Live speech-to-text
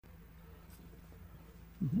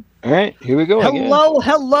All right, here we go. Hello.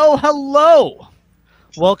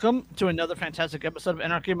 Welcome to another fantastic episode of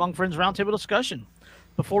Anarchy Among Friends Roundtable Discussion.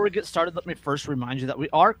 Before we get started, let me first remind you that we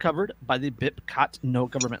are covered by the BIPCOT No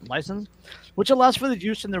Government License, which allows for the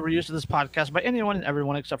use and the reuse of this podcast by anyone and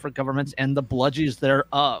everyone except for governments and the bludgies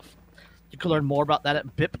thereof. You can learn more about that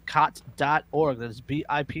at bipcot.org. That is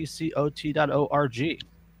BIPCOT.org.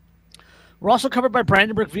 We're also covered by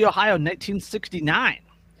Brandenburg v. Ohio, 1969,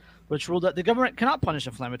 which ruled that the government cannot punish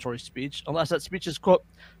inflammatory speech unless that speech is, quote,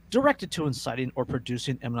 directed to inciting or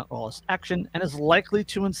producing imminent lawless action and is likely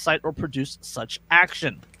to incite or produce such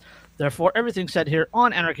action. Therefore, everything said here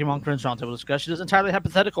on Anarchy Among Friends Roundtable Discussion is entirely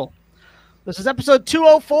hypothetical. This is episode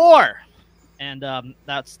 204, and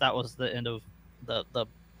that was the end of the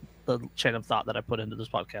chain of thought that I put into this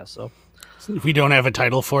podcast. So we don't have a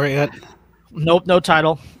title for it yet. Nope, no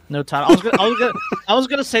title. I was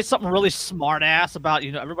gonna say something really smart ass about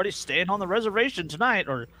everybody's staying on the reservation tonight,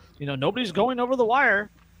 or nobody's going over the wire,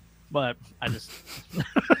 but I just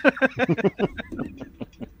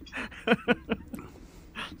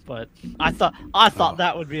but I thought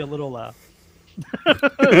that would be a little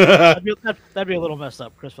that'd be a little messed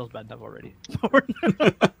up. Chris feels bad enough already.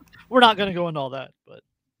 We're not gonna go into all that, but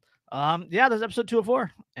yeah, there's episode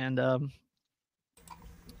 204, and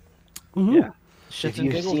yeah. If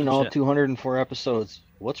you've seen all 204 episodes,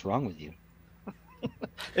 what's wrong with you?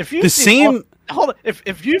 If you've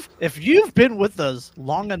been with us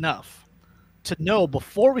long enough to know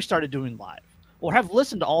before we started doing live, or have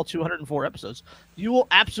listened to all 204 episodes, you will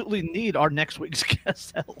absolutely need our next week's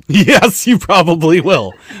guest help. Yes, you probably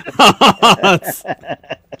will.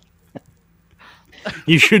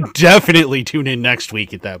 You should definitely tune in next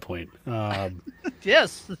week at that point.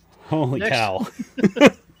 Yes. Holy cow.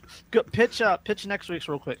 Pitch next week's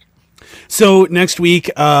real quick. So next week,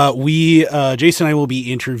 Jason and I will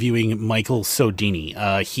be interviewing Michael Sodini.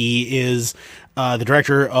 He is the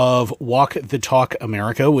director of Walk the Talk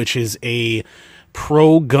America, which is a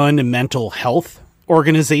pro-gun mental health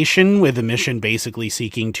organization with a mission basically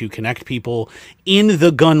seeking to connect people in the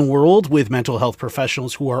gun world with mental health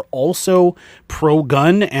professionals who are also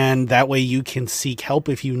pro-gun, and that way you can seek help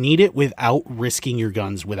if you need it without risking your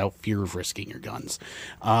guns, without fear of risking your guns.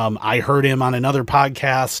 I heard him on another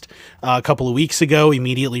podcast a couple of weeks ago,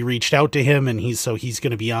 immediately reached out to him, and he's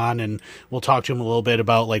going to be on, and we'll talk to him a little bit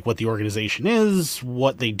about like what the organization is,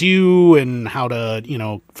 what they do, and how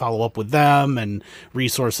to follow up with them and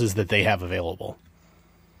resources that they have available.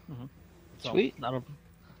 So sweet. That'll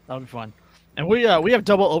be fun. And we have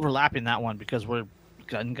double overlapping that one because we're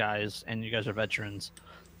gun guys and you guys are veterans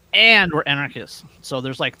and we're anarchists. So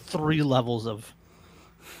there's like 3 levels of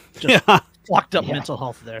just fucked up mental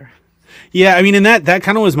health there. Yeah, I mean, and that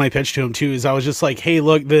kind of was my pitch to him too. Is I was just like, hey,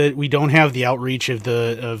 look, we don't have the outreach of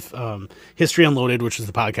History Unloaded, which is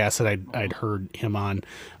the podcast that I'd heard him on.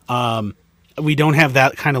 We don't have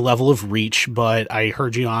that kind of level of reach, but I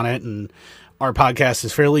heard you on it, and our podcast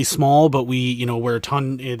is fairly small, but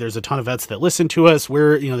there's a ton of vets that listen to us.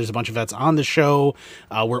 There's a bunch of vets on the show.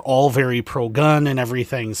 We're all very pro-gun and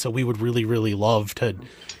everything. So we would really, really love to,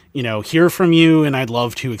 hear from you. And I'd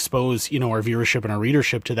love to expose, our viewership and our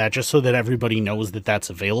readership to that, just so that everybody knows that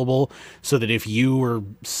that's available. So that if you or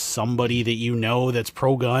somebody that that's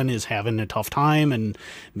pro-gun is having a tough time and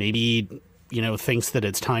maybe thinks that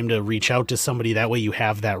it's time to reach out to somebody, that way you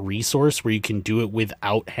have that resource where you can do it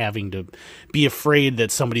without having to be afraid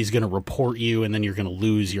that somebody's going to report you and then you're going to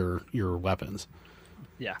lose your weapons.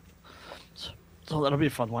 Yeah. So that'll be a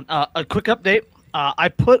fun one. A quick update. I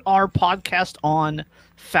put our podcast on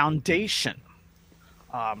Foundation.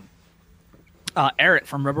 Eric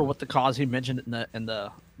from Remember What the Cause, he mentioned it in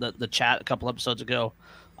the chat a couple episodes ago.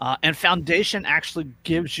 And Foundation actually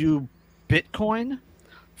gives you Bitcoin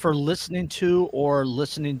for listening to or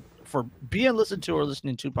being listened to or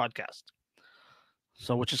listening to podcast.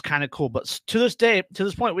 So, which is kind of cool. But to this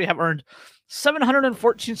point, we have earned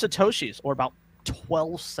 714 Satoshis, or about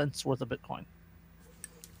 12 cents worth of Bitcoin.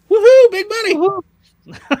 Woohoo! Big money!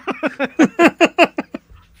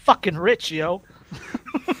 Fucking rich, yo.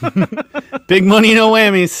 Big money, no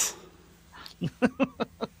whammies.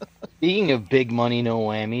 Speaking of big money, no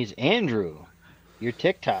whammies, Andrew, your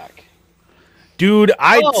TikTok. Dude,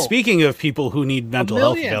 speaking of people who need mental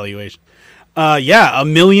health evaluation,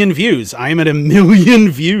 1 million views. I am at 1 million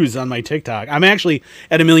views on my TikTok. I'm actually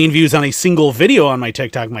at 1 million views on a single video on my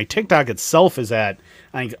TikTok. My TikTok itself is at,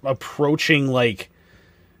 I think, approaching like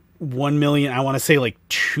 1 million. I want to say like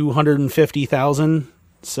 250,000.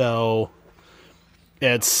 So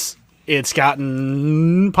it's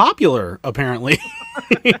gotten popular, apparently.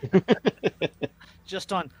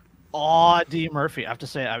 Just on Audie Murphy. I have to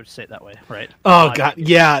say, I would say it that way, right? Oh Audie. god,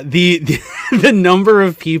 yeah. The number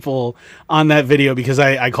of people on that video, because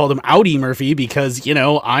I called him Audi Murphy because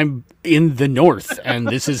I'm in the north and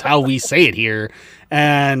this is how we say it here.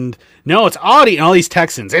 And no, it's Audi, and all these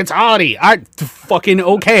Texans. It's Audi. I fucking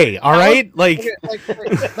okay. All right, like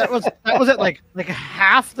that was it. Like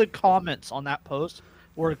half the comments on that post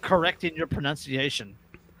were correcting your pronunciation.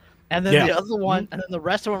 And then the other one, and then the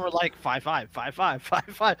rest of them were like 5'5", 5'5",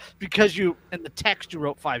 5'5", because you in the text you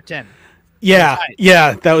wrote 5'10". Yeah,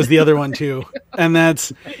 that was the other one too. And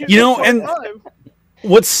that's and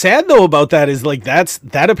what's sad though about that is like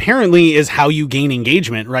that apparently is how you gain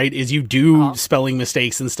engagement, right? Is you do spelling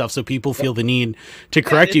mistakes and stuff, so people feel the need to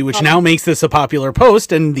correct you, which now makes this a popular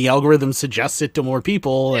post, and the algorithm suggests it to more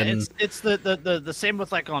people. Yeah, and it's the same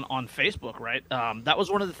with like on Facebook, right? That was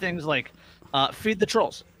one of the things like feed the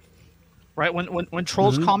trolls. Right, when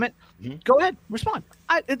trolls comment, go ahead, respond.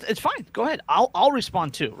 It's fine. Go ahead. I'll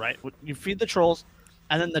respond too. Right, you feed the trolls,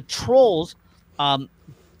 and then the trolls,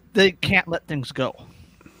 they can't let things go.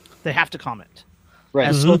 They have to comment. Right.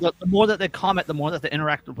 And so the more that they comment, the more that they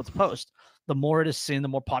interact with the post, the more it is seen, the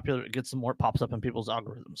more popular it gets, the more it pops up in people's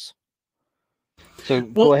algorithms. So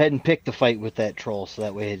go ahead and pick the fight with that troll, so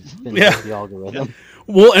that way it's been the algorithm. Yeah.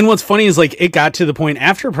 Well, and what's funny is like it got to the point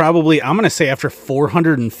after probably I'm gonna say after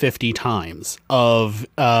 450 times of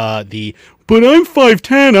but I'm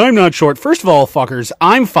 5'10", I'm not short. First of all, fuckers,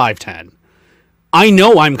 I'm 5'10". I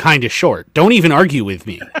know I'm kind of short. Don't even argue with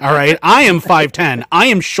me. All right, I am 5'10". I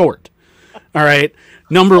am short. All right,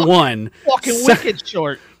 number one, fucking wicked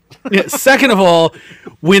short. Yeah, second of all,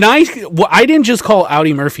 when I didn't just call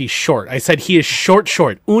Audi Murphy short. I said he is short,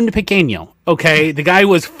 un pequeño. Okay, the guy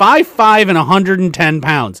was 5'5" and 110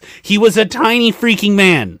 pounds. He was a tiny freaking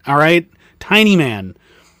man. All right, tiny man.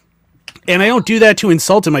 And I don't do that to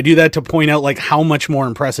insult him. I do that to point out like how much more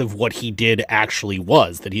impressive what he did actually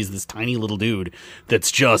was. That he's this tiny little dude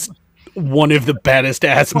that's just one of the baddest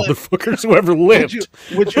ass motherfuckers who ever lived.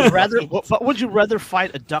 Would you rather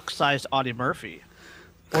fight a duck-sized Audie Murphy?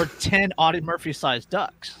 Or 10 Audie Murphy-sized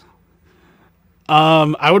ducks?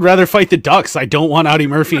 I would rather fight the ducks. I don't want Audie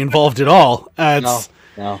Murphy involved at all.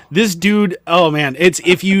 No. This dude. Oh man, it's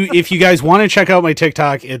if you guys want to check out my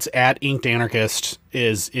TikTok, it's at Inked Anarchist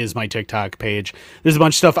is my TikTok page. There's a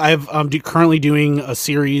bunch of stuff. I'm currently doing a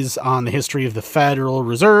series on the history of the Federal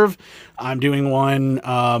Reserve. I'm doing one.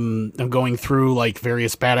 I'm going through like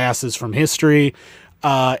various badasses from history.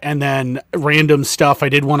 And then random stuff. I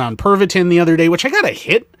did one on Pervitin the other day, which I got a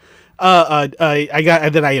hit. I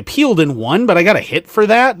appealed and won, but I got a hit for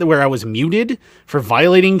that, where I was muted for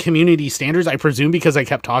violating community standards. I presume because I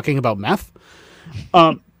kept talking about meth.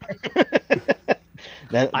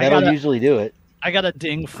 That'll usually do it. I got a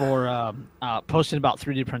ding for posting about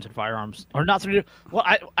 3D printed firearms, or not 3D. Well,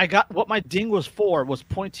 I got what my ding was for was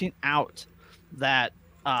pointing out that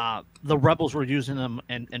the rebels were using them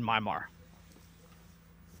in Myanmar.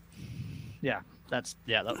 Yeah, that's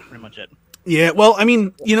pretty much it. Yeah, well, I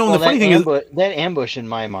mean, the funny thing is that ambush in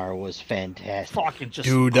Myanmar was fantastic. Fucking just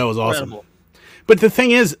dude, that was incredible. awesome. But the thing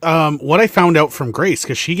is, what I found out from Grace,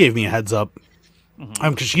 because she gave me a heads up,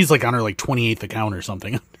 because she's like on her like 28th account or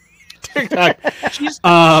something. TikTok. She's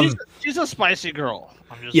a spicy girl.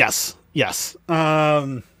 Yes.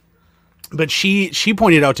 But she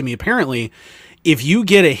pointed out to me, apparently, if you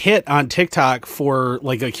get a hit on TikTok for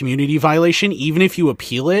like a community violation, even if you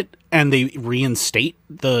appeal it and they reinstate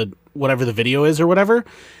the whatever the video is or whatever,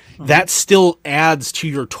 that still adds to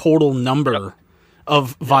your total number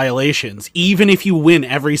of violations. Even if you win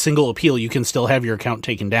every single appeal, you can still have your account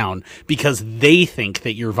taken down because they think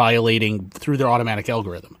that you're violating through their automatic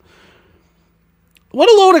algorithm. What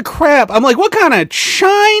a load of crap. I'm like, what kind of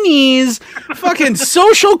Chinese fucking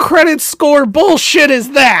social credit score bullshit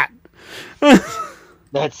is that?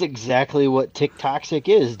 That's exactly what TikToxic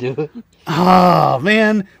is, dude. Oh,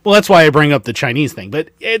 man. Well, that's why I bring up the Chinese thing. But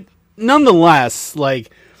nonetheless, like,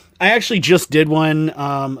 I actually just did one,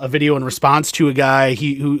 a video in response to a guy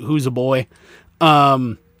who's a boy,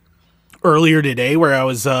 earlier today, where I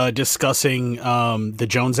was discussing the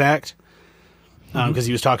Jones Act, because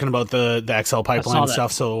he was talking about the XL pipeline and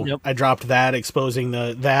stuff. So I dropped that, exposing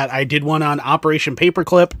that. I did one on Operation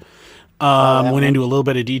Paperclip. Went into a little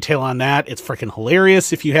bit of detail on that. It's freaking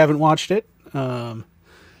hilarious if you haven't watched it.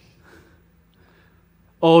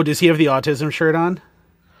 Oh, does he have the autism shirt on?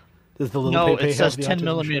 Does the little no? Pepe It says have the 10 autism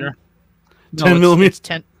millimeter. shirt? No, 10 millimeter. It's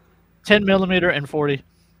 10 millimeter and 40.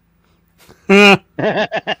 Oh,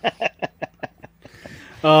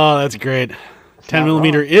 that's great. 10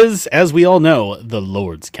 millimeter is, as we all know, the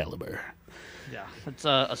Lord's caliber. Yeah, it's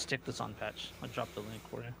a stick that's on patch. I dropped the link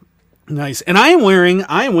for you. Nice. And I am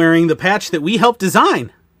wearing the patch that we helped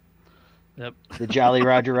design. Yep. The Jolly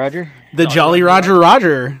Roger Roger. The Jolly Roger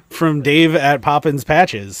Roger from Dave at Poppins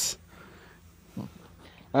Patches.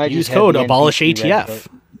 Use code abolish ATF.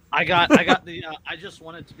 I got the. I just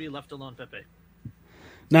want it to be left alone, Pepe.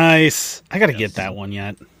 Nice. I gotta get that one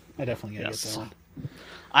yet. I definitely gotta get that one.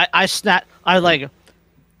 I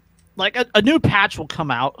like a new patch will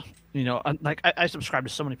come out. You know, like I subscribe to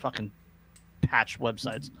so many fucking patch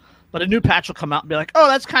websites, but a new patch will come out and be like, oh,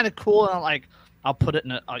 that's kind of cool, and I'll put it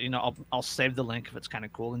in I'll save the link if it's kind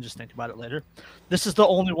of cool and just think about it later. This is the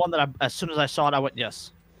only one that as soon as I saw it, I went,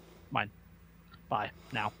 yes, mine, buy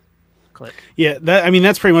now, click. Yeah,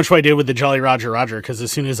 that's pretty much what I did with the Jolly Roger Roger, because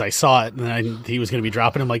as soon as I saw it and he was going to be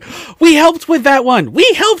dropping, I'm like, we helped with that one,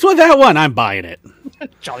 I'm buying it.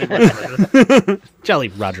 Jolly Roger. Jolly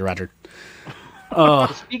Roger Roger.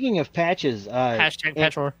 Speaking of patches, Hashtag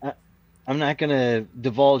patch war. I'm not going to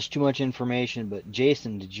divulge too much information, but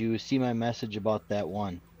Jason, did you see my message about that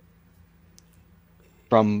one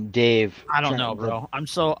from Dave? I don't know, bro. I'm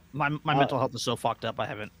so my mental health is so fucked up. I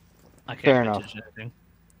can't. Fair enough.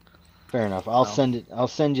 Fair enough. I'll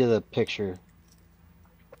send you the picture.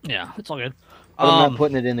 Yeah, it's all good. But I'm not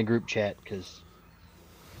putting it in the group chat because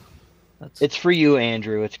it's for you,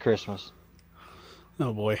 Andrew. It's Christmas.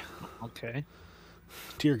 Oh boy. Okay.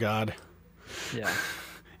 Dear God. Yeah.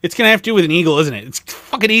 It's gonna have to do with an eagle, isn't it? It's a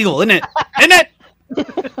fucking eagle, isn't it? Isn't it?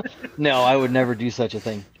 No, I would never do such a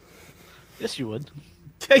thing. Yes, you would.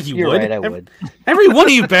 Yeah, You're would. right, I would. Every one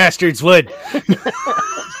of you bastards would.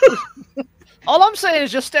 All I'm saying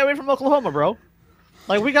is just stay away from Oklahoma, bro.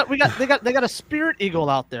 Like they got a Spirit Eagle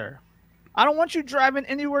out there. I don't want you driving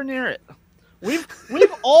anywhere near it. We've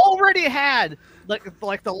already had like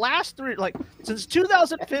the last three, like since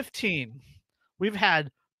 2015, we've had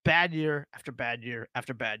bad year after bad year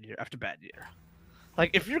after bad year after bad year. Like,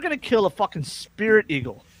 if you're gonna kill a fucking Spirit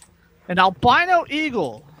Eagle, an albino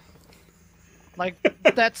eagle, like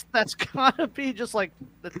that's gotta be just like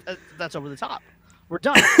that's over the top. We're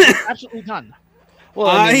done. Absolutely done. Well,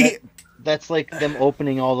 I mean, that's like them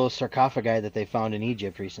opening all those sarcophagi that they found in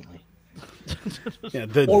Egypt recently. Yeah,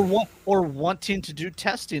 or wanting to do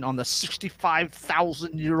testing on the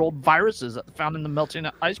 65,000-year-old viruses found in the melting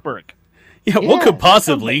iceberg. Yeah, what could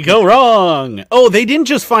possibly go wrong? Oh, they didn't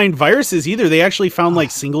just find viruses either. They actually found like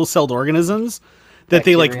single-celled organisms that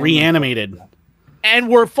they like reanimated. And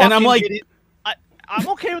we're fucking. And I'm like, I'm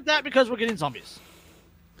okay with that because we're getting zombies.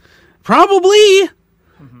 Probably.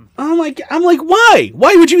 Mm-hmm. I'm like, why?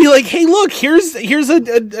 Why would you be like, hey, look, here's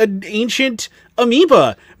an ancient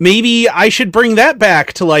amoeba. Maybe I should bring that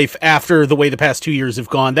back to life after the way the past 2 years have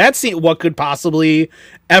gone. That's what could possibly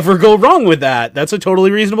ever go wrong with that. That's a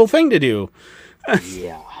totally reasonable thing to do.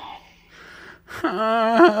 Yeah.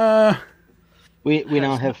 We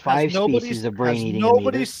now have 5 species of brain-eating amoeba.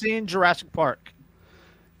 Nobody's seen Jurassic Park.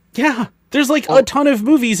 Yeah. There's like a ton of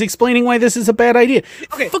movies explaining why this is a bad idea.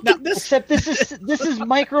 Okay, except this is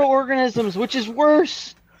microorganisms, which is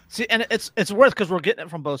worse. See, and it's worse because we're getting it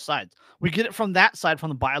from both sides. We get it from that side,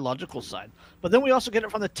 from the biological side, but then we also get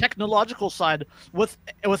it from the technological side with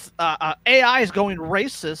AIs going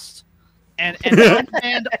racist and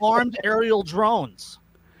unmanned armed aerial drones.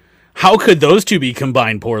 How could those two be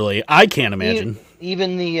combined poorly? I can't imagine.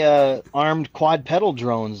 Even the armed quadrupedal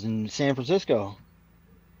drones in San Francisco.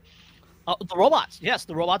 The robots, yes,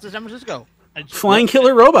 the robots in San Francisco. Flying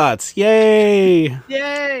killer robots, yay!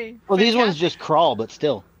 Yay! Well, these ones just crawl, but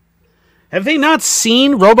still. Have they not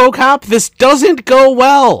seen RoboCop? This doesn't go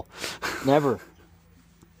well. Never.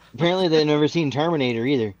 Apparently, they've never seen Terminator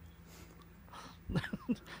either.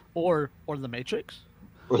 or the Matrix.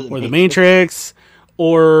 Or the Matrix.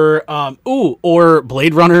 Or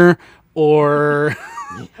Blade Runner. Or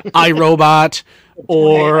iRobot.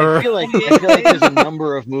 Or I feel like there's a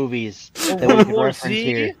number of movies that we could reference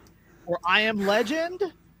here. Or I Am Legend.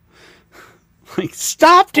 Like,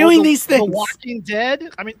 stop doing these things. The Walking Dead.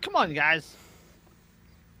 I mean, come on, guys.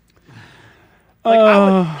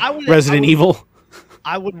 Like, Resident Evil.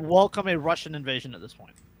 I would welcome a Russian invasion at this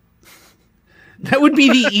point. That would be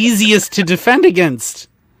the easiest to defend against.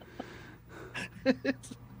 It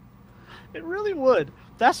really would.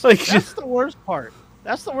 That's the worst part.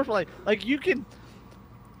 That's the worst part. Like you can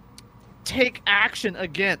take action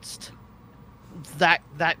against that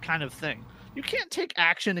kind of thing. You can't take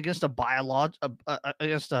action against a biological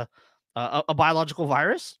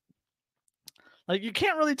virus. Like, you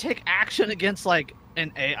can't really take action against like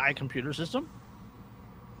an AI computer system,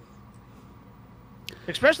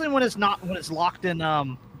 especially when it's locked in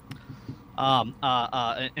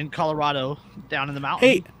Colorado down in the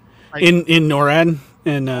mountains. Hey, like, in NORAD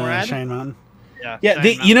in Cheyenne Mountain. Yeah.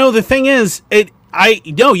 The thing is,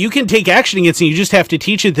 you can take action against it. You just have to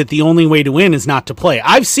teach it that the only way to win is not to play.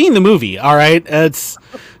 I've seen the movie. All right,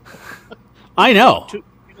 I know. You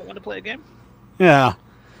don't want to play a game? Yeah,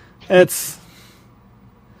 it's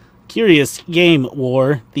curious game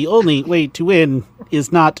war. The only way to win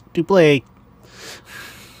is not to play.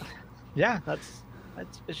 Yeah, it's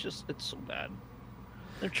so bad.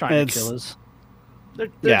 They're trying to kill us. They're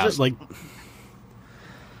just like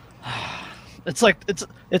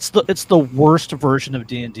it's the worst version of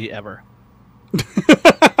D&D ever.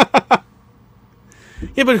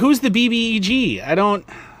 Yeah, but who's the BBEG?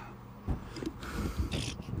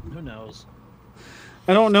 Who knows?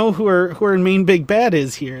 I don't know who our main big bad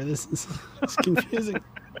is here. This is confusing.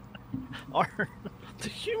 The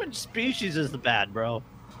human species is the bad, bro.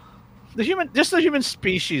 The human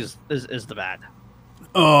species is the bad.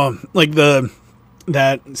 Like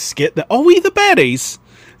that skit. We the baddies.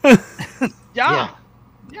 Yeah,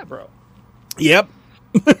 bro. Yep.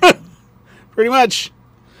 Pretty much.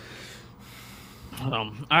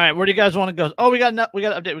 All right, where do you guys want to go? Oh, we got an update. We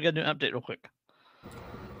got a new update real quick.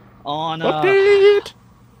 On update.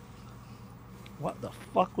 What the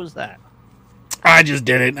fuck was that? I just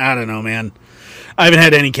did it. I don't know, man. I haven't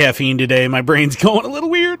had any caffeine today. My brain's going a little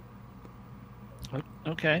weird.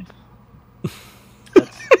 Okay.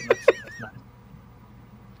 That's nice.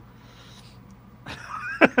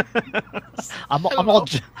 I'm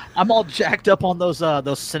all jacked up on those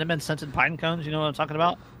cinnamon scented pine cones. You know what I'm talking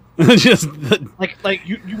about? Just like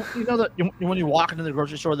you know that when you walk into the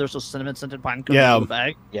grocery store, there's those cinnamon scented pine cones in the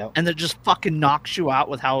bag. Yeah. And it just fucking knocks you out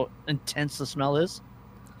with how intense the smell is.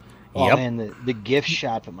 Oh man, the gift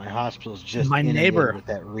shop at my hospital is just my neighbor with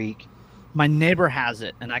that reek. My neighbor has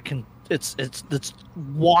it, and I can. It's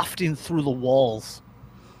wafting through the walls,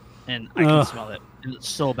 and I can smell it. And it's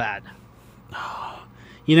so bad.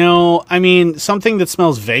 I mean, something that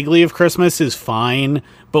smells vaguely of Christmas is fine,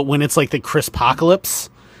 but when it's like the Crispocalypse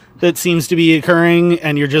that seems to be occurring,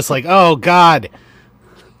 and you're just like, oh god.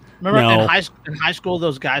 Remember in high school,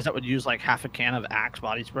 those guys that would use like half a can of Axe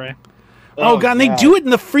body spray. Oh god, and they do it in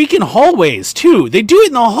the freaking hallways too. They do it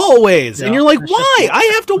in the hallways, and you're like, why?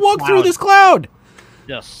 I have to walk through this cloud.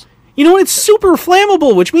 Yes. It's super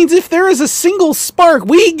flammable, which means if there is a single spark,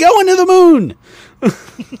 we go into the moon.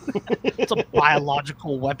 It's a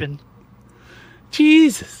biological weapon.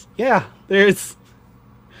 Jesus. Yeah, there's...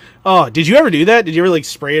 Oh, did you ever do that? Did you ever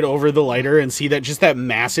spray it over the lighter and see that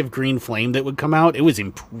massive green flame that would come out? It was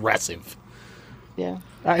impressive. Yeah.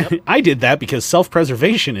 I did that because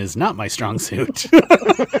self-preservation is not my strong suit.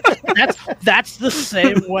 That's the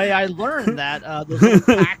same way I learned that those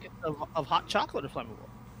little packets of hot chocolate are flammable.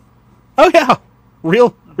 Oh yeah,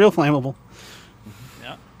 real flammable.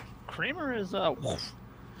 Yeah, creamer is Yeah.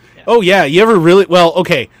 Oh yeah, you ever really? Well,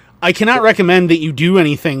 okay. I cannot recommend that you do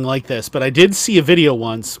anything like this, but I did see a video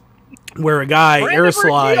once where a guy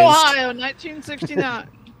aerosolized. Ohio, 1969.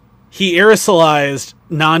 He aerosolized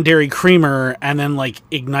non-dairy creamer and then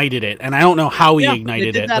ignited it, and I don't know how he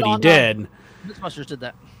ignited it, but he did. Mythbusters did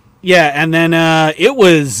that. Yeah, and then it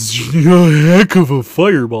was a heck of a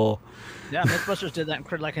fireball. Yeah, Mythbusters did that and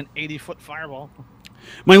created an 80-foot fireball.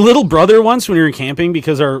 My little brother once, when we were camping,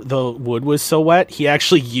 because the wood was so wet, he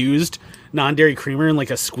actually used non-dairy creamer in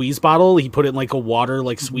a squeeze bottle. He put it in a water,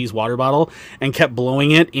 squeeze water bottle, and kept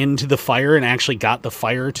blowing it into the fire, and actually got the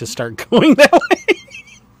fire to start going that way.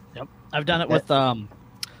 Yep, I've done it with the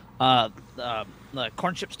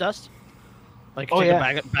corn chips dust. Take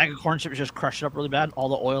a bag of corn chips, just crush it up really bad. All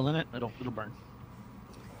the oil in it, it'll burn.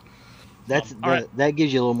 That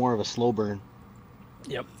gives you a little more of a slow burn.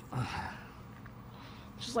 Yep.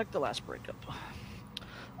 Just like the last breakup.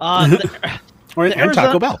 And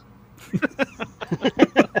Taco Bell.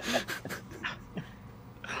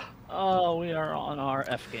 Oh, we are on our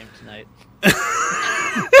F game tonight.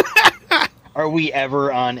 Are we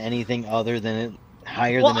ever on anything other than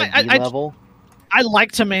higher than a D level? I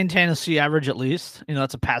like to maintain a C average at least.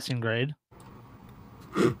 That's a passing grade.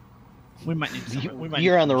 We might need to.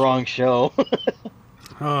 You're on the wrong show.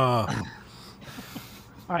 All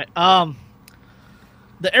right.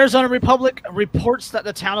 The Arizona Republic reports that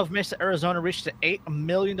the town of Mesa, Arizona, reached an $8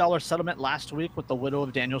 million settlement last week with the widow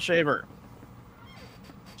of Daniel Shaver.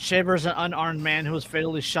 Shaver is an unarmed man who was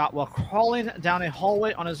fatally shot while crawling down a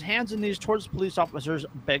hallway on his hands and knees towards police officers,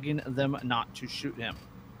 begging them not to shoot him.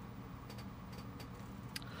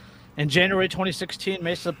 In January 2016,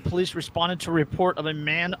 Mesa police responded to a report of a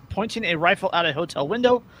man pointing a rifle at a hotel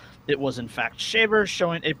window. It was, in fact, Shaver,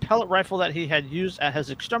 showing a pellet rifle that he had used at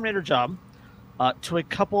his exterminator job to a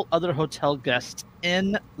couple other hotel guests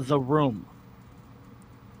in the room.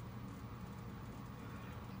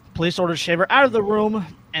 Police ordered Shaver out of the room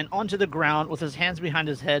and onto the ground with his hands behind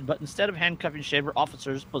his head, but instead of handcuffing Shaver,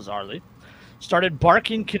 officers, bizarrely, started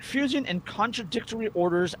barking confusing and contradictory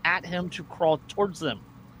orders at him to crawl towards them.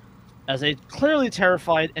 As a clearly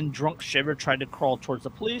terrified and drunk Shaver tried to crawl towards the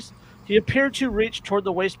police, he appeared to reach toward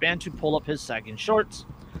the waistband to pull up his sagging shorts.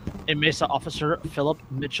 A Mesa officer, Philip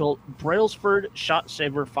Mitchell Brailsford, shot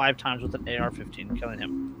Shaver 5 times with an AR-15, killing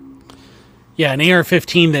him. Yeah, an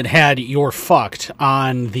AR-15 that had "You're fucked"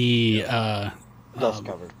 on the dust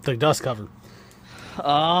cover. The dust cover.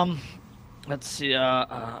 Let's see.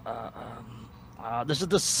 This is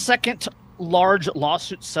the second large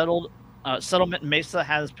lawsuit settlement Mesa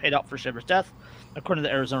has paid out for Shaver's death. According to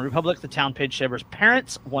the Arizona Republic, the town paid Shaver's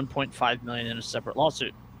parents $1.5 million in a separate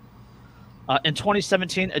lawsuit. In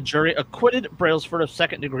 2017, a jury acquitted Brailsford of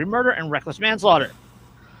second-degree murder and reckless manslaughter.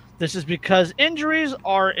 This is because injuries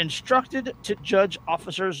are instructed to judge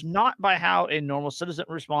officers not by how a normal citizen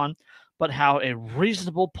respond, but how a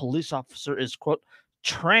reasonable police officer is, quote,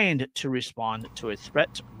 trained to respond to a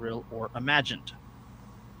threat, real or imagined.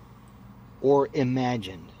 Or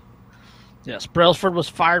imagined. Yes, Brailsford was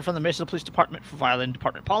fired from the Mesa Police Department for violating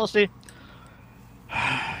department policy.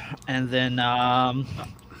 And then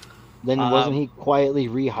wasn't he quietly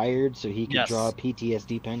rehired so he could draw a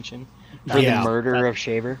PTSD pension for the murder of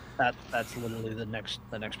Shaver? That's literally the next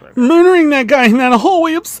paragraph. Murdering that guy in that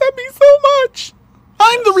hallway upset me so much.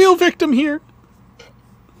 I'm the real victim here.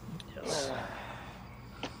 Yes.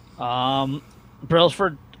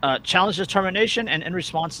 Brailsford challenged his termination, and in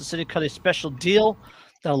response, the city cut a special deal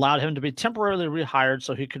that allowed him to be temporarily rehired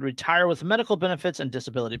so he could retire with medical benefits and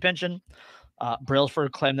disability pension.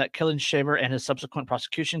 Brailsford claimed that killing Shaver and his subsequent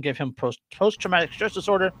prosecution gave him post-traumatic stress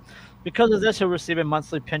disorder. Because of this, he'll receive a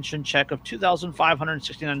monthly pension check of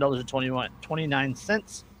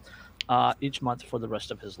 $2,569.29 each month for the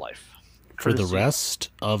rest of his life. For the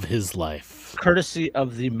rest of his life. Courtesy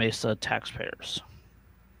of the Mesa taxpayers.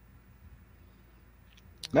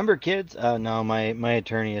 Remember, kids? No, my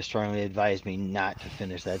attorney has strongly advised me not to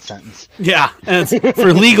finish that sentence. Yeah, and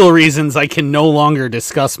for legal reasons, I can no longer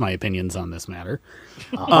discuss my opinions on this matter.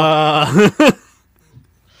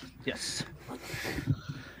 Yes.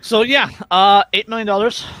 So yeah, $8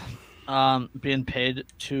 million being paid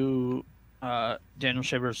to Daniel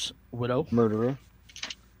Shaver's widow. Murderer.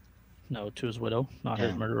 No, to his widow, not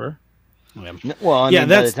his murderer. Well, I mean,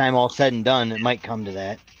 by the time all said and done, it might come to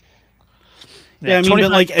that. Yeah, I mean, but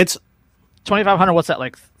like it's $2,500. What's that,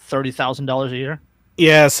 like $30,000 a year?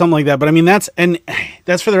 Yeah, something like that. But I mean, that's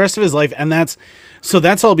for the rest of his life, and that's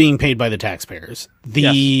all being paid by the taxpayers.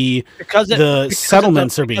 The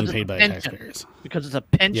settlements are being paid by the taxpayers because it's a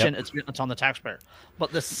pension. Yep. It's on the taxpayer,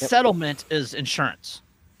 but the settlement is insurance.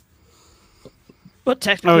 But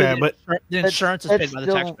technically, the insurance is paid by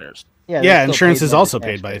the taxpayers. Yeah, insurance is also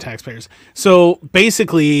paid by the taxpayers. So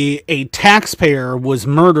basically, a taxpayer was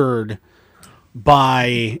murdered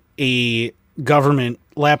by a government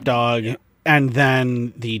lapdog, and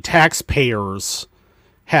then the taxpayers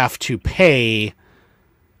have to pay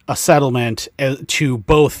a settlement to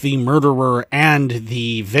both the murderer and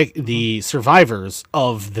the survivors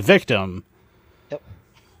of the victim. Yep.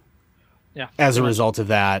 Yeah. As a result of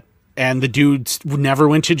that, and the dude never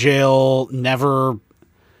went to jail, nothing.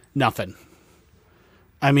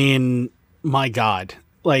 I mean, my God,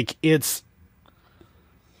 like it's.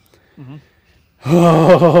 Mm-hmm.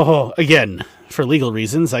 Oh, again, for legal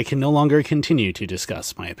reasons, I can no longer continue to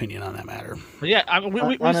discuss my opinion on that matter. But yeah, on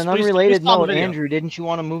an unrelated note, Andrew, didn't you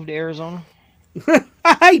want to move to Arizona?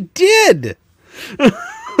 I did.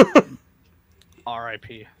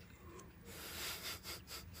 R.I.P.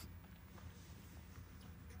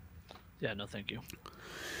 Yeah, no, thank you.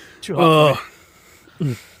 Too hot for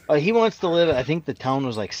me. He wants to live. I think the town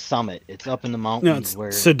was like Summit. It's up in the mountains. No,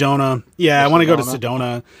 it's Sedona. Yeah, I want to go to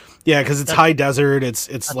Sedona. Yeah, because it's high desert.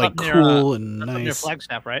 It's like cool and nice. Up near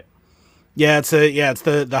Flagstaff, right? Yeah, it's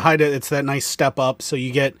the high. It's that nice step up. So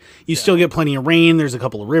you still get plenty of rain. There's a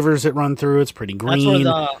couple of rivers that run through. It's pretty green.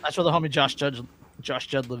 That's where the homie Josh Judd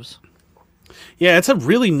lives. Yeah, it's a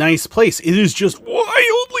really nice place. It is just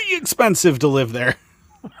wildly expensive to live there.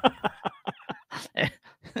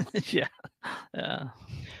 Yeah.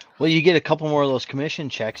 Well, you get a couple more of those commission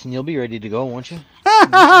checks, and you'll be ready to go, won't you?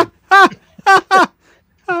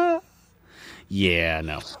 Yeah,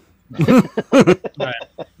 no. All right,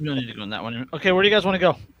 we don't need to go on that one. Okay, where do you guys want to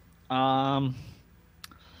go? I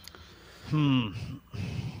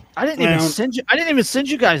didn't even send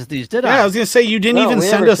you guys these, did I? Yeah, I was gonna say you didn't even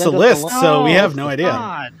send us a list, so we have no idea.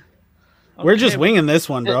 God. We're just winging this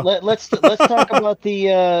one, bro. Let's talk about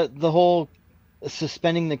the whole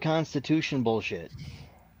suspending the Constitution bullshit.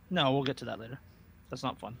 No, we'll get to that later. That's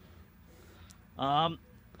not fun. Yeah,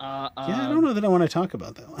 I don't know that I want to talk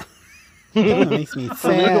about that one. That makes me For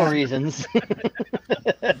legal sad. reasons.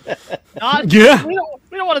 Yeah. We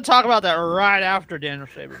don't want to talk about that right after Daniel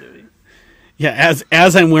Saber duty. Yeah,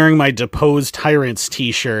 as I'm wearing my Deposed Tyrants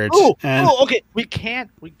T-shirt. Okay. We can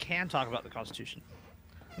talk about the Constitution.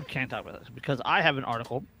 We can talk about this because I have an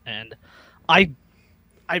article, and I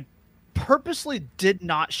purposely did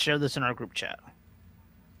not share this in our group chat.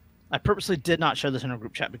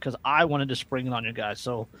 Because I wanted to spring it on you guys.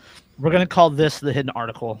 So we're going to call this the hidden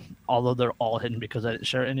article, although they're all hidden because I didn't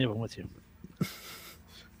share any of them with you.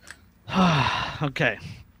 Okay.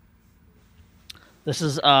 This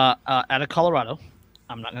is out of Colorado.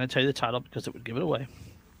 I'm not going to tell you the title because it would give it away.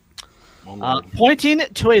 Pointing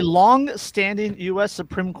to a long-standing U.S.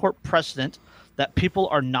 Supreme Court precedent that people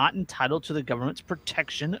are not entitled to the government's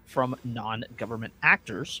protection from non-government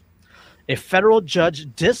actors, a federal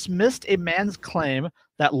judge dismissed a man's claim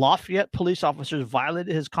that Lafayette police officers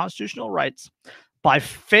violated his constitutional rights by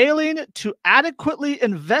failing to adequately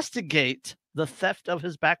investigate the theft of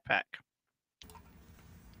his backpack.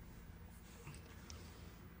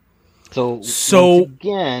 So once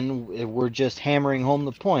again, we're just hammering home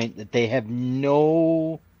the point that they have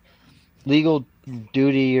no legal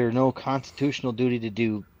duty or no constitutional duty to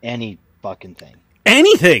do any fucking thing.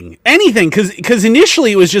 Anything, because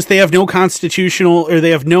initially it was just they have no constitutional or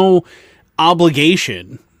they have no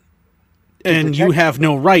obligation, and you have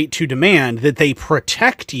no right to demand that they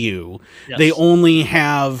protect you. Yes. They only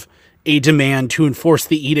have a demand to enforce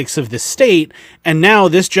the edicts of the state, and now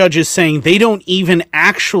this judge is saying they don't even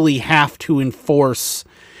actually have to enforce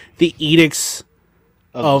the edicts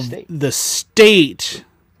of the state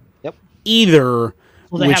yep. either,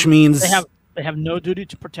 which means they have no duty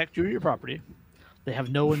to protect you or your property. They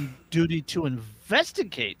have no duty to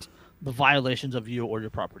investigate the violations of you or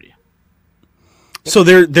your property. So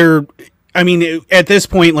they're I mean, at this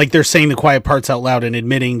point, like, they're saying the quiet parts out loud and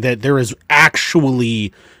admitting that there is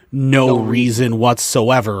actually no reason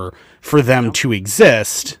whatsoever for them to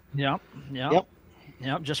exist. Yep.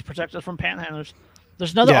 Just protect us from panhandlers.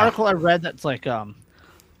 There's another article I read that's like, it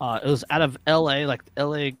was out of LA, like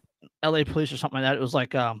LA police or something like that. It was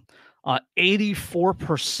like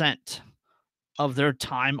 84% of their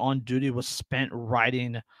time on duty was spent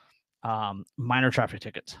writing minor traffic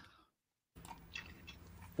tickets.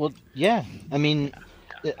 Well, yeah. I mean,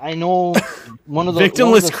 I know one of the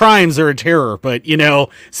victimless crimes are a terror, but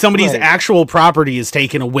somebody's actual property is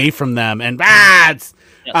taken away from them, and I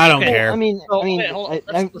don't care. I mean,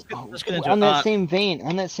 let's get into on that same vein.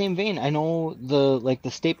 I know the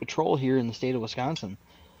state patrol here in the state of Wisconsin,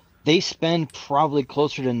 they spend probably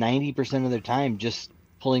closer to 90% of their time just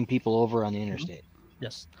pulling people over on the interstate.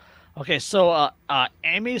 Yes. Okay. So,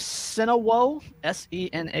 Amy Senawo,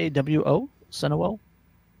 Senawo, Senawo.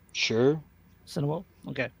 Sure. Senawo.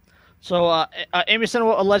 Okay. So Amy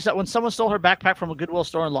Senawo alleged that when someone stole her backpack from a Goodwill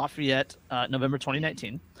store in Lafayette, November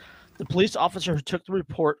 2019, the police officer who took the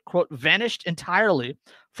report, quote, vanished entirely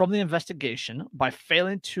from the investigation by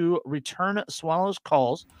failing to return Swallow's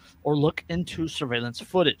calls or look into surveillance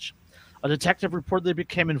footage. A detective reportedly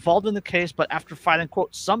became involved in the case, but after filing,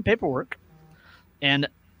 quote, some paperwork and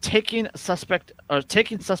taking suspect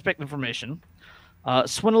information,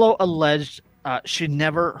 Swinlow alleged she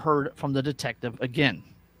never heard from the detective again.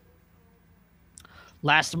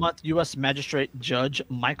 Last month, U.S. Magistrate Judge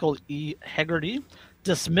Michael E. Hegarty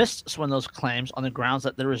dismissed Swinlow's claims on the grounds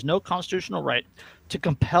that there is no constitutional right to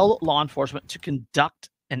compel law enforcement to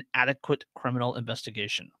conduct an adequate criminal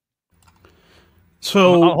investigation.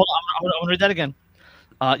 So, hold on, I want to read that again.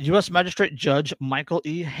 U.S. Magistrate Judge Michael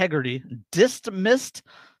E. Hegarty dismissed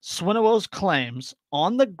Swinlow's claims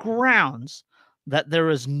on the grounds that there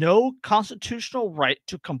is no constitutional right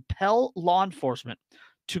to compel law enforcement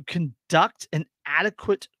to conduct an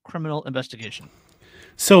adequate criminal investigation.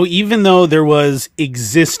 So even though there was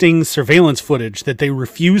existing surveillance footage that they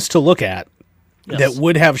refused to look at, that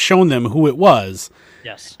would have shown them who it was,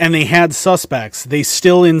 and they had suspects, they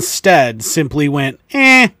still instead simply went,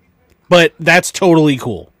 but that's totally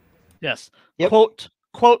cool. Yes. Yep.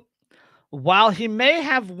 Quote, while he may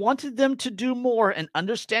have wanted them to do more and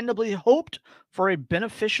understandably hoped for a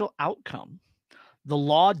beneficial outcome, the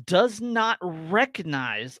law does not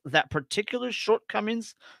recognize that particular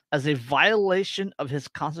shortcomings as a violation of his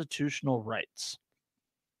constitutional rights.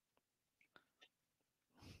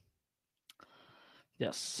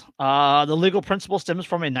 Yes. The legal principle stems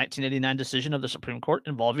from a 1989 decision of the Supreme Court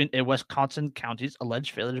involving a Wisconsin county's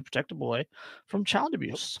alleged failure to protect a boy from child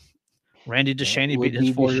abuse. Randy DeShaney beat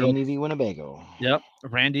his 4-year-old. Winnebago. Yep.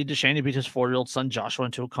 Randy DeShaney beat his 4-year-old son Joshua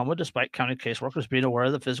into a coma despite county caseworkers being aware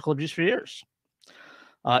of the physical abuse for years.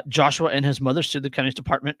 Joshua and his mother sued the county's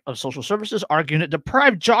Department of Social Services, arguing it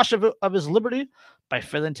deprived Josh of his liberty by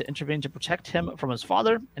failing to intervene to protect him from his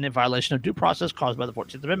father in a violation of due process caused by the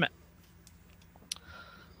 14th Amendment.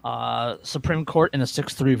 Supreme Court in a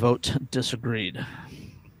 6-3 vote disagreed.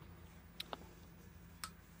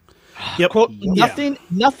 Yep. Quote,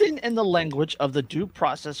 nothing in the language of the due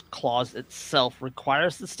process clause itself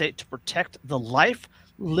requires the state to protect the life,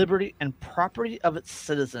 liberty, and property of its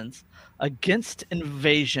citizens against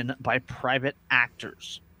invasion by private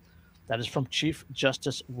actors. That is from Chief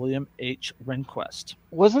Justice William H. Rehnquist.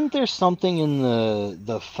 Wasn't there something in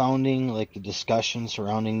the founding, like the discussion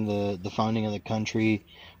surrounding the founding of the country,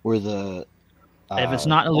 where the if it's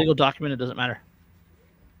not a legal document, it doesn't matter.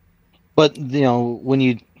 But when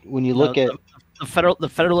you look at the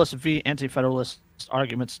Federalist v. Anti-Federalist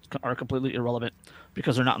arguments are completely irrelevant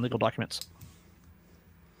because they're not in legal documents.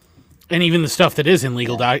 And even the stuff that is in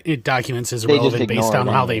legal documents is irrelevant based on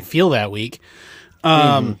how they feel that week.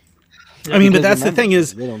 I mean, but that's the thing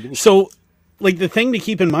is, so like the thing to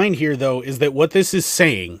keep in mind here, though, is that what this is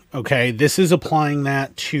saying, okay, this is applying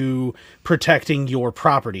that to protecting your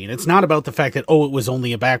property. And it's not about the fact that, oh, it was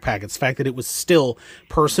only a backpack. It's the fact that it was still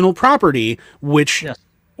personal property, which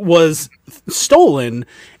was stolen.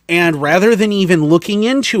 And rather than even looking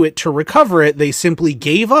into it to recover it, they simply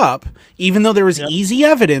gave up, even though there was easy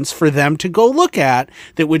evidence for them to go look at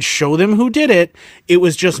that would show them who did it. It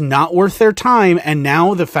was just not worth their time. And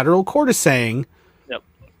now the federal court is saying,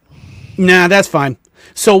 nah, that's fine.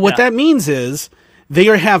 So what that means is they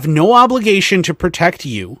have no obligation to protect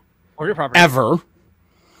you or your property ever.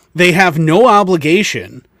 They have no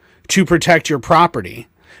obligation to protect your property.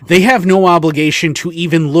 They have no obligation to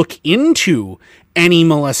even look into any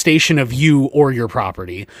molestation of you or your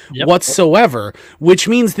property whatsoever, which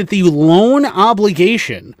means that the lone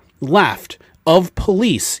obligation left of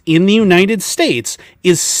police in the United States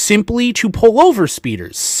is simply to pull over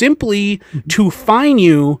speeders, simply to fine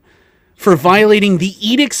you for violating the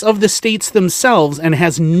edicts of the states themselves, and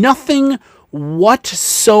has nothing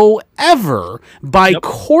whatsoever by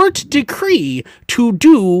court decree to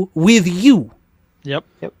do with you. Yep.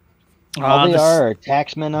 All they are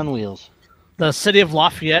taxmen on wheels. The city of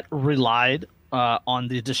Lafayette relied on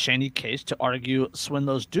the DeShaney case to argue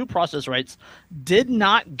Swindler's due process rights did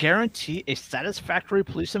not guarantee a satisfactory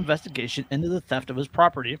police investigation into the theft of his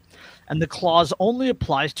property, and the clause only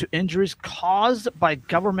applies to injuries caused by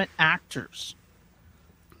government actors.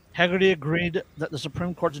 Hegarty agreed that the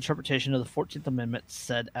Supreme Court's interpretation of the 14th Amendment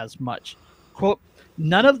said as much. Quote,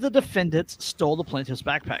 none of the defendants stole the plaintiff's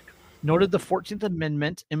backpack, nor did the 14th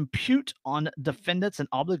Amendment impute on defendants an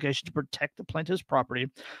obligation to protect the plaintiff's property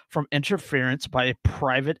from interference by a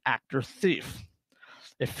private actor thief.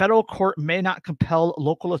 A federal court may not compel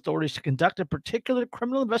local authorities to conduct a particular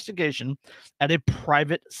criminal investigation at a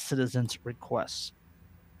private citizen's request.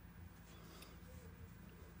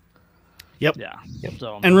 Yep. Yeah.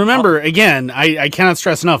 So, and remember, again, I cannot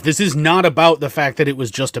stress enough, this is not about the fact that it was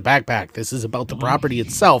just a backpack. This is about the property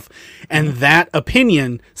itself. And that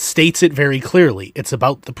opinion states it very clearly. It's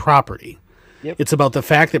about the property. Yep. It's about the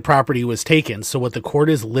fact that property was taken. So what the court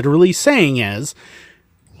is literally saying is,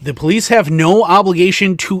 the police have no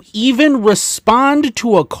obligation to even respond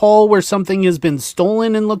to a call where something has been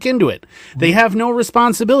stolen and look into it. They have no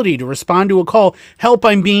responsibility to respond to a call, help,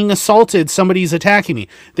 I'm being assaulted, somebody's attacking me.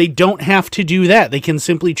 They don't have to do that. They can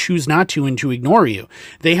simply choose not to and to ignore you.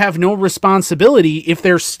 They have no responsibility if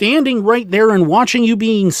they're standing right there and watching you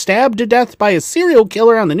being stabbed to death by a serial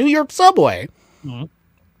killer on the New York subway.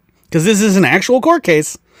 Because this is an actual court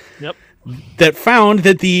case. Yep. That found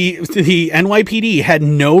that the NYPD had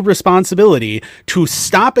no responsibility to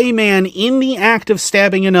stop a man in the act of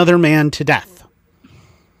stabbing another man to death.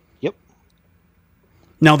 Yep.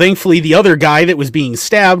 Now, thankfully, the other guy that was being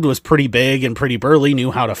stabbed was pretty big and pretty burly,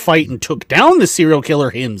 knew how to fight, and took down the serial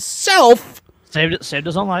killer himself. Saved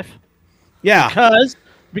his own life. Yeah.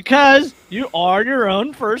 Because you are your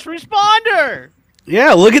own first responder.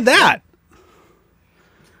 Yeah, look at that.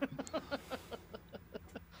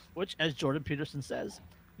 Which, as Jordan Peterson says,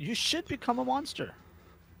 you should become a monster.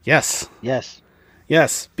 Yes. Yes.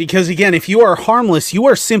 Yes. Because, again, if you are harmless, you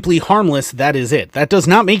are simply harmless. That is it. That does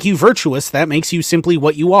not make you virtuous. That makes you simply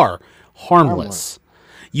what you are. Harmless.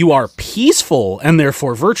 You are peaceful and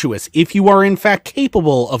therefore virtuous if you are, in fact,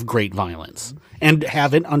 capable of great violence and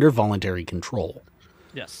have it under voluntary control.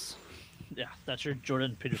 Yes. Yeah, that's your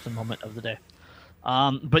Jordan Peterson moment of the day.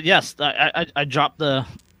 But, yes, I dropped the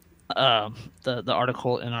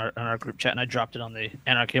article in our group chat, and I dropped it on the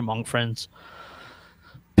Anarchy Among Friends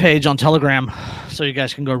page on Telegram, so you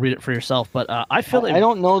guys can go read it for yourself. But I feel I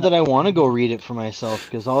don't know that I want to go read it for myself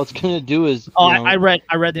because all it's going to do is. I read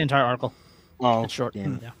the entire article. Oh, it's short.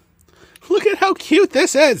 Damn. Yeah. Look at how cute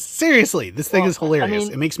this is. Seriously, this thing is hilarious.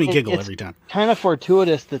 It makes me giggle every time. Kind of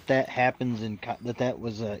fortuitous that happens that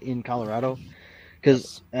was in Colorado,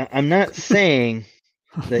 because I'm not saying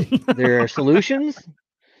that there are solutions,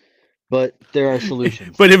 but there are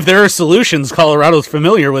solutions. But if there are solutions, Colorado's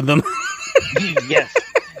familiar with them.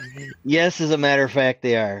 Yes, as a matter of fact,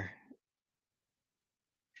 they are.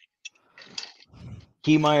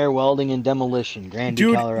 Keymeyer Welding and Demolition,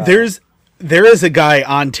 Grandview, Colorado. There is a guy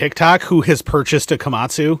on TikTok who has purchased a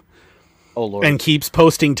Komatsu. Oh, Lord. And keeps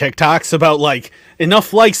posting TikToks about like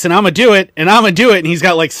enough likes and I'm gonna do it and he's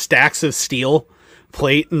got like stacks of steel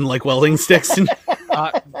plate and like welding sticks and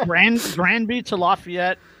Granby to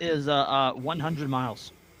Lafayette is 100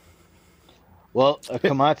 miles. Well, a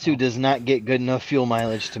Komatsu does not get good enough fuel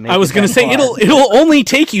mileage to make. I was gonna say it'll only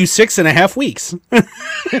take you 6.5 weeks.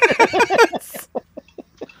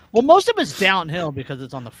 Well, most of it's downhill because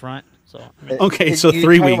it's on the front. So okay, so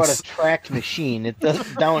 3 weeks. About a tracked machine, it does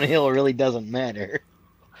downhill really doesn't matter.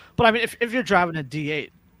 But I mean, if you're driving a D8,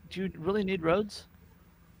 do you really need roads?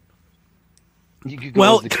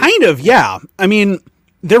 Well, kind of, yeah. I mean,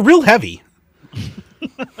 they're real heavy.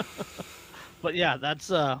 But yeah, that's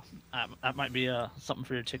that might be something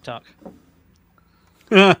for your TikTok.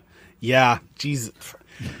 Yeah, Jesus.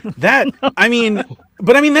 That I mean,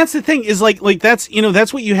 but I mean that's the thing is like that's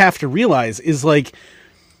that's what you have to realize is like.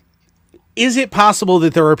 Is it possible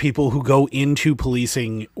that there are people who go into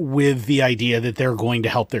policing with the idea that they're going to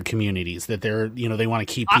help their communities, that they're, they want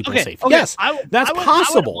to keep people safe? Okay. Yes, that's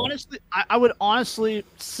possible. I would honestly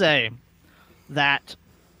say that's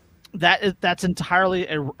entirely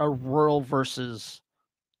a rural versus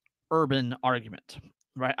urban argument,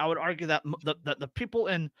 right? I would argue that the people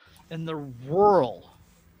in the rural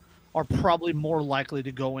are probably more likely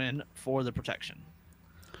to go in for the protection.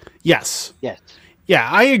 Yes. Yes. Yeah,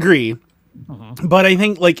 I agree. Mm-hmm. But I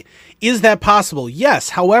think, is that possible?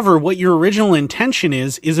 Yes. However, what your original intention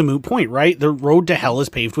is a moot point, right? The road to hell is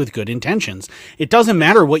paved with good intentions. It doesn't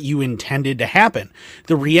matter what you intended to happen.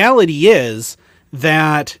 The reality is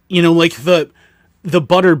that, the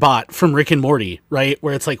butter bot from Rick and Morty, right?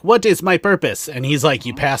 Where it's like, what is my purpose? And he's like,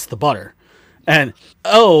 you pass the butter. And,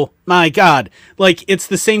 oh my God, it's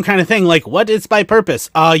the same kind of thing. What is my purpose?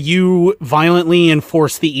 You violently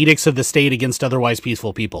enforce the edicts of the state against otherwise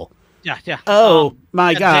peaceful people. Yeah. Oh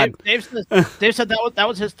my God! Dave said that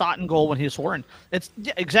was his thought and goal when he was sworn. It's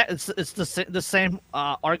exactly. It's the same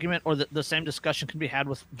argument or the same discussion can be had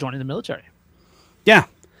with joining the military. Yeah.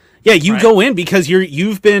 You go in because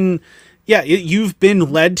you've been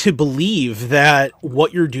led to believe that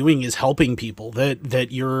what you're doing is helping people. That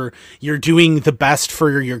you're doing the best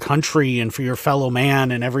for your country and for your fellow man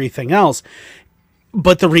and everything else.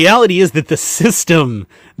 But the reality is that the system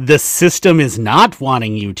is not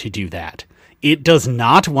wanting you to do that. It does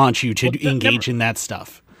not want you to engage in that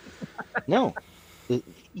stuff. No.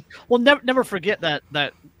 Well, never forget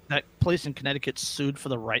that police in Connecticut sued for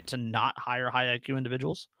the right to not hire high IQ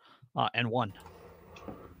individuals, and won.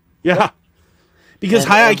 Yeah. Because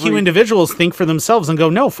high IQ individuals think for themselves and go,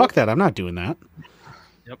 no, fuck that. I'm not doing that.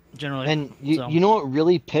 Yep. Generally. And you know what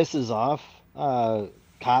really pisses off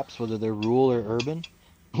cops, whether they're rural or urban,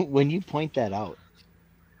 when you point that out.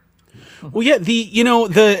 Well, yeah, this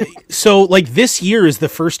year is the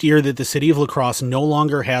first year that the city of La Crosse no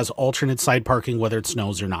longer has alternate side parking, whether it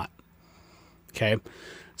snows or not. Okay.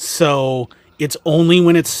 So it's only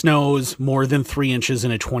when it snows more than 3 inches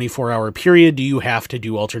in a 24-hour period do you have to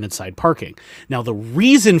do alternate side parking. Now, the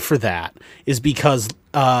reason for that is because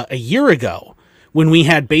a year ago, when we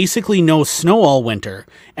had basically no snow all winter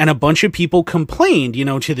and a bunch of people complained,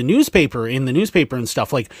 to the newspaper and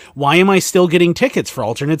stuff why am I still getting tickets for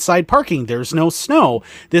alternate side parking? There's no snow.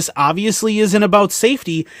 This obviously isn't about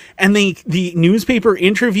safety. And the newspaper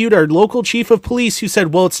interviewed our local chief of police who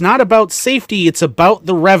said, well, it's not about safety. It's about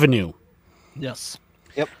the revenue. Yes.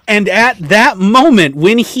 Yep. And at that moment,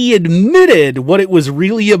 when he admitted what it was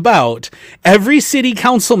really about, every city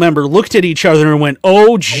council member looked at each other and went,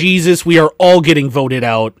 oh, Jesus, we are all getting voted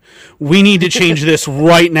out. We need to change this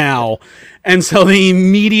right now. And so they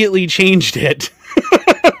immediately changed it.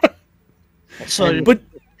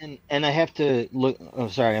 And I have to look. Oh,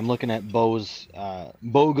 sorry, I'm looking at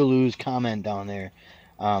Bogaloo's comment down there.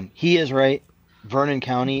 He is right. Vernon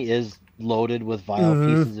County is loaded with vile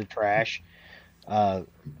pieces of trash. A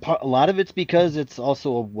lot of it's because it's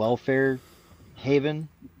also a welfare haven.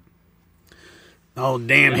 Oh,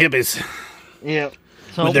 damn hippies. Yeah.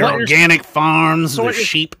 With their organic farms, their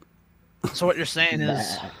sheep. So what you're saying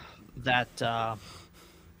is that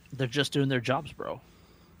they're just doing their jobs, bro.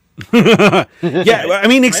 Yeah, I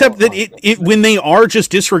mean, except that it when they are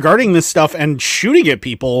just disregarding this stuff and shooting at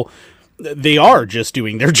people, they are just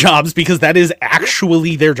doing their jobs because that is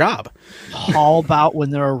actually their job. How about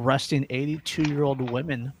when they're arresting 82-year-old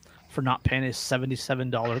women for not paying a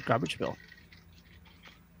 $77 garbage bill?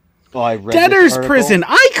 Oh, I read debtor's prison.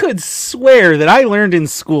 I could swear that I learned in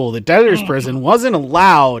school that debtor's prison wasn't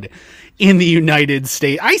allowed in the United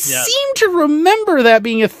States. I seem to remember that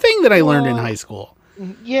being a thing that I learned in high school.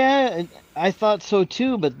 Yeah, I thought so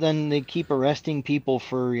too, but then they keep arresting people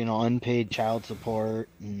for, unpaid child support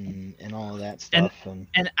and all of that stuff.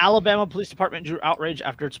 And Alabama Police Department drew outrage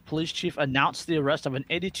after its police chief announced the arrest of an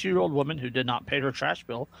 82-year-old woman who did not pay her trash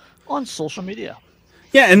bill on social media.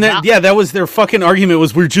 Yeah, and that was their fucking argument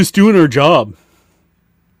was we're just doing our job.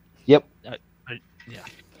 Yep.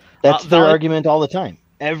 That's their argument all the time.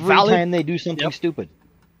 Every time they do something stupid.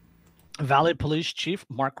 Valley Police Chief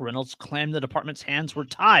Mark Reynolds claimed the department's hands were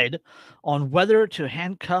tied on whether to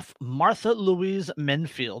handcuff Martha Louise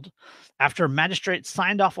Menfield after a magistrate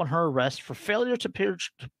signed off on her arrest for failure to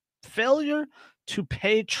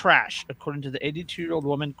pay trash. According to the 82-year-old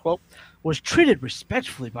woman, quote, was treated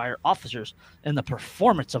respectfully by her officers in the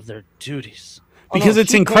performance of their duties. Because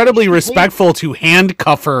it's incredibly respectful to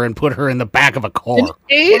handcuff her and put her in the back of a car. An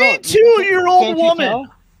 82-year-old woman.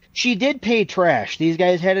 She did pay trash. These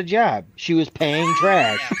guys had a job. She was paying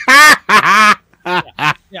trash.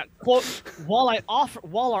 Yeah. Quote, while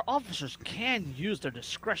our officers can use their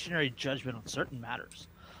discretionary judgment on certain matters,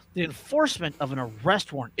 the enforcement of an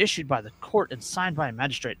arrest warrant issued by the court and signed by a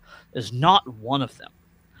magistrate is not one of them.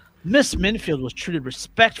 Miss Menfield was treated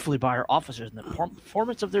respectfully by her officers in the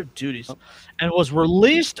performance of their duties and was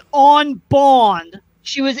released on bond.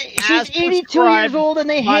 She's 82 years old and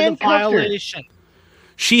they handcuffed her.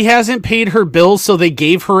 She hasn't paid her bills, so they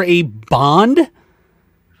gave her a bond?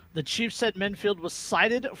 The chief said Menfield was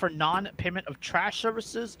cited for non-payment of trash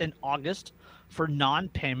services in August, for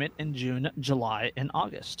non-payment in June, July, and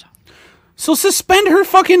August. So suspend her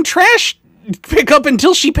fucking trash pickup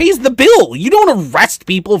until she pays the bill. You don't arrest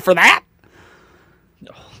people for that.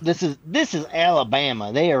 This is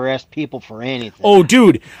Alabama. They arrest people for anything. Oh,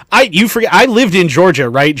 dude, you forget. I lived in Georgia,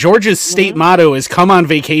 right? Georgia's state motto is "Come on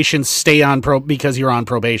vacation, stay on because you're on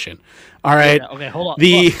probation." All right. Okay, hold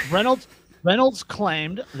on. Reynolds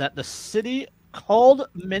claimed that the city called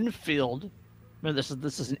Menfield. Remember,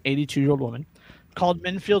 this is an 82-year-old woman. Called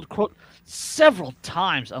Menfield, quote, several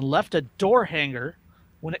times and left a door hanger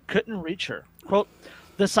when it couldn't reach her. Quote,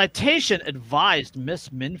 the citation advised Miss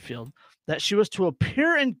Menfield that she was to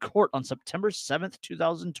appear in court on September 7th,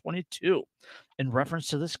 2022. In reference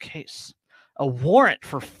to this case, a warrant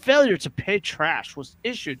for failure to pay trash was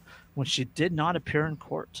issued when she did not appear in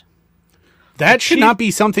court. That should not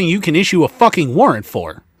be something you can issue a fucking warrant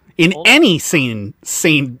for in any sane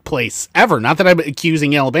place ever. Not that I'm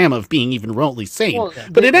accusing Alabama of being even remotely sane,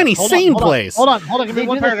 but in any sane place. Hold on. Give me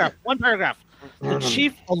one paragraph. The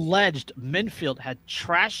chief alleged Menfield had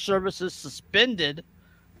trash services suspended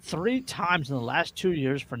 3 times in the last 2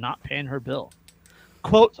 years for not paying her bill.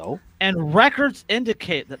 Quote, and records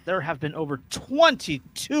indicate that there have been over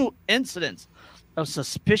 22 incidents of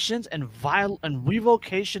suspicions and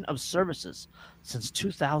revocation of services since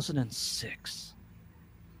 2006.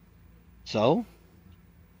 So?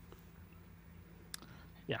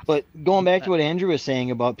 Yeah. But going back to what Andrew was saying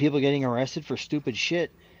about people getting arrested for stupid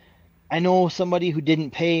shit, I know somebody who didn't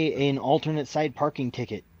pay an alternate side parking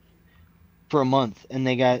ticket for a month, and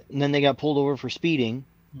then they got pulled over for speeding,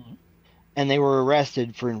 and they were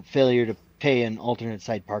arrested for failure to pay an alternate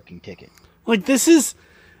side parking ticket. Like, this is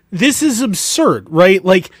absurd, right?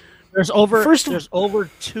 Like, there's over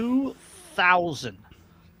 2,000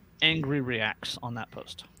 angry reacts on that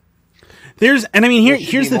post. Here's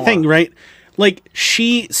the thing, right? Like,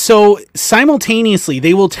 so simultaneously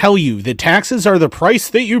they will tell you that taxes are the price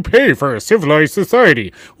that you pay for a civilized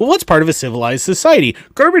society. Well, what's part of a civilized society?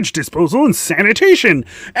 Garbage disposal and sanitation.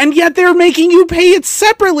 And yet they're making you pay it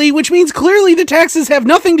separately, which means clearly the taxes have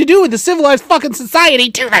nothing to do with the civilized fucking society,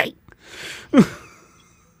 do they?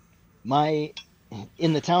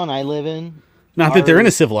 In the town I live in, not that they're in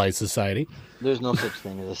a civilized society. There's no such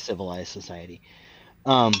thing as a civilized society.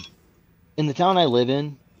 In the town I live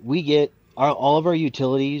in, we get all of our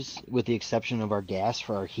utilities, with the exception of our gas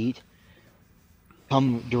for our heat,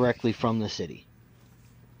 come directly from the city.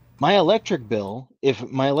 My electric bill, if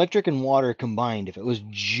my electric and water combined, if it was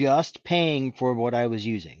just paying for what I was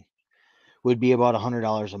using, would be about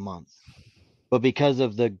 $100 a month. But because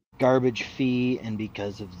of the garbage fee and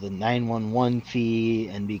because of the 911 fee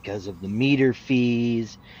and because of the meter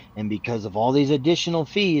fees and because of all these additional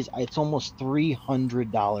fees, it's almost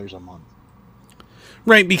 $300 a month.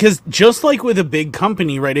 Right, because just like with a big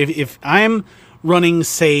company, right, if I'm running,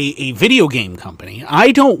 say, a video game company,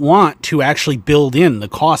 I don't want to actually build in the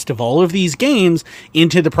cost of all of these games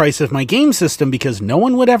into the price of my game system because no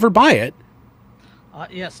one would ever buy it.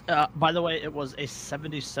 Yes. By the way, it was a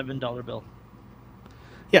 $77 bill.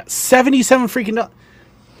 Yeah, 77 freaking dollars.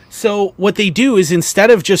 So what they do is instead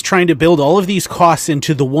of just trying to build all of these costs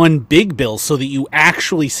into the one big bill so that you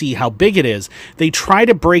actually see how big it is, they try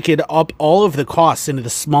to break it up, all of the costs, into the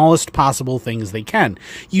smallest possible things they can.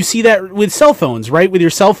 You see that with cell phones, right? With your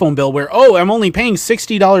cell phone bill where, oh, I'm only paying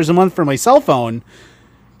 $60 a month for my cell phone,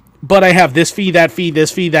 but I have this fee, that fee,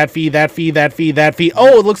 this fee, that fee, that fee, that fee, that fee.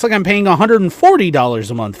 Oh, it looks like I'm paying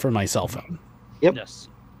 $140 a month for my cell phone. Yep. Yes.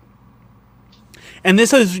 And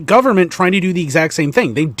this is government trying to do the exact same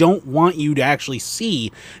thing. They don't want you to actually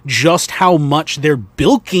see just how much they're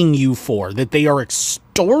bilking you for, that they are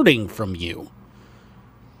extorting from you.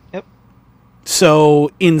 Yep.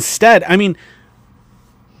 So instead, I mean,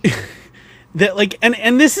 that like,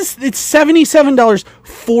 and this is, it's $77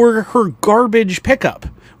 for her garbage pickup.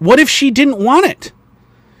 What if she didn't want it?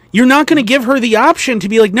 You're not going to give her the option to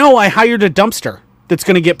be like, no, I hired a dumpster that's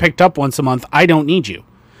going to get picked up once a month. I don't need you.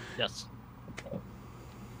 Yes.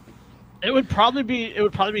 It would probably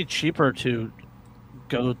be cheaper to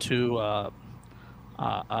go to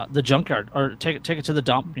the junkyard or take it to the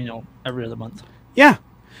dump, every other month. Yeah.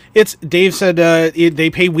 It's Dave said they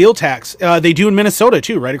pay wheel tax. They do in Minnesota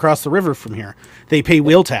too, right across the river from here. They pay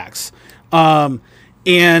wheel tax. And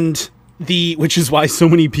which is why so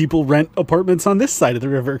many people rent apartments on this side of the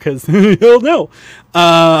river, because hell no.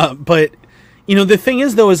 But the thing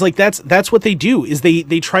is though, is like that's what they do, is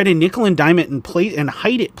they try to nickel and dime it and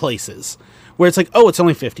hide it places where it's like, oh, it's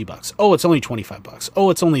only $50. Oh, it's only $25.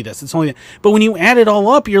 Oh, it's only this. It's only that. But when you add it all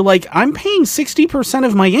up, you're like, I'm paying 60%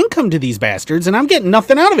 of my income to these bastards and I'm getting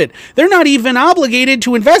nothing out of it. They're not even obligated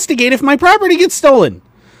to investigate if my property gets stolen.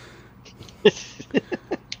 The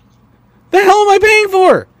hell am I paying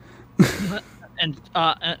for? And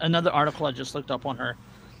another article I just looked up on her.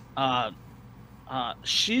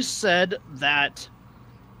 She said that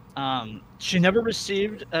she never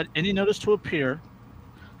received any notice to appear,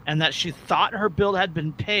 and that she thought her bill had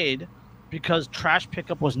been paid because trash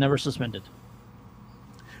pickup was never suspended.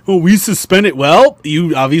 Well, we suspended. Well,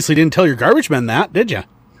 you obviously didn't tell your garbage men that, did you?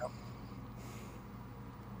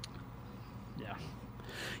 Yeah.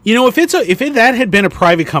 If that had been a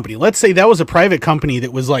private company, let's say that was a private company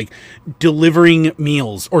that was like delivering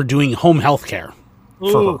meals or doing home health care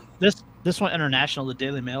for her. This went international. The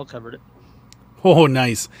Daily Mail covered it. Oh,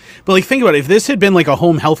 nice. But like, think about it. If this had been like a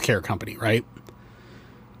home health care company, right?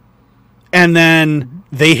 And then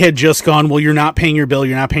they had just gone, well, you're not paying your bill.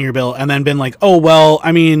 You're not paying your bill. And then been like, oh, well,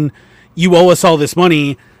 I mean, you owe us all this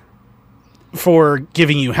money for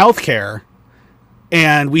giving you health care,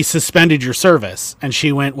 and we suspended your service. And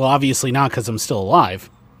she went, well, obviously not, because I'm still alive.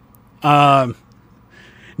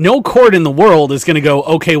 No court in the world is going to go,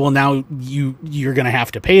 okay, well, now you're going to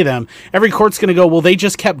have to pay them. Every court's going to go, well, they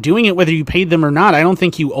just kept doing it whether you paid them or not. I don't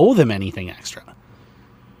think you owe them anything extra.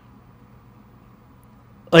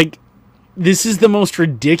 Like, this is the most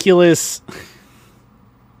ridiculous...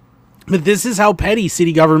 But this is how petty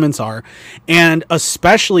city governments are. And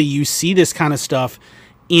especially you see this kind of stuff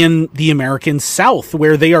in the American South,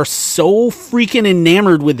 where they are so freaking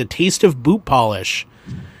enamored with the taste of boot polish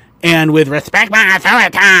and with respect my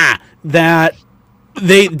authority that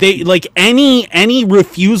they like any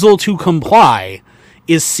refusal to comply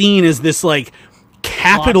is seen as this like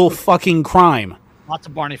capital fucking crime. Lots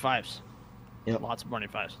of Barney Fives. Yep. Lots of Barney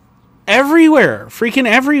Fives. Everywhere. Freaking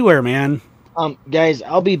everywhere, man. Guys,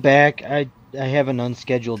 I'll be back. I have an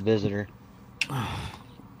unscheduled visitor.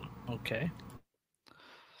 Okay.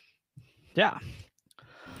 Yeah.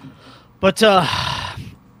 But yeah,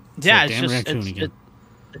 it's just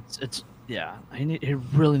it's yeah. He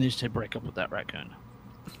really needs to break up with that raccoon.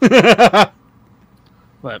 But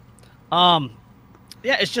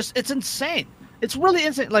yeah, it's insane. It's really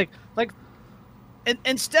insane. Like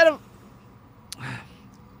instead of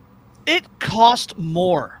it cost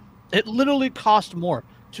more. It literally cost more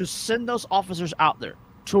to send those officers out there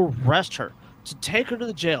to arrest her, to take her to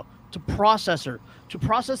the jail, to process her, to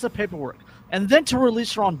process the paperwork, and then to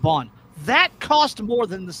release her on bond. That cost more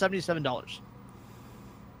than the $77.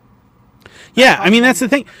 Yeah, I mean, that's the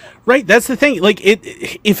thing, right? That's the thing. Like,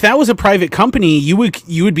 if that was a private company, you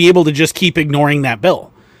would be able to just keep ignoring that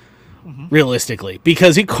bill, realistically,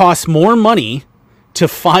 because it costs more money to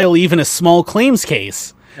file even a small claims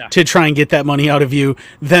case to try and get that money out of you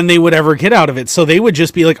than they would ever get out of it. So they would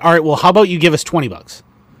just be like, all right, well, how about you give us $20?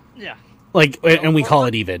 Yeah. Like, and we call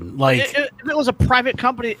it even. Like, if it was a private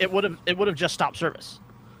company, it would have just stopped service,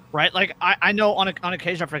 right? Like I know on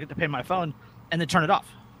occasion I forget to pay my phone and then turn it off,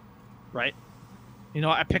 right? You know,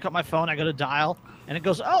 I pick up my phone, I go to dial, and it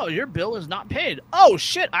goes, "Oh, your bill is not paid." Oh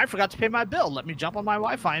shit, I forgot to pay my bill. Let me jump on my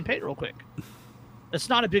Wi-Fi and pay it real quick. It's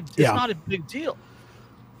not a big deal.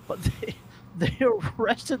 But they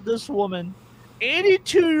arrested this woman,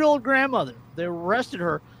 82-year-old grandmother. They arrested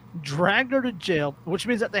her, dragged her to jail, which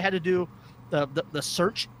means that they had to do the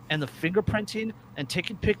search and the fingerprinting and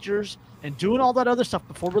taking pictures and doing all that other stuff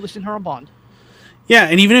before releasing her on bond. yeah,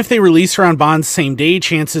 and even if they release her on bond same day,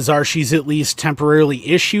 chances are she's at least temporarily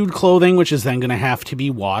issued clothing, which is then going to have to be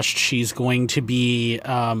washed. She's going to be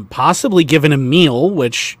possibly given a meal,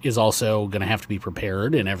 which is also going to have to be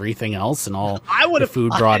prepared and everything else, and all the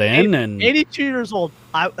food brought in. And 82 years old,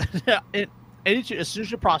 82 as soon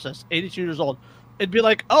as you process 82 years old, it'd be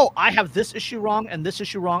like, oh, I have this issue wrong, and this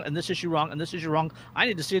issue wrong, and this issue wrong, and this issue wrong. I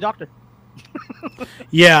need to see a doctor.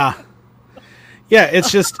 Yeah,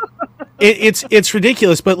 it's just it's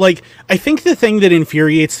ridiculous. But like, I think the thing that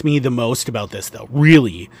infuriates me the most about this, though,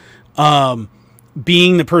 really,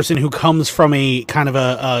 being the person who comes from a kind of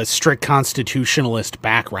a strict constitutionalist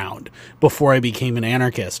background before I became an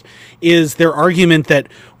anarchist, is their argument that,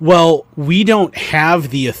 well, we don't have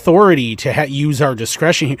the authority to use our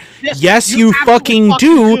discretion here. Yes, you fucking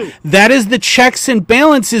do. That is the checks and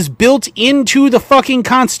balances built into the fucking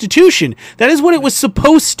Constitution. That is what it was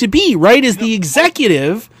supposed to be, right? Is the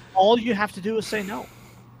executive. All you have to do is say no.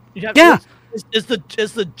 Yeah. Is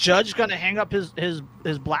the judge going to hang up his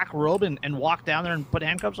black robe and walk down there and put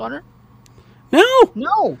handcuffs on her?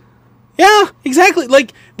 No. Yeah, exactly.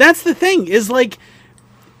 Like, that's the thing, is like,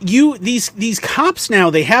 these cops now,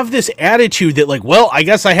 they have this attitude that, like, well, I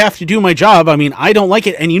guess I have to do my job. I mean, I don't like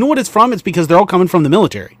it. And you know what it's from? It's because they're all coming from the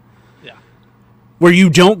military. Yeah. Where you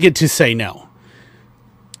don't get to say no.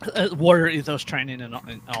 Warrior ethos training and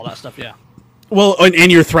all that stuff, yeah. Well,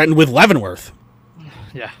 and you're threatened with Leavenworth.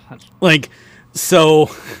 Yeah. Like, so,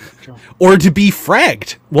 or to be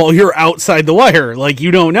fragged while you're outside the wire, like,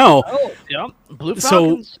 you don't know. Oh, yeah. Blue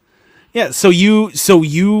Falcons. So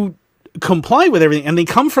you comply with everything, and they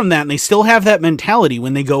come from that, and they still have that mentality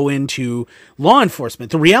when they go into law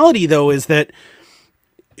enforcement. The reality, though, is that,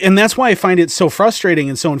 and that's why I find it so frustrating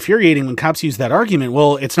and so infuriating when cops use that argument.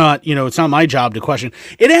 Well, it's not my job to question.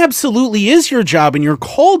 It absolutely is your job, and you're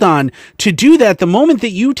called on to do that the moment that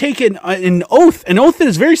you take an oath that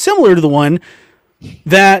is very similar to the one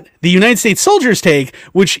that the United States soldiers take,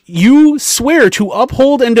 which you swear to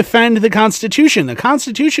uphold and defend the Constitution. The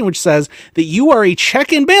Constitution, which says that you are a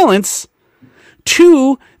check and balance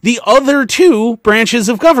to the other two branches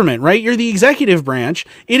of government, right? You're the executive branch.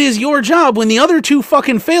 It is your job, when the other two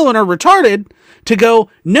fucking fail and are retarded, to go,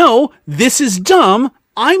 no, this is dumb.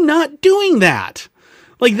 I'm not doing that.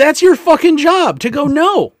 Like, that's your fucking job, to go,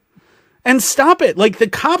 no, and stop it. Like, the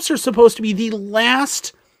cops are supposed to be the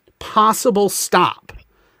last possible stop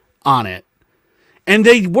on it. And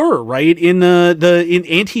they were, right? In in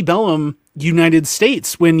antebellum United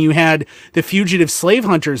States, when you had the Fugitive Slave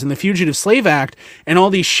Hunters and the Fugitive Slave Act, and all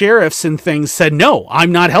these sheriffs and things said, no,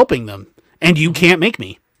 I'm not helping them, and you can't make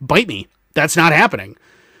me, bite me. That's not happening.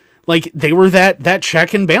 Like, they were that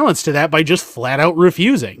check and balance to that by just flat out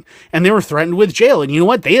refusing, and they were threatened with jail. And you know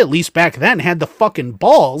what? They at least back then had the fucking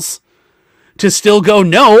balls to still go,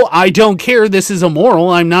 no, I don't care. This is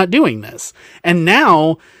immoral. I'm not doing this. And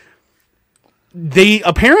now, they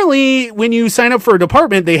apparently, when you sign up for a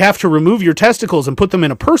department, they have to remove your testicles and put them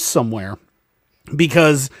in a purse somewhere,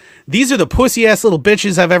 because these are the pussy ass little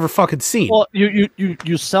bitches I've ever fucking seen. Well,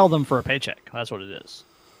 you sell them for a paycheck. That's what it is.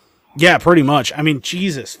 Yeah, pretty much. I mean,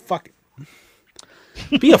 Jesus, fuck.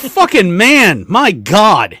 Be a fucking man. My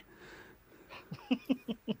God.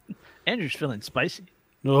 Andrew's feeling spicy.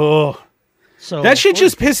 Oh. So that shit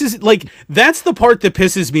just pisses, like, that's the part that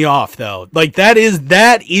pisses me off, though. Like, that is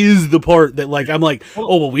the part that, like, I'm like,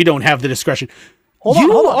 oh, well, we don't have the discretion.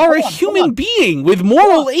 You are a human being with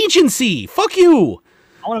moral agency. Fuck you.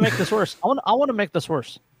 I want to make this worse. I want to make this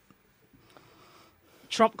worse.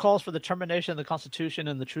 Trump calls for the termination of the Constitution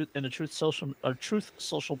and the Truth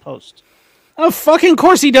Social post. Oh, fucking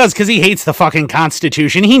course he does, because he hates the fucking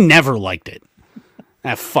Constitution. He never liked it.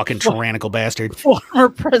 That fucking tyrannical bastard. Former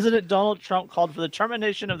President Donald Trump called for the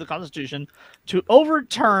termination of the Constitution to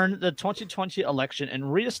overturn the 2020 election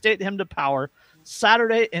and reinstate him to power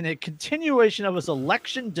Saturday in a continuation of his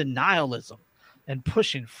election denialism and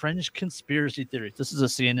pushing fringe conspiracy theories. This is a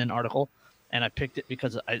CNN article, and I picked it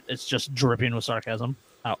because it's just dripping with sarcasm.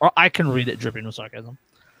 Or I can read it dripping with sarcasm.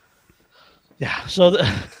 Yeah. So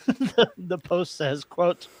the post says,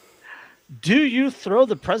 quote, "Do you throw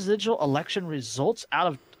the presidential election results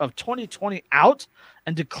out of 2020 out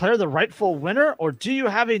and declare the rightful winner, or do you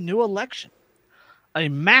have a new election? A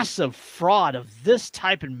massive fraud of this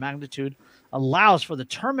type and magnitude allows for the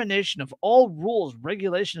termination of all rules,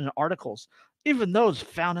 regulations, and articles, even those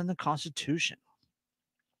found in the Constitution."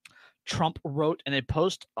 Trump wrote in a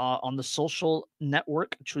post on the social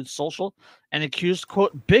network Truth Social and accused,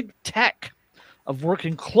 quote, "big tech of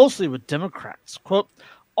working closely with Democrats." Quote,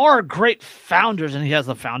 "Our great founders," and he has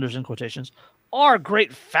the founders in quotations, "our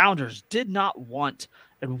great founders did not want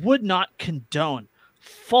and would not condone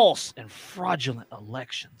false and fraudulent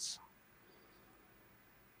elections."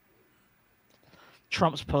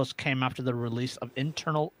 Trump's post came after the release of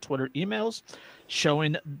internal Twitter emails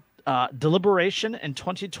showing deliberation in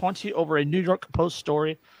 2020 over a New York Post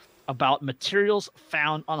story about materials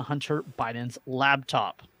found on Hunter Biden's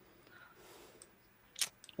laptop.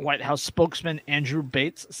 White House spokesman Andrew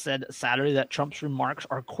Bates said Saturday that Trump's remarks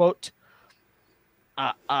are, quote,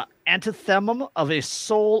 "antithetical of a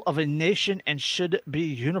soul of a nation and should be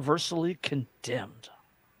universally condemned."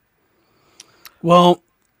 Well,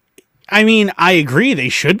 I mean, I agree they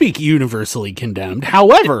should be universally condemned.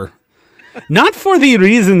 However, not for the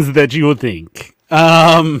reasons that you think.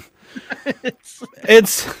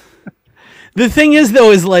 It's the thing is,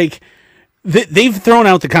 though, is like they've thrown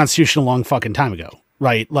out the Constitution a long fucking time ago,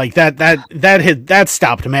 right? Like that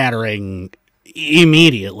stopped mattering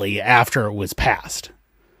immediately after it was passed,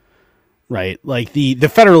 right? Like the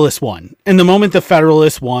Federalists won, and the moment the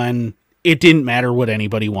Federalists won, it didn't matter what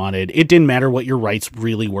anybody wanted. It didn't matter what your rights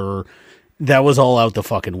really were. That was all out the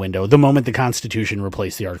fucking window the moment the Constitution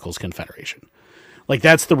replaced the Articles of Confederation. Like,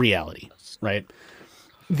 that's the reality, right?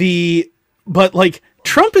 But like,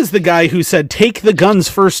 Trump is the guy who said, take the guns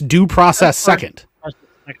first, due process second.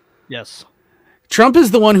 Yes. Trump is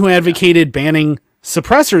the one who advocated banning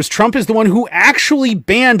suppressors. Trump is the one who actually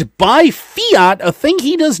banned by fiat a thing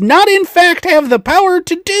he does not in fact have the power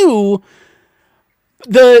to do,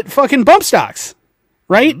 the fucking bump stocks.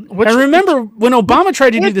 Right? I remember when Obama tried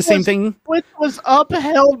to do the same thing. Which was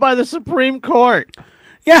upheld by the Supreme Court.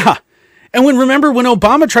 Yeah. And remember when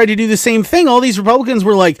Obama tried to do the same thing, all these Republicans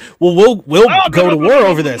were like, well, we'll go to war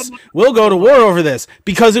over this. We'll go to war over this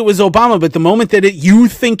because it was Obama. But the moment that you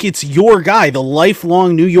think it's your guy, the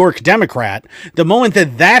lifelong New York Democrat, the moment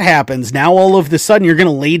that happens, now all of a sudden you're going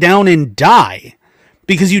to lay down and die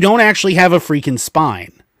because you don't actually have a freaking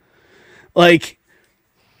spine. Like,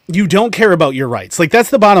 you don't care about your rights. Like, that's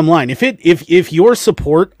the bottom line. If your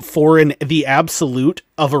support for the absolute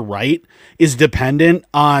of a right is dependent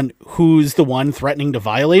on who's the one threatening to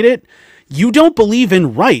violate it, you don't believe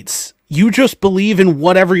in rights. You just believe in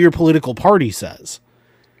whatever your political party says.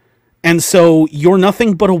 And so you're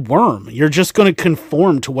nothing but a worm. You're just going to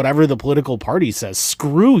conform to whatever the political party says.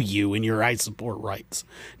 Screw you and your I support rights.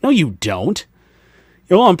 No, you don't.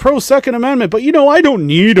 Well, I'm pro Second Amendment, but I don't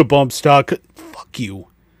need a bump stock. Fuck you.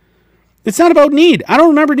 It's not about need. I don't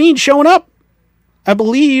remember need showing up. I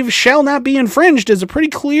believe shall not be infringed is a pretty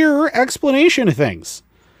clear explanation of things.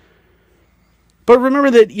 But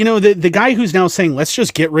remember that, the guy who's now saying, let's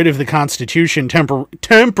just get rid of the Constitution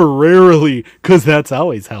temporarily, because that's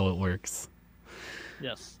always how it works.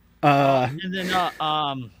 Yes. And then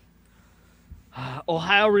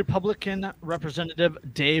Ohio Republican Representative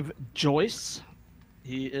Dave Joyce.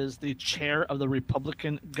 He is the chair of the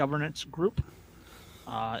Republican Governance Group.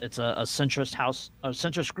 It's a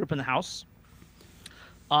centrist group in the House.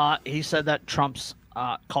 He said that Trump's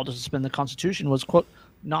call to suspend the Constitution was, quote,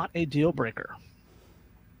 not a deal breaker.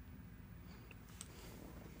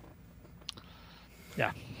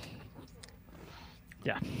 Yeah.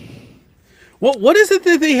 Yeah. Well, what is it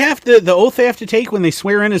that they have to, the oath they have to take when they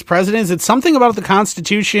swear in as president? Is it something about the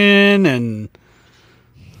Constitution and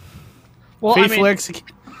faithful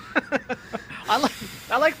execution? I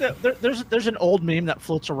like that. There's an old meme that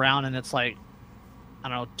floats around, and it's like, I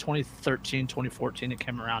don't know, 2013, 2014 it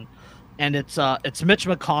came around, and it's Mitch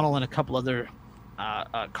McConnell and a couple other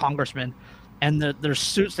congressmen, and their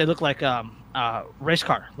suits, they look like race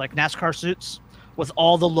car, like NASCAR suits with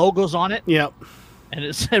all the logos on it. Yep. And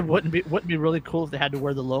it said, wouldn't be really cool if they had to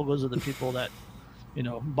wear the logos of the people that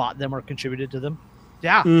bought them or contributed to them.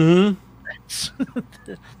 Yeah. Mm-hmm.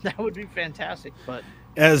 That would be fantastic. But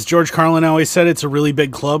as George Carlin always said, it's a really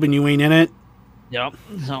big club and you ain't in it. Yep.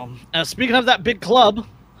 So speaking of that big club,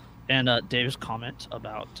 and Dave's comment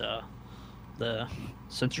about the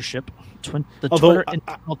censorship, Twitter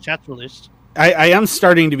internal chats released. I am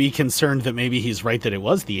starting to be concerned that maybe he's right that it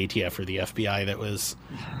was the ATF or the FBI that was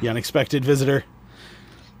the unexpected visitor.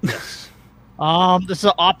 Yes. This is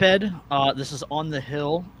an op-ed. This is on the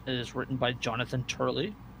Hill. It is written by Jonathan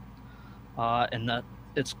Turley, and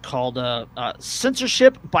it's called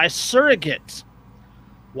 "Censorship by Surrogate: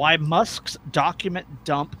 Why Musk's Document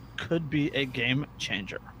Dump Could Be a Game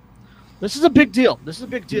Changer." This is a big deal.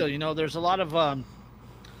 You know, there's a lot of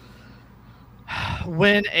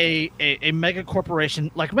when a mega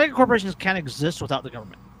corporation, like mega corporations, can't exist without the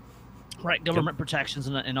government, right? Government protections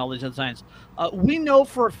and all these other things. We know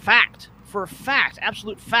for a fact,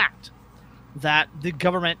 absolute fact, that the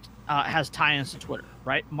government has tie-ins to Twitter,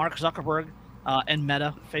 right? Mark Zuckerberg and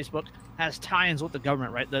Meta, Facebook, has tie-ins with the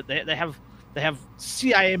government, right? That they have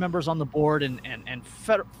CIA members on the board and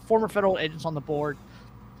former federal agents on the board,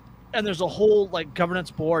 and there's a whole like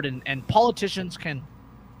governance board, and politicians can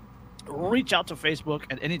reach out to Facebook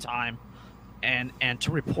at any time and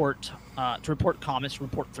to report comments,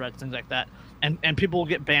 report threats, things like that, and people will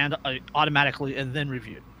get banned automatically and then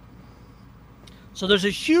reviewed. So there's a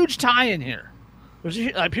huge tie-in here.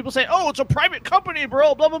 Like people say, "Oh, it's a private company,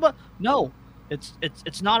 bro." Blah blah blah. No,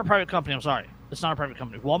 it's not a private company. I'm sorry, it's not a private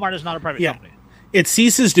company. Walmart is not a private company. It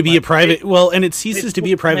ceases to be a private. And it ceases to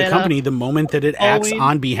be a private company the moment that it acts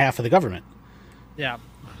on behalf of the government. Yeah,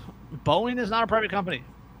 Boeing is not a private company.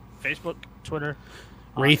 Facebook, Twitter,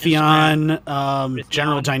 Raytheon,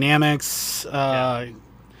 General Dynamics,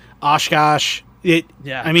 Oshkosh. I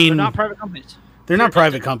mean, they're not private companies. They're not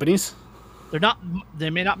private companies. They're not. They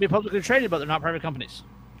may not be publicly traded, but they're not private companies.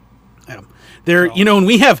 Yeah. They're, you know, and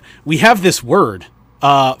we have this word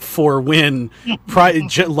for when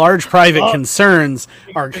large private concerns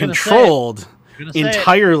are controlled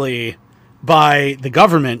entirely by the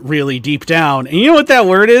government, really deep down. And you know what that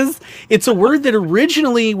word is? It's a word that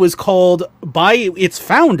originally was called by its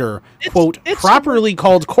founder, it's properly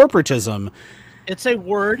called corporatism. It's a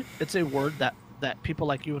word that people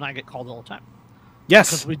like you and I get called all the time.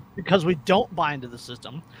 Yes. Because we don't buy into the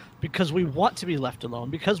system, because we want to be left alone,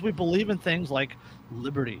 because we believe in things like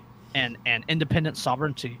liberty and independent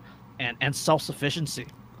sovereignty and self-sufficiency.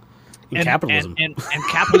 And capitalism. And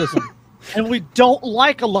capitalism. And we don't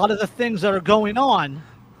like a lot of the things that are going on,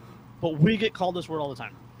 but we get called this word all the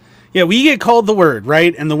time. Yeah, we get called the word,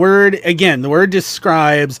 right? And the word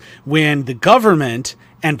describes when the government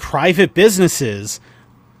and private businesses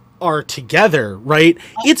are together, right?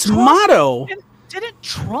 Its motto... Didn't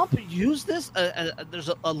Trump use this?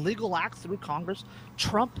 There's a legal act through Congress.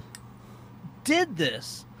 Trump did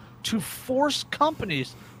this to force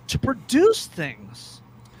companies to produce things.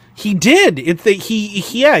 He did.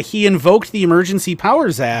 He invoked the Emergency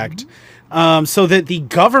Powers Act, so that the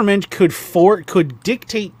government could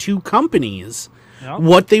dictate to companies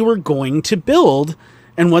what they were going to build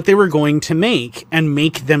and what they were going to make, and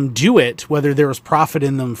make them do it, whether there was profit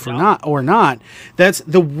in them or not. That's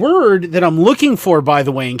the word that I'm looking for, by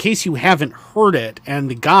the way, in case you haven't heard it.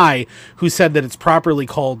 And the guy who said that it's properly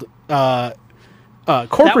called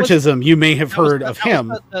corporatism, you may have heard of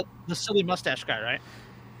him. The silly mustache guy, right?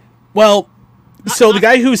 Well, the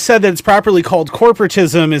guy who said that it's properly called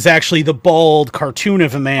corporatism is actually the bald cartoon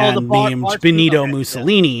of a man named Benito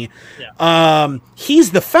Mussolini. Yeah. He's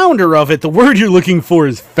the founder of it. The word you're looking for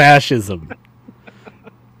is fascism.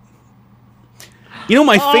 You know,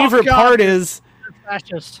 my favorite part is...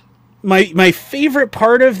 Fascist. My favorite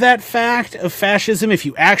part of that fact of fascism, if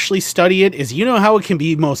you actually study it, is, you know how it can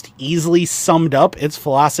be most easily summed up, its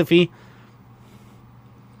philosophy?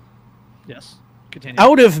 Yes. Continue.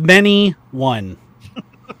 Out of many, one.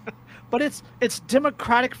 But it's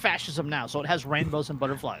democratic fascism now, so it has rainbows and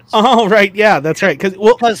butterflies. Oh, right, yeah, that's right.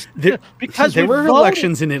 Because there were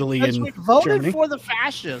elections in Italy and we voted Germany for the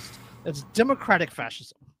fascist. It's democratic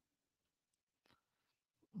fascism.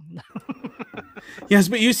 Yes,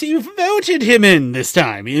 but you see, you voted him in this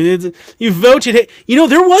time. You voted him. You know,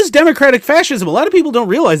 there was democratic fascism. A lot of people don't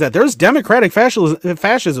realize that. There's democratic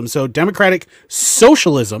fascism, so democratic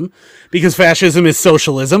socialism, because fascism is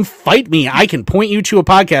socialism. Fight me. I can point you to a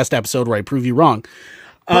podcast episode where I prove you wrong.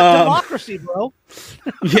 But democracy, bro.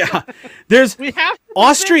 Yeah. We have to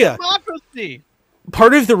Austria. Democracy.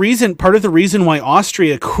 Part of the reason why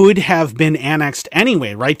Austria could have been annexed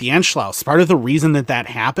anyway, right? The Anschluss. Part of the reason that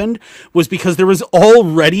happened was because there was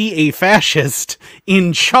already a fascist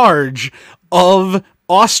in charge of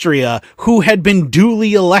Austria who had been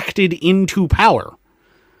duly elected into power.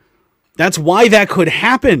 That's why that could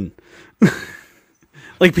happen.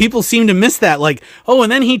 Like, people seem to miss that. Like, oh,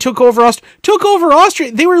 and then he took over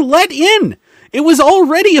Austria. They were let in. It was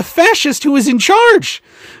already a fascist who was in charge.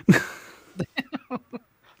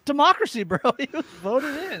 Democracy, bro. He was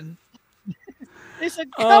voted in. He said,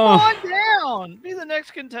 come on down. Be the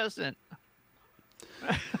next contestant.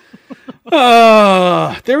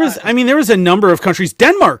 There was a number of countries.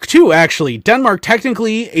 Denmark too, actually. Denmark,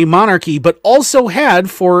 technically a monarchy, but also had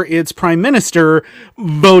for its prime minister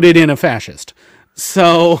voted in a fascist.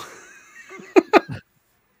 So,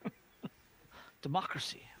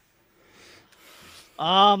 democracy.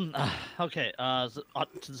 Okay. To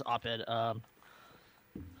this op-ed.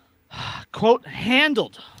 Quote,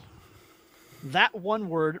 handled. That one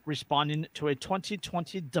word responding to a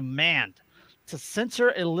 2020 demand to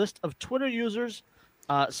censor a list of Twitter users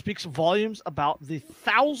speaks volumes about the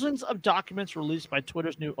thousands of documents released by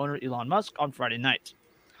Twitter's new owner, Elon Musk, on Friday night.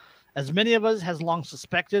 As many of us has long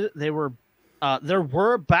suspected, there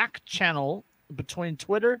were back channel between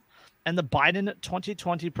Twitter and the Biden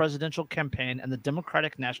 2020 presidential campaign and the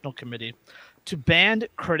Democratic National Committee to ban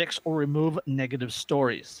critics or remove negative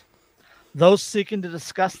stories. Those seeking to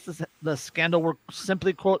discuss the scandal were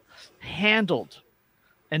simply, quote, handled,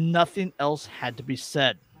 and nothing else had to be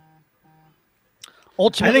said.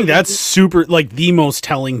 Ultimately, I think that's super, like, the most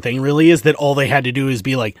telling thing, really, is that all they had to do is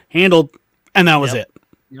be like, handled, and that was it.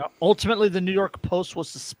 Yeah. Ultimately, the New York Post was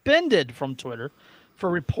suspended from Twitter for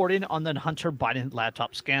reporting on the Hunter Biden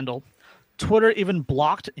laptop scandal. Twitter even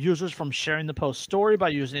blocked users from sharing the Post story by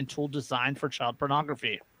using a tool designed for child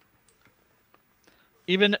pornography.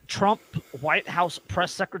 Even Trump White House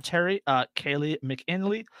press secretary Kayleigh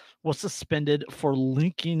McEnany was suspended for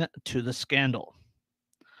linking to the scandal.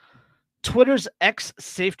 Twitter's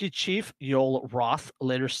ex-safety chief, Yoel Roth,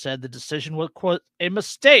 later said the decision was, quote, a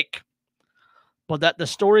mistake, but that the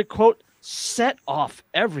story, quote, set off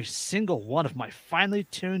every single one of my finely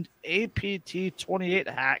tuned APT28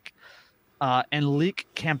 hack and leak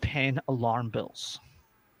campaign alarm bells.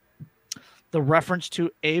 The reference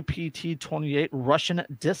to APT28 Russian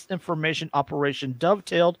disinformation operation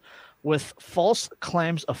dovetailed with false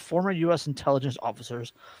claims of former U.S. intelligence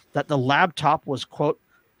officers that the laptop was, quote,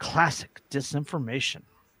 classic disinformation.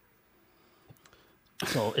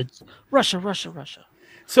 So it's Russia, Russia, Russia.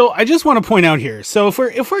 So I just want to point out here. So if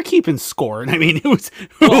we're keeping score, and I mean, who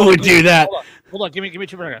would do that? Hold on. Give me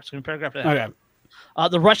 2 paragraphs. Give me a paragraph. Okay.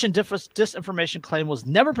 The Russian disinformation claim was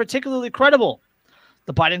never particularly credible.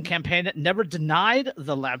 The Biden campaign never denied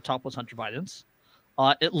the laptop was Hunter Biden's.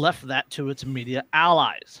 It left that to its media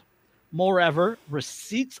allies. Moreover,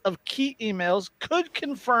 receipts of key emails could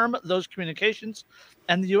confirm those communications,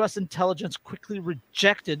 and the U.S. intelligence quickly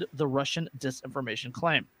rejected the Russian disinformation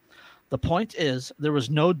claim. The point is, there was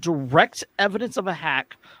no direct evidence of a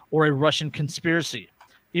hack or a Russian conspiracy.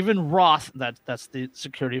 Even Roth, that's the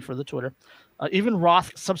security for the Twitter, even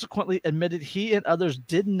Roth subsequently admitted he and others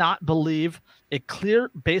did not believe a clear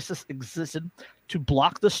basis existed to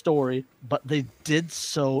block the story, but they did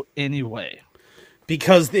so anyway.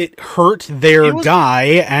 Because it hurt their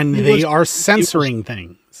guy, and they are censoring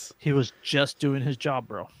things. He was just doing his job,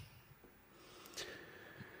 bro.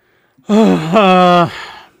 You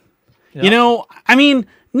know, I mean,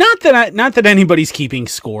 not that anybody's keeping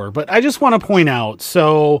score, but I just want to point out.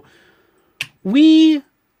 So we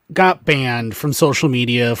got banned from social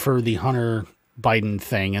media for the Hunter Biden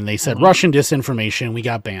thing, and they said Russian disinformation. We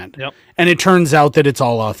got banned, and it turns out that it's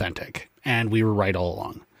all authentic, and we were right all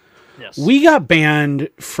along. Yes. We got banned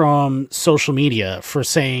from social media for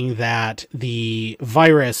saying that the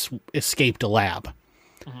virus escaped a lab.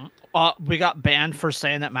 We got banned for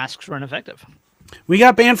saying that masks were ineffective. We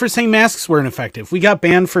got banned for saying masks were ineffective. We got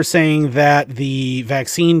banned for saying that the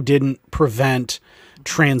vaccine didn't prevent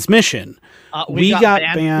transmission. We got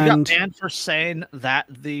banned for saying that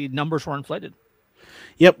the numbers were inflated.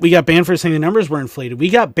 Yep, we got banned for saying the numbers were inflated.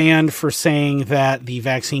 We got banned for saying that the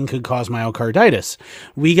vaccine could cause myocarditis.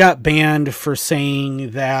 We got banned for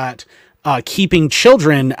saying that keeping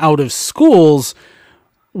children out of schools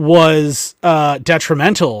was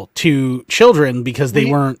detrimental to children because they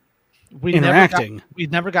weren't interacting. We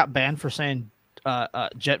never got banned for saying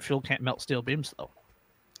jet fuel can't melt steel beams, though.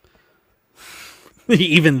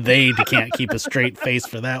 Even they can't keep a straight face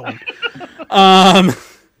for that one.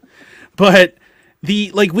 But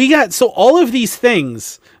we got, so all of these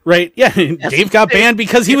things, right? Yeah, yes, Dave got banned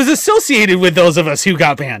because he was associated with those of us who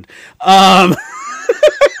got banned.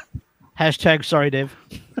 Hashtag sorry, Dave.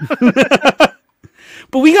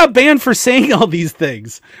 But we got banned for saying all these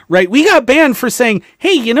things, right? We got banned for saying,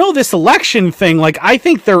 hey, you know, this election thing, like, I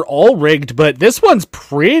think they're all rigged, but this one's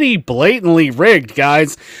pretty blatantly rigged,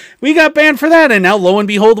 guys. We got banned for that, and now, lo and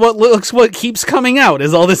behold, what keeps coming out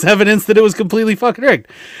is all this evidence that it was completely fucking rigged.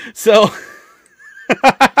 So,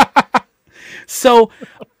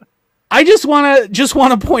 I just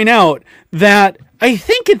want to point out that I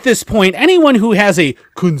think at this point, anyone who has a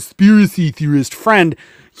conspiracy theorist friend,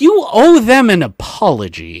 you owe them an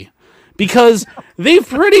apology, because they've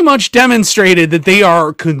pretty much demonstrated that they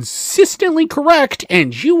are consistently correct,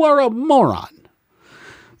 and you are a moron.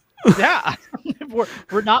 Yeah,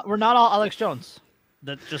 we're not all Alex Jones.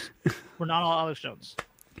 We're not all Alex Jones.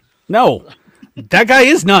 No, that guy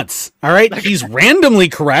is nuts. All right, he's randomly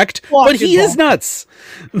correct, but he is nuts.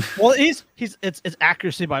 Well, it's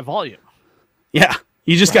accuracy by volume. Yeah,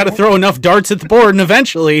 you just got to throw enough darts at the board, and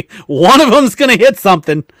eventually one of them's gonna hit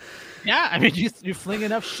something. Yeah, I mean, you fling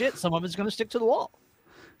enough shit, some of it's gonna stick to the wall.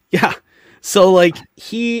 Yeah, so like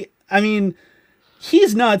he's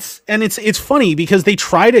nuts, and it's funny because they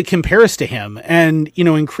try to compare us to him, and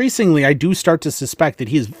increasingly I do start to suspect that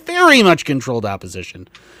he is very much controlled opposition,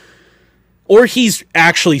 or he's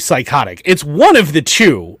actually psychotic. It's one of the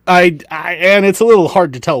two. And it's a little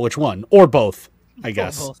hard to tell which one, or both. I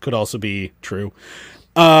guess could also be true.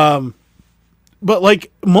 But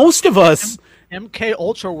like most of us, MK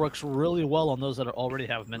Ultra works really well on those that already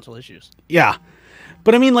have mental issues. Yeah,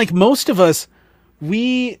 but I mean, like most of us,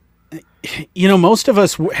 most of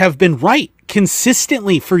us have been right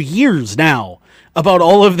consistently for years now about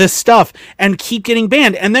all of this stuff and keep getting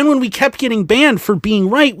banned. And then when we kept getting banned for being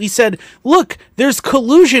right, we said, look, there's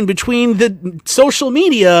collusion between the social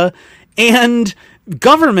media and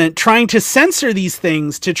government trying to censor these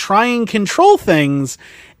things to try and control things.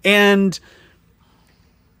 And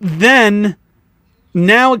then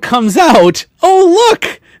now it comes out, oh,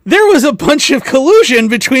 look, there was a bunch of collusion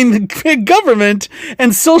between the big government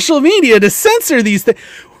and social media to censor these things.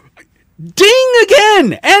 Ding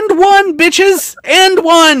again! And one, bitches! And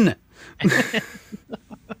one!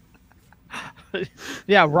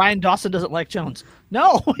 Yeah, Ryan Dawson doesn't like Jones.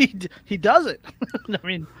 No, he doesn't. I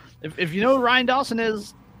mean, if you know who Ryan Dawson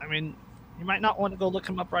is, I mean, you might not want to go look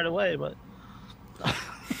him up right away, but...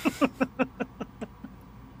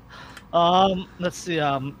 let's see.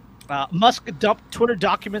 Musk dumped Twitter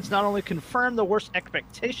documents not only confirm the worst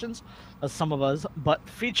expectations of some of us, but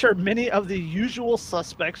feature many of the usual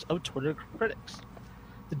suspects of Twitter critics.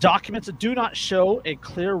 The documents do not show a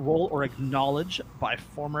clear role or acknowledge by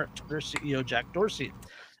former Twitter CEO Jack Dorsey.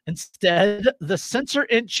 Instead, the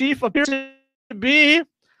censor-in-chief appears to be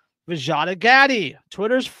Vijay Gadde,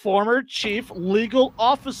 Twitter's former chief legal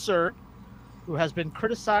officer, who has been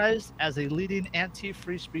criticized as a leading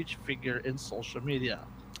anti-free speech figure in social media.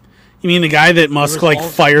 You mean the guy that Musk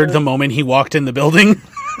fired the moment he walked in the building?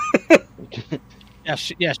 Yes,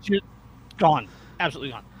 she gone,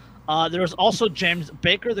 absolutely gone. There was also James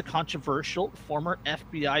Baker, the controversial former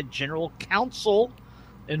FBI general counsel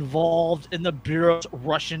involved in the Bureau's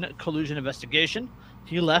Russian collusion investigation.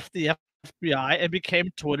 He left the FBI and became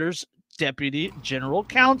Twitter's deputy general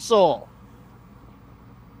counsel.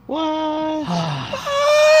 What?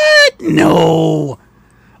 What? No.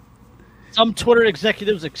 Some Twitter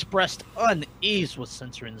executives expressed unease with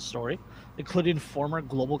censoring the story, including former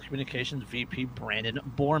global communications VP Brandon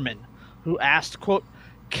Borman, who asked, quote,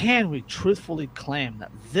 "Can we truthfully claim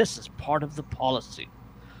that this is part of the policy?"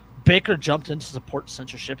 Baker jumped in to support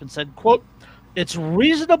censorship and said, quote, "It's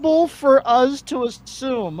reasonable for us to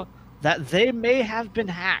assume that they may have been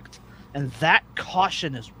hacked, and that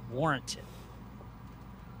caution is warranted."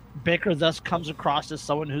 Baker thus comes across as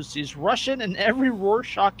someone who sees Russian in every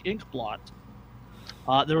Rorschach ink blot.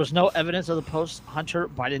 There was no evidence of the post-Hunter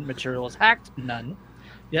Biden material was hacked, none.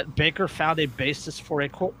 Yet Baker found a basis for a,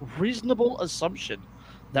 quote, reasonable assumption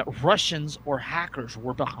that Russians or hackers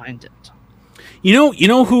were behind it. You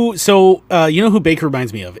know who Baker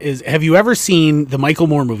reminds me of is, have you ever seen the Michael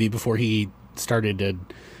Moore movie before he started to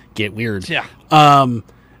get weird? Yeah.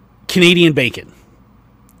 Canadian Bacon.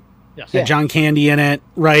 Yes. Yeah. John Candy in it,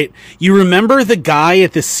 right? You remember the guy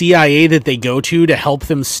at the CIA that they go to help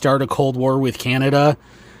them start a Cold War with Canada?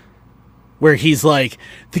 Where he's like,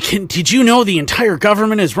 did you know the entire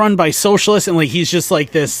government is run by socialists? And like, he's just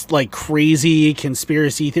like this like crazy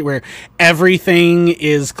conspiracy thing where everything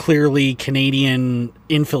is clearly Canadian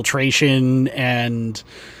infiltration and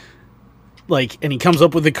like, and he comes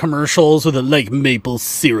up with the commercials with like maple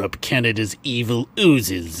syrup, Canada's evil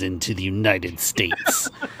oozes into the United States.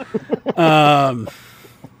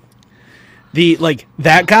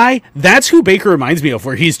 That guy, that's who Baker reminds me of,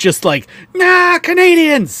 where he's just like, nah,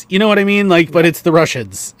 Canadians, you know what I mean? Like, but it's the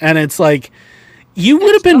Russians. And it's like, you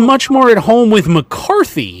would have been much more at home with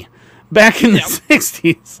McCarthy back in the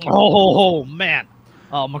 60s. Oh, man.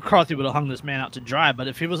 McCarthy would have hung this man out to dry, but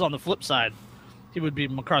if he was on the flip side, he would be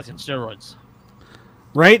McCarthy on steroids.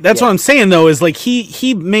 Right? That's what I'm saying, though, is like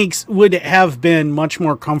he would have been much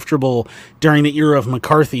more comfortable during the era of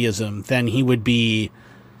McCarthyism than he would be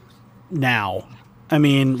now. I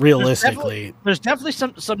mean, realistically. There's definitely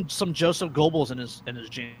some Joseph Goebbels in his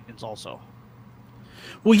genes also.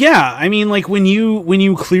 Well, yeah, I mean, like when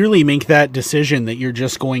you clearly make that decision that you're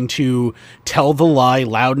just going to tell the lie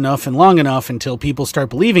loud enough and long enough until people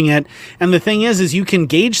start believing it. And the thing is you can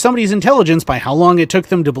gauge somebody's intelligence by how long it took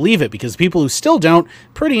them to believe it, because people who still don't,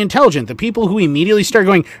 pretty intelligent. The people who immediately start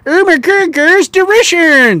going, Ermagerger's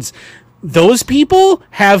derisions, those people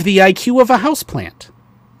have the IQ of a houseplant.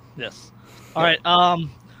 Yes. All right.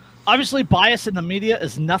 Obviously, bias in the media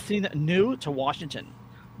is nothing new to Washington.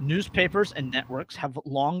 Newspapers and networks have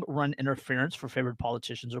long run interference for favored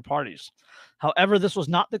politicians or parties. However, this was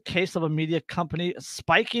not the case of a media company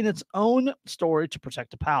spiking its own story to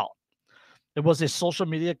protect a pal. It was a social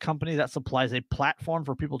media company that supplies a platform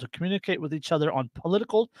for people to communicate with each other on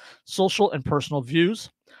political, social, and personal views.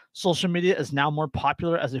 Social media is now more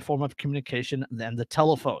popular as a form of communication than the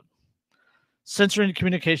telephone. Censoring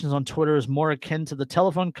communications on Twitter is more akin to the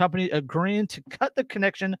telephone company agreeing to cut the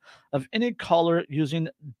connection of any caller using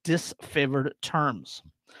disfavored terms.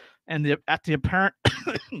 And at the apparent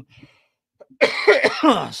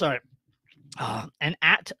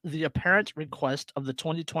request of the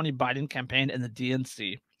 2020 Biden campaign and the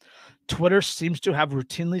DNC, Twitter seems to have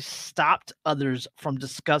routinely stopped others from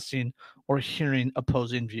discussing or hearing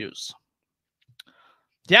opposing views.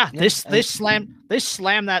 Yeah, they slammed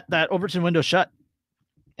that Overton window shut.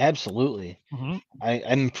 Absolutely. Mm-hmm.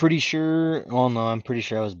 I'm pretty sure. Well, no, I'm pretty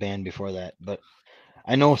sure I was banned before that, but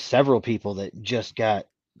I know several people that just got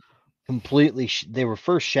completely. They were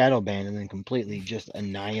first shadow banned and then completely just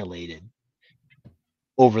annihilated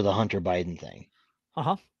over the Hunter Biden thing.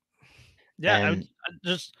 Yeah, I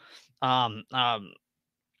just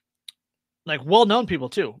like well-known people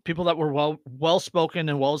too, people that were well spoken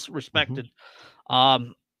and well respected.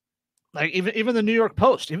 Mm-hmm. Like even the New York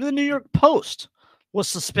Post, was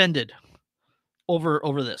suspended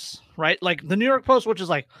over this, right? Like the New York Post, which is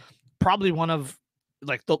like probably one of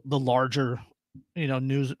like the larger,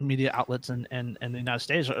 news media outlets in the United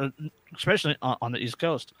States, especially on the East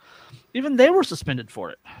Coast. Even they were suspended for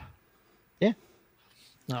it. Yeah.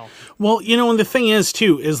 No. Well, and the thing is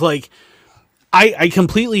too, is like, I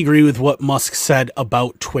completely agree with what Musk said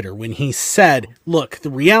about Twitter when he said, look, the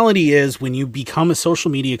reality is when you become a social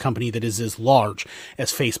media company that is as large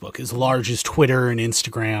as Facebook, as large as Twitter and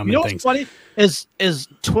Instagram and things. What's funny is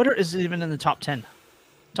Twitter isn't even in the top 10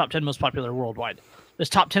 most popular worldwide. It's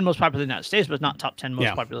top 10 most popular in the United States, but it's not top 10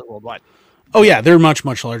 most popular worldwide. Oh yeah, they're much,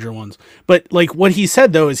 much larger ones. But like what he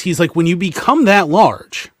said though, is he's like, when you become that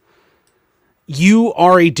large, you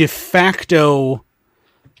are a de facto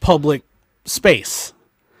public space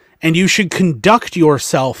and you should conduct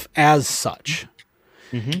yourself as such.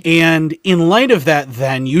 Mm-hmm. And in light of that,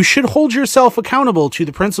 then you should hold yourself accountable to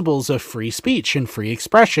the principles of free speech and free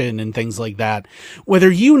expression and things like that, whether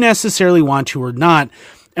you necessarily want to or not.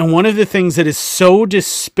 And one of the things that is so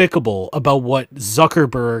despicable about what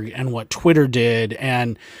Zuckerberg and what Twitter did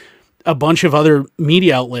and a bunch of other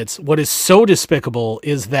media outlets, what is so despicable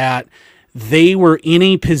is that they were in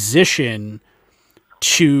a position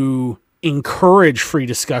to encourage free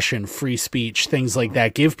discussion, free speech, things like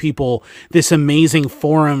that, give people this amazing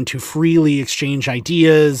forum to freely exchange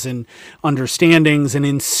ideas and understandings. And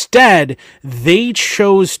instead, they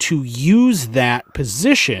chose to use that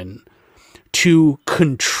position to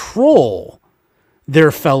control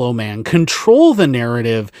their fellow man, control the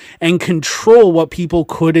narrative, and control what people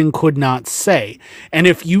could and could not say. And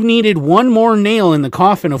if you needed one more nail in the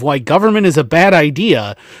coffin of why government is a bad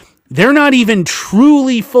idea, they're not even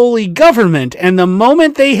truly fully government, and the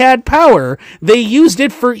moment they had power, they used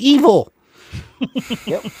it for evil.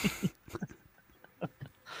 Yep.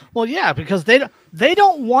 Well, yeah, because they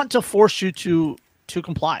don't want to force you to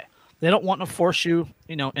comply. They don't want to force you,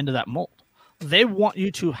 into that mold. They want you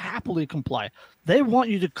to happily comply. They want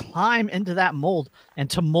you to climb into that mold and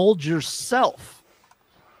to mold yourself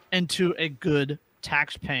into a good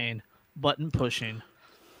tax-paying, button-pushing,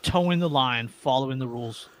 towing the line, following the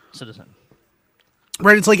rules citizen.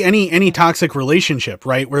 Right, it's like any toxic relationship,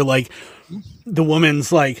 right? Where like the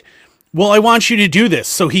woman's like, well, I want you to do this.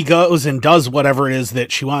 So he goes and does whatever it is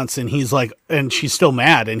that she wants. And he's like, and she's still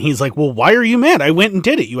mad. And he's like, well, why are you mad? I went and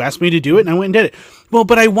did it. You asked me to do it and I went and did it. Well,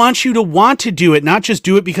 but I want you to want to do it, not just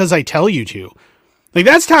do it because I tell you to. Like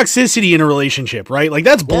that's toxicity in a relationship, right? Like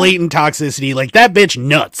that's blatant toxicity. Like that bitch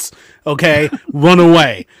nuts. Okay. Run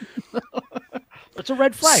away. It's a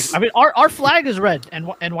red flag. I mean, our flag is red and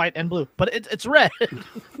white and blue, but it's red.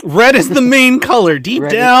 Red is the main color. Deep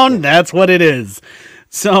down, that's what it is.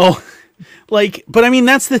 So, like, but I mean,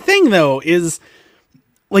 that's the thing, though, is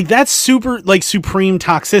like that's super, like, supreme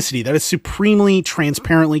toxicity. That is supremely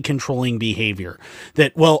transparently controlling behavior.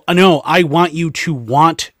 That, well, no, I want you to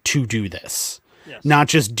want to do this. not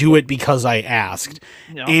just do it because I asked.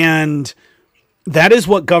 Yeah. And that is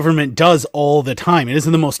what government does all the time. It is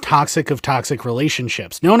the most toxic of toxic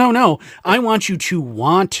relationships. No. I want you to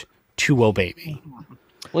want to obey me.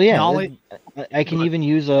 Well, yeah, I can even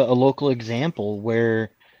use a local example where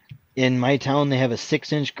in my town they have a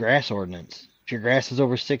 6-inch grass ordinance. If your grass is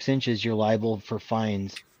over 6 inches, you're liable for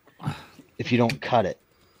fines if you don't cut it.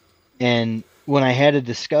 And when I had a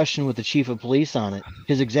discussion with the chief of police on it,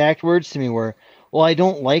 his exact words to me were, well, I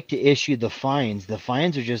don't like to issue the fines. The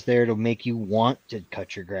fines are just there to make you want to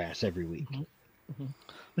cut your grass every week.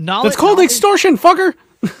 That's called extortion, fucker.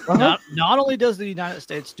 Not only does the United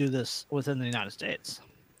States do this within the United States,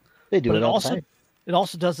 they do it outside. It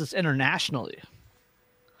also does this internationally.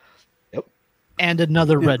 Yep. And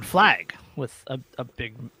another red flag with a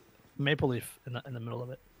big maple leaf in the middle of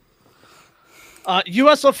it.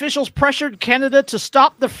 U.S. officials pressured Canada to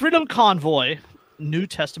stop the Freedom Convoy. New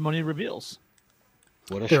testimony reveals.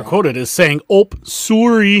 They're quoted as saying, "Oh,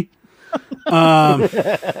 sorry."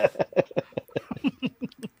 Top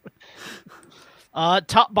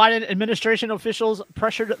Biden administration officials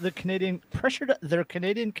pressured their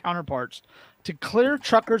Canadian counterparts to clear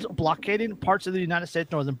truckers blockading parts of the United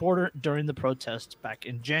States northern border during the protests back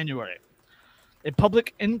in January. A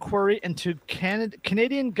public inquiry into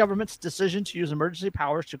Canadian government's decision to use emergency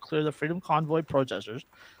powers to clear the Freedom Convoy protesters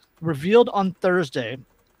revealed on Thursday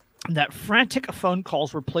that frantic phone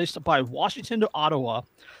calls were placed by Washington to Ottawa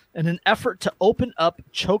in an effort to open up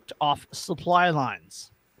choked off supply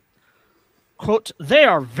lines. Quote, they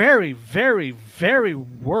are very, very, very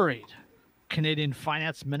worried, Canadian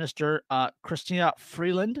Finance Minister Chrystia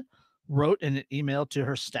Freeland wrote in an email to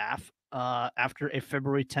her staff after a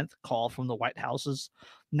February 10th call from the White House's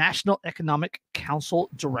National Economic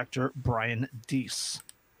Council Director Brian Deese.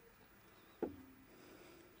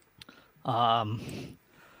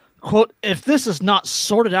 Quote, if this is not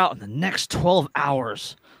sorted out in the next 12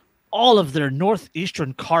 hours, all of their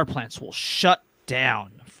northeastern car plants will shut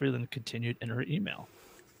down, Freeland continued in her email.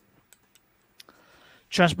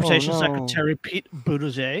 Transportation Secretary Pete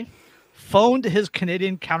Buttigieg phoned his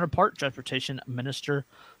Canadian counterpart, Transportation Minister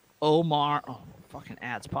Omar. Oh, fucking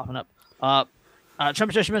ads popping up.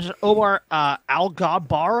 Transportation Minister Omar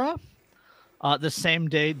Al-Ghabara. The same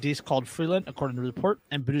day, Deese called Freeland, according to the report,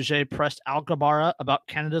 and Buttigieg pressed Al-Ghabara about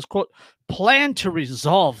Canada's, quote, plan to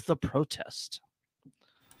resolve the protest.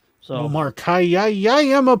 So, Omar I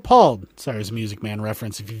am appalled. Sorry, it's a Music Man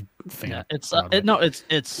reference. If you fan, yeah, it's the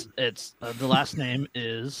last name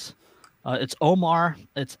is it's Omar.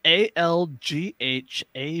 It's Alghbara.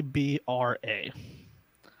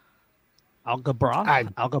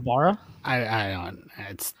 Al-Ghabara. I don't.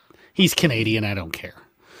 He's Canadian. I don't care.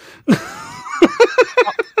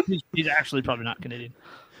 He's actually probably not Canadian.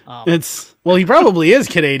 He probably is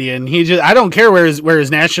Canadian. I don't care where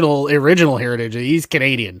his national original heritage is. He's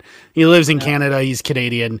Canadian. He lives in Canada. He's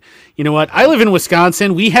Canadian. You know what? I live in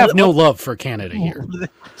Wisconsin. We have no love for Canada here.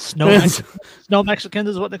 Snow Mexicans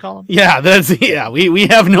is what they call them. Yeah, we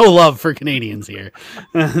have no love for Canadians here.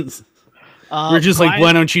 We're just Brian, like,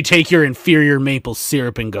 why don't you take your inferior maple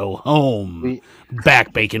syrup and go home,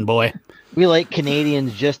 back bacon boy. We like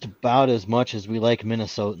Canadians just about as much as we like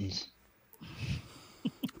Minnesotans.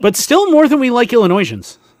 But still more than we like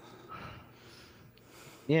Illinoisans.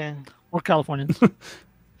 Yeah. Or Californians.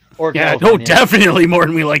 Definitely more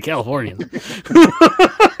than we like Californians.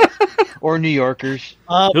 Or New Yorkers.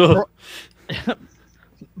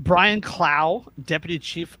 Brian Clow, Deputy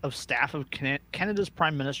Chief of Staff of Canada's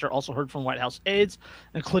Prime Minister, also heard from White House aides,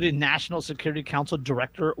 including National Security Council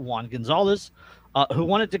Director Juan Gonzalez, who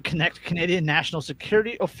wanted to connect Canadian national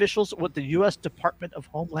security officials with the U.S. Department of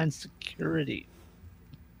Homeland Security.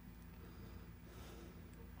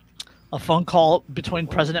 A phone call between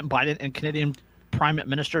President Biden and Canadian Prime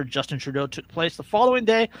Minister Justin Trudeau took place the following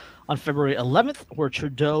day on February 11th, where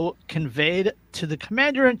Trudeau conveyed to the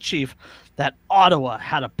Commander-in-Chief that Ottawa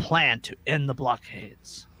had a plan to end the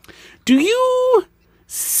blockades. Do you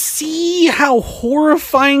see how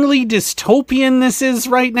horrifyingly dystopian this is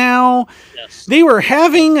right now? Yes. They were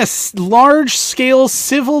having a large-scale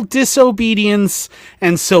civil disobedience,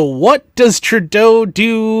 and so what does Trudeau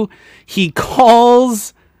do? He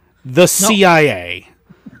calls the CIA.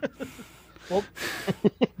 Well,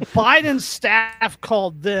 Biden's staff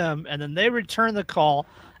called them, and then they returned the call.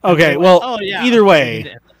 Okay, either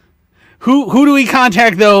way, who do we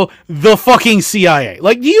contact, though? The fucking CIA.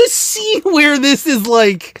 Like, do you see where this is,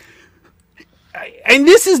 like... And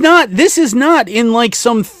this is not in, like,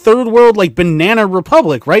 some third world, like, banana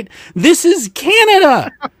republic, right? This is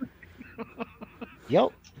Canada! Yep.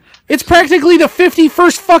 It's practically the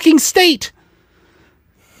 51st fucking state!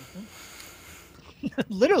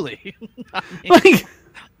 Literally. I mean,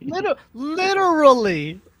 Like,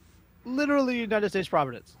 literally United States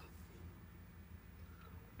Providence.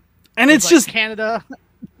 and it's like just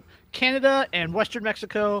Canada and Western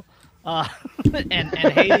Mexico, and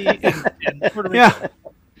Haiti and Puerto Rico. yeah.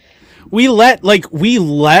 We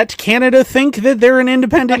let Canada think that they're an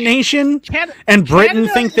independent nation, and Britain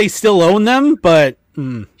Canada think they still own them, but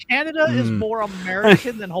Canada is more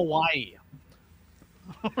American than Hawaii.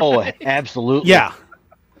 Oh, absolutely. yeah.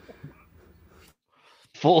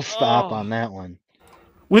 Full stop on that one.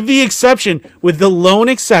 With the lone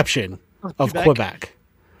exception of Quebec.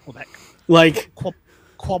 Like,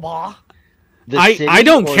 Quebec. I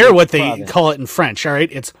don't care what they call it in French, all right?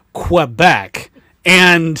 It's Quebec.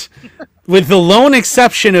 And with the lone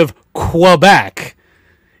exception of Quebec,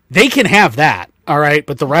 they can have that, all right?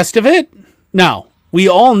 But the rest of it, no. We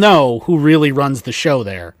all know who really runs the show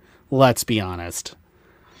there. Let's be honest.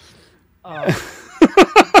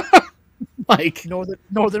 Like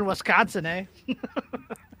northern Wisconsin, eh?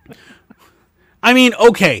 I mean,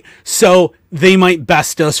 okay, so they might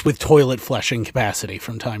best us with toilet flushing capacity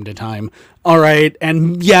from time to time. All right.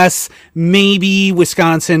 And yes, maybe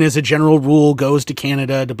Wisconsin, as a general rule, goes to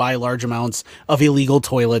Canada to buy large amounts of illegal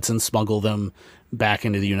toilets and smuggle them back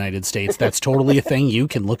into the United States. That's totally a thing. You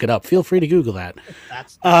can look it up. Feel free to Google that.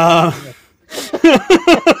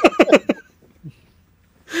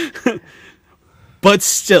 But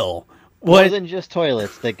still. More than just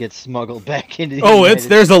toilets that get smuggled back into the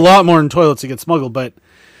there's a lot more than toilets that get smuggled, but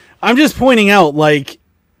I'm just pointing out, like,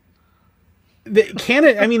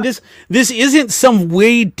 Canada, I mean, this isn't some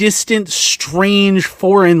way distant, strange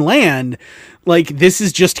foreign land. Like, this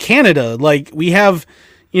is just Canada. Like, we have,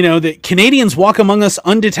 the Canadians walk among us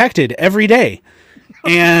undetected every day.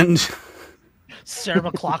 And Sarah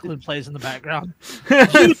McLachlan plays in the background.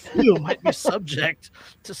 You might be subject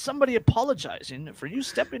to somebody apologizing for you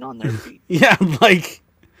stepping on their feet. Yeah, like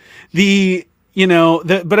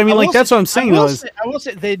but I mean, like, that's what I'm saying though. I will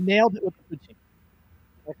say they nailed it with the team.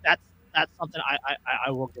 Like, that's something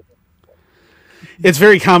I will give them. It's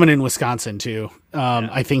very common in Wisconsin too.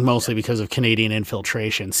 I think mostly because of Canadian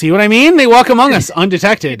infiltration. See what I mean? They walk among us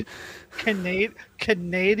undetected.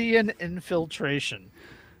 Canadian infiltration.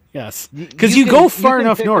 Yes, because you go far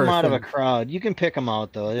enough north. Them out of a crowd. You can pick them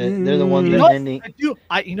out though. They're the ones that ending. You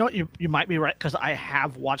know what? You might be right, because I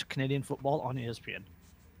have watched Canadian football on ESPN.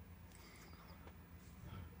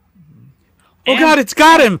 Oh God, it's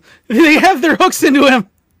got him! They have their hooks into him.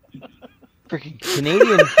 Freaking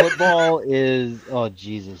Canadian football is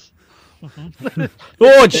Jesus.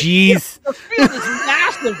 Oh jeez. The field is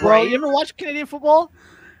massive, bro. Right? You ever watch Canadian football?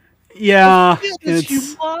 Yeah, the field is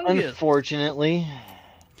humongous. Unfortunately.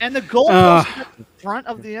 And the goalpost at the front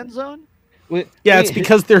of the end zone? It's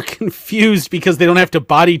because they're confused because they don't have to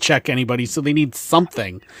body check anybody, so they need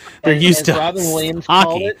something. They're used to Robin Williams hockey.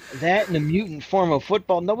 called it, that and a mutant form of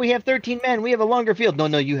football. No, we have 13 men. We have a longer field.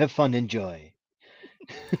 No, you have fun. Enjoy.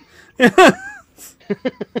 But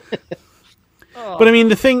I mean,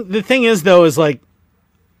 the thing is, though, is like,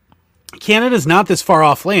 Canada's not this far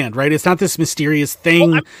off land, right? It's not this mysterious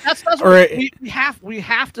thing. Well, we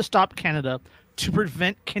have to stop Canada to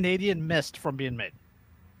prevent Canadian mist from being made.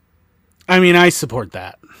 I mean, I support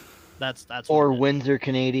that. That's or Windsor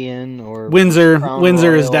Canadian or Windsor. Crown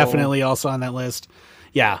Windsor is Royal. definitely also on that list.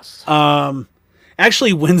 Yeah.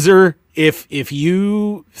 Actually, Windsor, if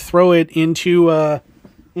you throw it into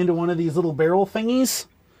one of these little barrel thingies,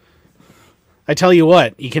 I tell you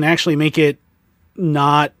what, you can actually make it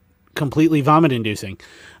not completely vomit inducing.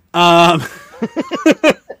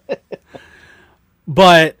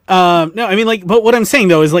 But no, I mean, like, but what I'm saying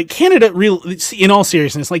though is, like, Canada, in all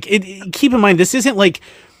seriousness, like, keep in mind, this isn't like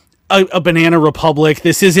a banana republic.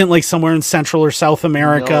 This isn't like somewhere in Central or South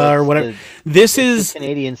America or whatever. This is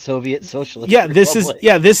Canadian Soviet Socialist. Yeah,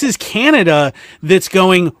 Republic. this is Canada that's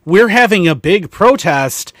going, we're having a big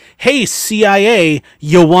protest. Hey, CIA,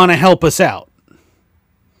 you want to help us out?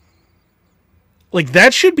 Like,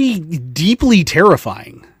 that should be deeply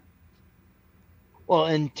terrifying. Well,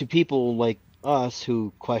 and to people like us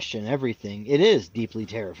who question everything, it is deeply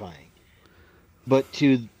terrifying. But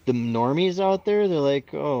to the normies out there, they're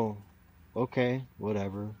like, oh, okay,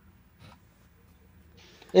 whatever.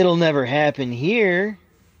 It'll never happen here.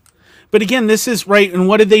 But again, this is right. And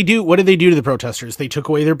what did they do? What did they do to the protesters? They took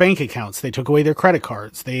away their bank accounts. They took away their credit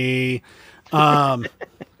cards. They seized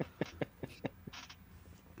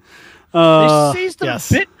their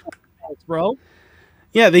Bitcoin, bro.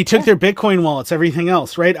 Yeah, they took their Bitcoin wallets, everything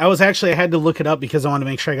else, right? I had to look it up because I wanted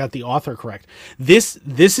to make sure I got the author correct. This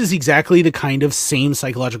is exactly the kind of same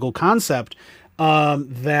psychological concept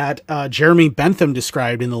that Jeremy Bentham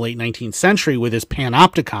described in the late 19th century with his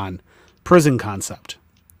panopticon prison concept,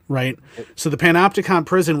 right? So the panopticon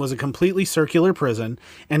prison was a completely circular prison,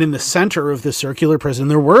 and in the center of the circular prison,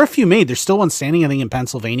 there were a few made. There's still one standing, I think, in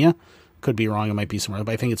Pennsylvania. Could be wrong. It might be somewhere,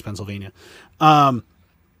 but I think it's Pennsylvania.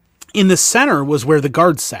 In the center was where the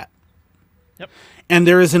guards sat. Yep. And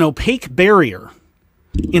there is an opaque barrier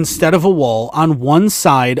instead of a wall on one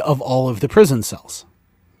side of all of the prison cells.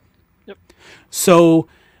 Yep. So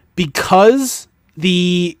because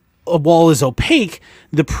the wall is opaque,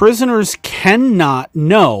 the prisoners cannot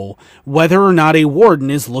know whether or not a warden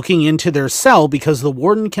is looking into their cell, because the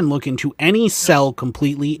warden can look into any cell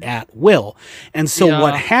completely at will. And so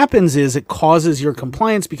what happens is it causes your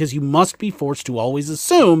compliance, because you must be forced to always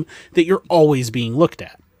assume that you're always being looked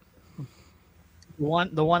at.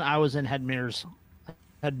 The one I was in had mirrors,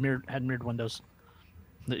 had mirrored windows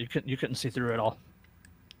that you couldn't see through at all.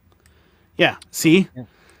 Yeah. See? Yeah.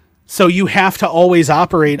 So you have to always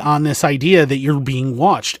operate on this idea that you're being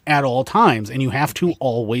watched at all times, and you have to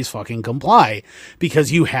always fucking comply,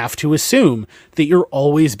 because you have to assume that you're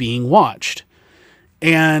always being watched.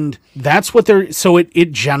 And that's what so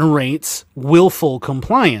it generates willful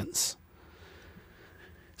compliance.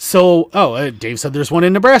 So, Dave said there's one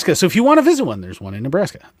in Nebraska. So if you want to visit one, there's one in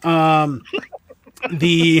Nebraska. Go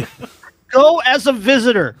as a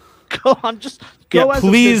visitor. Go on, just go as a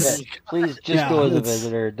visitor. Please just go as a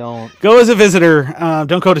visitor. Don't go as a visitor.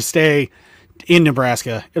 Don't go to stay in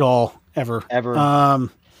Nebraska at all, ever.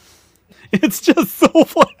 It's just so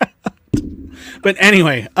flat. But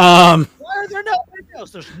anyway, why are there no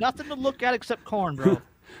windows? There's nothing to look at except corn, bro.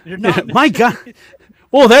 You're not. My God.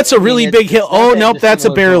 Well, that's a really big hill. Oh nope, that's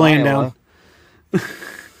a bear laying down.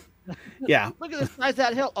 Yeah. Look at the size of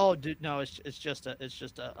that hill. Oh, dude, no, it's just a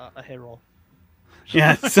hay roll.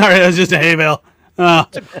 Yeah, sorry, that was just a hay bale. I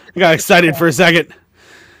got excited for a second.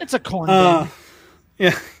 It's a corn bin.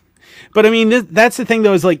 Yeah. But I mean, that's the thing,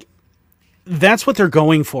 though, is like, that's what they're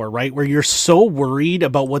going for, right? Where you're so worried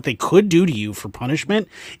about what they could do to you for punishment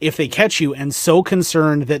if they catch you, and so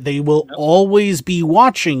concerned that they will always be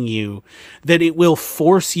watching you, that it will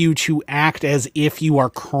force you to act as if you are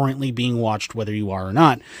currently being watched, whether you are or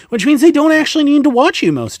not, which means they don't actually need to watch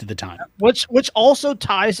you most of the time. Which also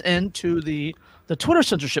ties into the Twitter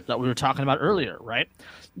censorship that we were talking about earlier, right?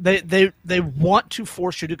 They want to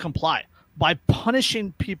force you to comply by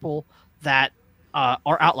punishing people that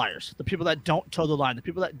are outliers, the people that don't toe the line, the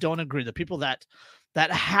people that don't agree, the people that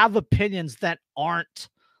have opinions that aren't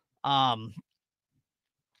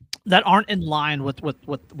in line with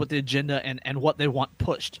the agenda and what they want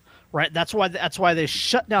pushed, right? That's why they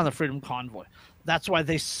shut down the Freedom Convoy. That's why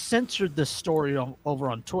they censored this story over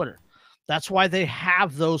on Twitter. That's why they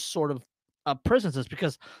have those sort of prisons, is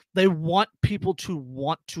because they want people to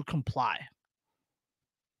want to comply.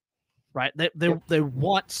 Right? They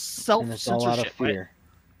want self-censorship. It's all out of fear.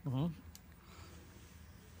 Right? Mm-hmm.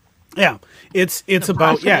 Yeah, it's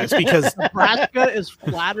about it's because Nebraska is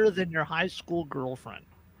flatter than your high school girlfriend.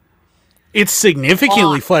 It's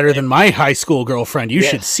significantly flatter than my high school girlfriend. You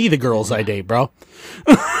should see the girls I date, bro.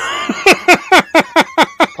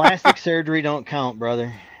 Plastic surgery don't count,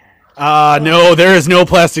 brother. No, there is no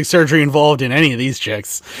plastic surgery involved in any of these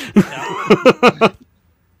chicks. Yeah.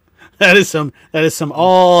 That is some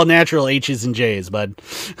all natural H's and J's, bud.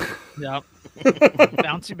 Yep.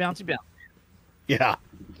 bouncy. Yeah.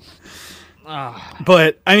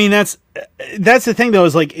 But I mean, that's the thing, though,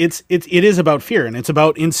 is like it is about fear, and it's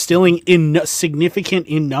about instilling significant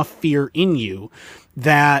enough fear in you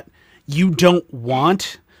that you don't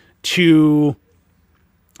want to.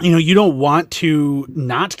 You don't want to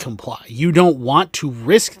not comply. You don't want to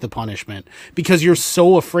risk the punishment because you're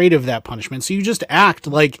so afraid of that punishment. So you just act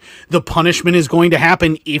like the punishment is going to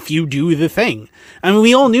happen if you do the thing. I mean,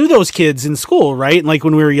 we all knew those kids in school, right? Like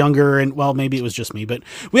when we were younger, and well, maybe it was just me, but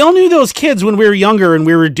we all knew those kids when we were younger and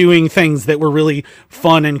we were doing things that were really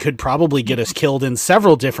fun and could probably get us killed in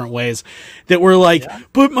several different ways, that were like,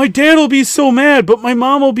 but my dad will be so mad, but my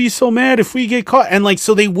mom will be so mad if we get caught. And like,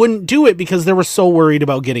 so they wouldn't do it because they were so worried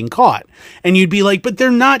about getting caught. And you'd be like, but they're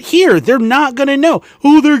not here. They're not going to know.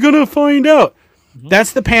 Oh, they're going to find out. Mm-hmm.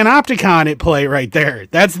 That's the panopticon at play right there.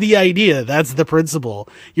 That's the idea. That's the principle.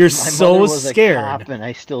 You're so scared. A cop and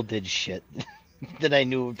I still did shit that I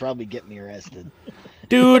knew would probably get me arrested.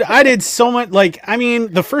 Dude, I did so much. Like, I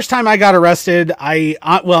mean, the first time I got arrested,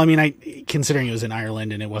 considering it was in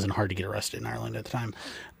Ireland and it wasn't hard to get arrested in Ireland at the time.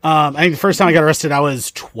 I think the first time I got arrested, I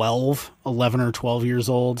was 11 or 12 years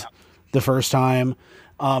old. The first time.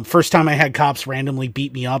 First time I had cops randomly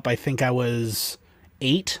beat me up, I think I was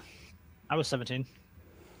 8. I was 17.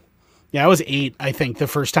 Yeah, I was 8, I think, the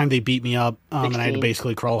first time they beat me up, and I had to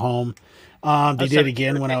basically crawl home. They did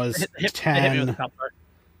again when I was 10.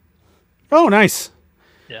 Oh, nice.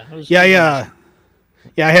 Yeah.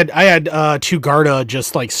 I had 2 Garda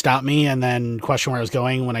just like stop me and then question where I was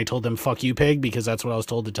going when I told them "fuck you, pig," because that's what I was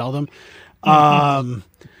told to tell them.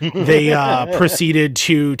 They proceeded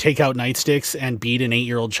to take out nightsticks and beat an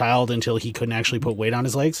 8-year-old child until he couldn't actually put weight on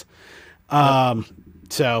his legs.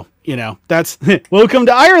 So, that's welcome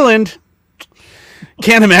to Ireland.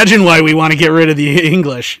 Can't imagine why we want to get rid of the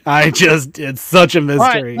English. It's such a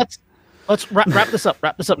mystery. All right, let's wrap this up.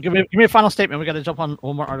 Give me a final statement. We got to jump on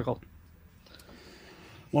one more article.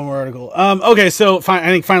 Okay, so I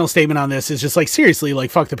think final statement on this is just like, seriously, like,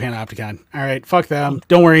 fuck the Panopticon. All right, fuck them.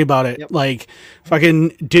 Don't worry about it. Yep. Like,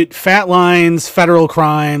 fucking fat lines, federal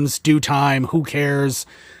crimes, due time. Who cares?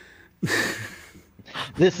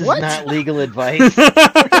 This is not legal advice.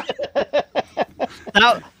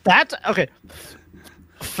 Now that's okay.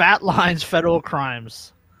 Fat lines, federal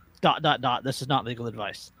crimes. ... This is not legal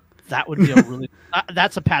advice. That would be a really.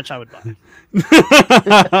 That's a patch I would buy.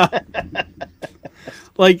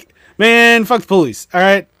 Like, man, fuck the police. All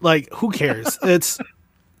right, like, who cares? I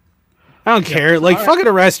don't care. Like, fucking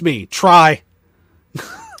arrest me. Try.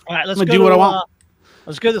 All right, let's do what I want.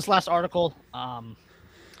 Let's go to this last article. I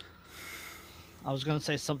was gonna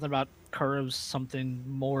say something about curves, something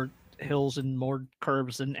more hills and more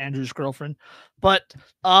curves than Andrew's girlfriend, but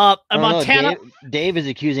Montana. Dave is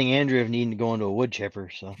accusing Andrew of needing to go into a wood chipper.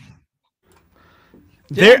 So.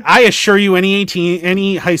 I assure you, any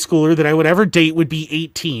high schooler that I would ever date would be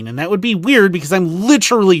 18, and that would be weird because I'm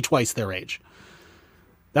literally twice their age.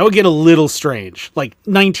 That would get a little strange. Like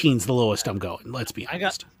 19's the lowest I'm going. Let's be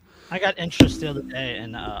honest. I got interest the other day,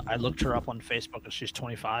 and I looked her up on Facebook, and she's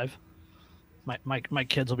 25. My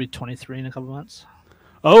kids will be 23 in a couple months.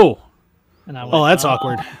 Oh, and I went, that's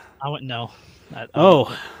awkward. I went no.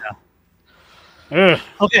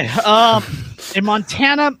 Okay. A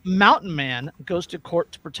Montana mountain man goes to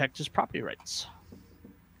court to protect his property rights.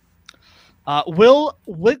 Oh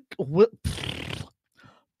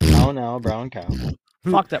no, brown cow.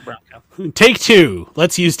 Fuck that brown cow. Take 2.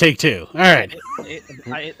 Let's use take 2. All right.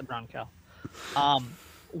 I ate the brown cow.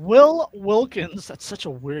 Will Wilkins. That's such a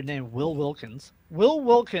weird name. Will Wilkins. Will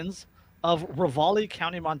Wilkins of Ravalli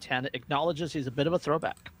County, Montana, acknowledges he's a bit of a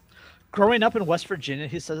throwback. Growing up in West Virginia,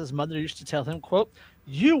 he says his mother used to tell him, quote,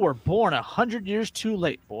 "You were born 100 years too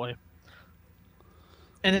late, boy."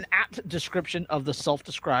 In an apt description of the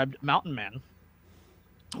self-described mountain man,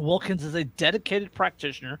 Wilkins is a dedicated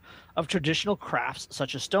practitioner of traditional crafts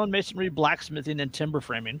such as stonemasonry, blacksmithing, and timber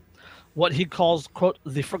framing, what he calls, quote,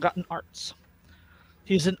 "the forgotten arts."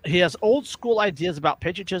 He has old school ideas about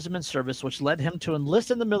patriotism and service, which led him to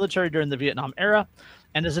enlist in the military during the Vietnam era,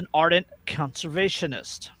 and is an ardent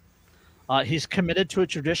conservationist. He's committed to a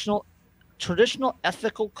traditional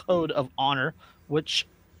ethical code of honor, which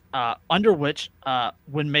under which,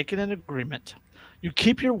 when making an agreement, you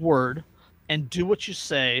keep your word and do what you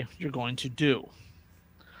say you're going to do.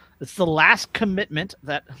 It's the last commitment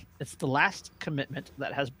that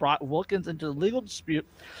has brought Wilkins into a legal dispute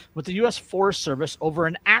with the U.S. Forest Service over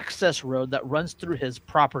an access road that runs through his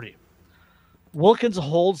property. Wilkins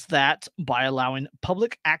holds that by allowing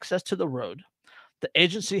public access to the road, the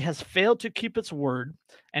agency has failed to keep its word,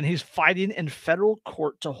 and he's fighting in federal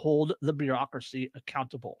court to hold the bureaucracy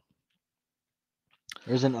accountable.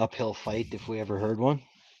 There's an uphill fight if we ever heard one.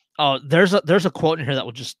 Oh, there's a quote in here that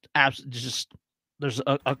will just there's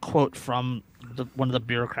a quote from one of the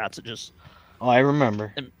bureaucrats that just. Oh, I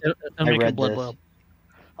remember. I read blood boil.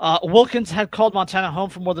 Wilkins had called Montana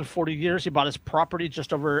home for more than 40 years. He bought his property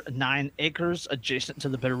just over 9 acres adjacent to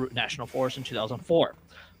the Bitterroot National Forest in 2004.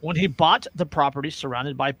 When he bought the property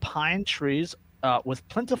surrounded by pine trees with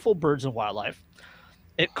plentiful birds and wildlife,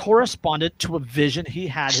 it corresponded to a vision he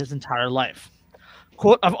had his entire life.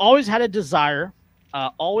 Quote, "I've always had a desire,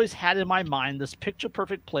 always had in my mind this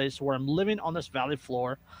picture-perfect place where I'm living on this valley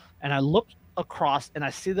floor, and I look across and I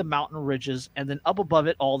see the mountain ridges, and then up above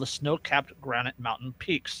it all the snow-capped granite mountain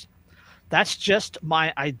peaks. That's just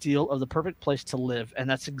my ideal of the perfect place to live, and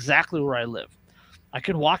that's exactly where I live. I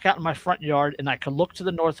can walk out in my front yard and I can look to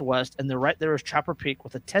the northwest, and right there is Trapper Peak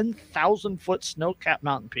with a 10,000-foot snow-capped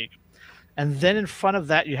mountain peak. And then in front of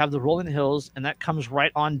that, you have the rolling hills, and that comes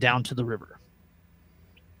right on down to the river."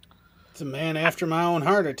 It's a man after my own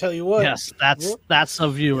heart, I tell you what. Yes, that's a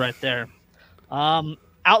view right there.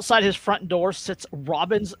 Outside his front door sits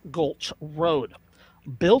Robbins Gulch Road,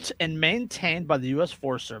 built and maintained by the U.S.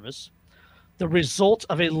 Forest Service, the result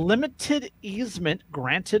of a limited easement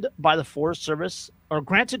granted by the Forest Service, or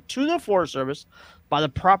granted to the Forest Service by the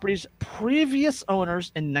property's previous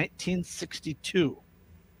owners in 1962.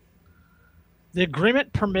 The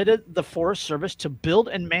agreement permitted the Forest Service to build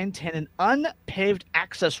and maintain an unpaved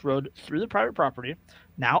access road through the private property,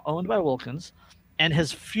 now owned by Wilkins, and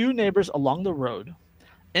his few neighbors along the road,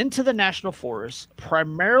 into the National Forest,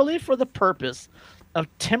 primarily for the purpose of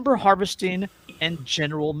timber harvesting and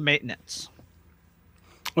general maintenance.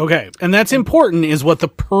 Okay, and that's important, is what the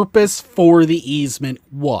purpose for the easement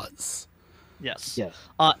was. Yes. Yes.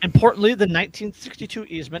 Importantly, the 1962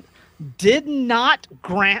 easement did not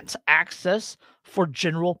grant access for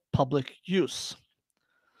general public use.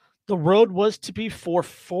 The road was to be for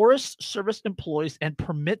Forest Service employees and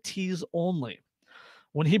permittees only.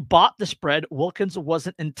 When he bought the spread, Wilkins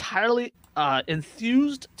wasn't entirely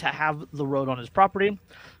enthused to have the road on his property,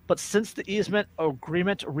 but since the easement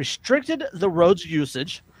agreement restricted the road's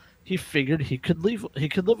usage, he figured he could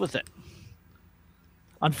live with it.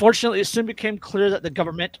 Unfortunately, it soon became clear that the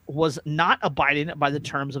government was not abiding by the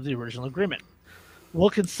terms of the original agreement.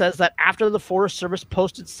 Wilkins says that after the Forest Service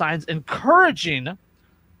posted signs encouraging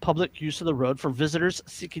public use of the road for visitors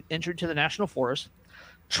seeking entry to the National Forest,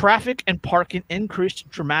 traffic and parking increased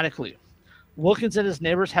dramatically. Wilkins and his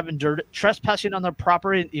neighbors have endured trespassing on their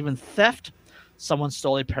property and even theft. Someone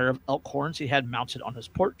stole a pair of elk horns he had mounted on his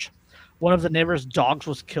porch. One of the neighbor's dogs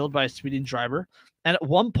was killed by a speeding driver. And at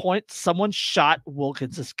one point, someone shot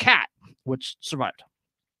Wilkins's cat, which survived.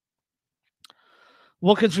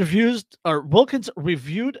 Wilkins reviewed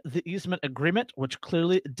the easement agreement, which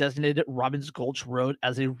clearly designated Robbins Gulch Road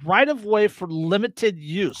as a right-of-way for limited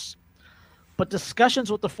use. But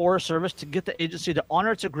discussions with the Forest Service to get the agency to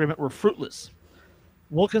honor its agreement were fruitless.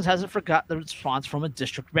 Wilkins hasn't forgotten the response from a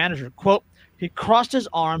district manager. Quote, he crossed his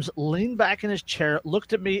arms, leaned back in his chair,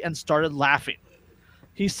 looked at me, and started laughing.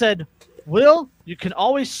 He said, Will, you can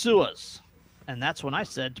always sue us. And that's when I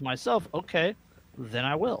said to myself, okay, then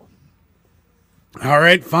I will. All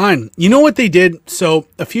right, fine. You know what they did? So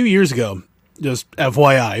a few years ago, just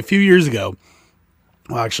FYI, a few years ago,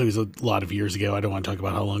 well, actually, it was a lot of years ago. I don't want to talk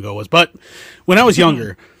about how long ago it was. But when I was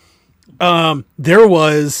younger, there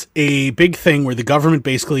was a big thing where the government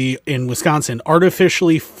basically in Wisconsin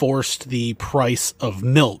artificially forced the price of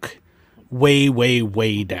milk way, way,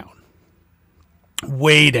 way down.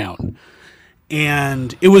 Way down.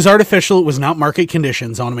 And it was artificial. It was not market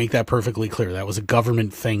conditions. I want to make that perfectly clear. That was a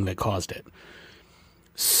government thing that caused it.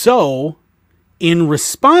 So in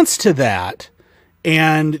response to that,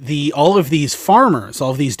 and all of these farmers,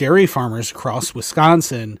 all of these dairy farmers across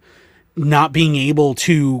Wisconsin not being able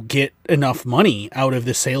to get enough money out of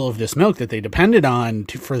the sale of this milk that they depended on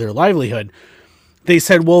for their livelihood, they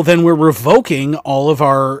said, well, then we're revoking all of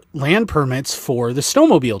our land permits for the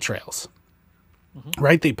snowmobile trails. Mm-hmm.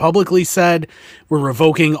 Right? They publicly said, we're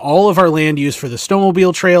revoking all of our land use for the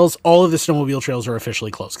snowmobile trails. All of the snowmobile trails are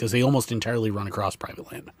officially closed because they almost entirely run across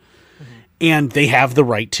private land. And they have the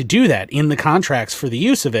right to do that. In the contracts for the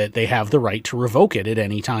use of it, they have the right to revoke it at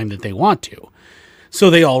any time that they want to. So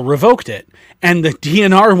they all revoked it. And the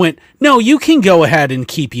DNR went, no, you can go ahead and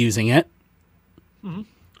keep using it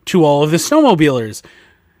to all of the snowmobilers.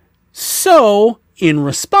 So in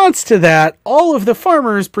response to that, all of the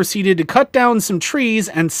farmers proceeded to cut down some trees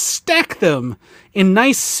and stack them in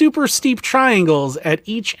nice super steep triangles at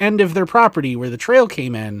each end of their property where the trail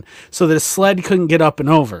came in so that a sled couldn't get up and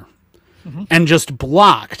over. And just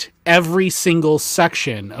blocked every single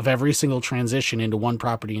section of every single transition into one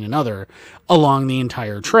property and another along the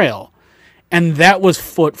entire trail. And that was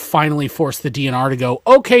finally forced the DNR to go,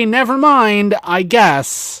 okay, never mind, I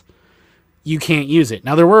guess you can't use it.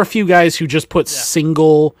 Now, there were a few guys who just put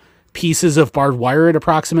single pieces of barbed wire at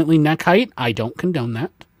approximately neck height. I don't condone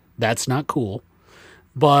that. That's not cool.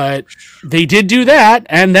 But they did do that,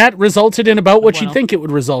 and that resulted in about what you'd think it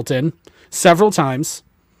would result in several times.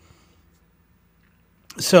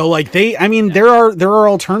 So, like, there are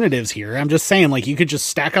alternatives here. I'm just saying, like, you could just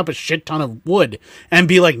stack up a shit ton of wood and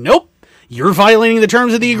be like, nope, you're violating the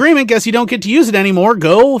terms of the agreement. Guess you don't get to use it anymore.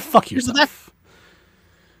 Go fuck yourself.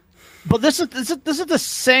 But this is the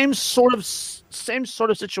same sort of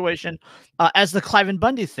situation as the Cliven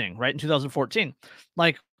Bundy thing, right? In 2014,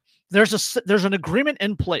 like, there's an agreement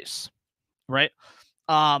in place, right?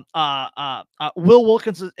 Will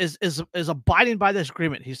Wilkins is abiding by this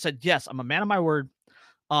agreement. He said, yes, I'm a man of my word.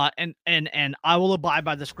 And I will abide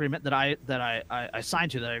by this agreement that I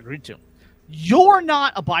signed to, that I agreed to. You're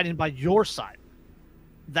not abiding by your side.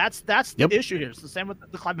 That's the issue here. It's the same with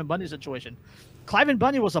the Cliven Bundy situation. Cliven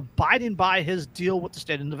Bundy was abiding by his deal with the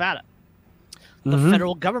state of Nevada. The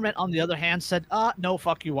federal government, on the other hand, said, no,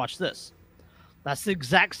 fuck you, watch this. That's the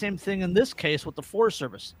exact same thing in this case with the Forest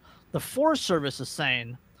Service. The Forest Service is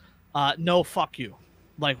saying, no, fuck you.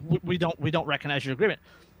 Like we don't recognize your agreement.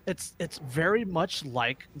 It's very much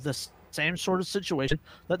like the same sort of situation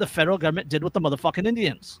that the federal government did with the motherfucking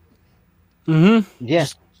Indians. Mm-hmm. Yeah.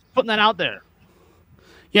 Just putting that out there.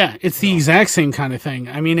 Yeah, it's the exact same kind of thing.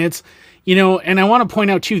 I mean, it's, and I want to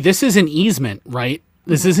point out too, this is an easement, right?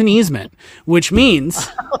 This is an easement, which means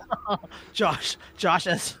Josh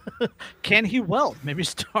as can he weld? Maybe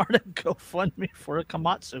start a GoFundMe for a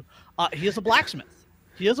Komatsu. He is a blacksmith.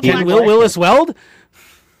 Can Will Willis weld?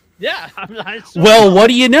 Yeah. Well, what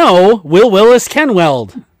do you know? Will Willis can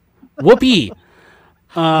weld. Whoopee.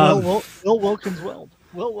 Will Wilkins weld.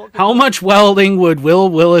 How much welding would Will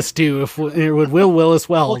Willis do would Will Willis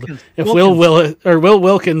weld if Will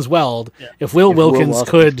Wilkins weld if Will Wilkins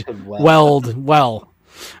could weld well?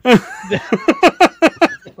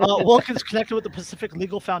 Wilkins connected with the Pacific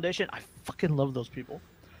Legal Foundation. I fucking love those people.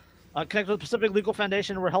 Connected with the Pacific Legal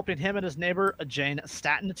Foundation, we're helping him and his neighbor Jane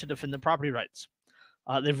Staton to defend their property rights.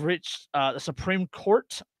 They've reached the Supreme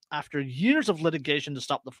Court after years of litigation to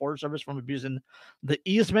stop the Forest Service from abusing the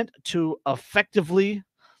easement to effectively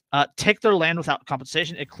take their land without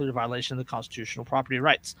compensation, a clear violation of the constitutional property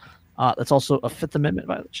rights. That's also a Fifth Amendment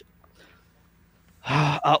violation.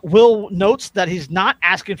 Will notes that he's not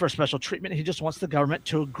asking for special treatment. He just wants the government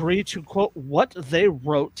to agree to, quote, what they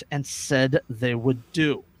wrote and said they would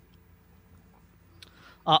do.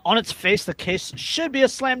 On its face, the case should be a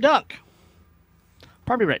slam dunk.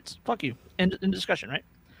 Property rights. Fuck you. In discussion, right?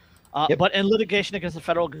 Yep. But in litigation against the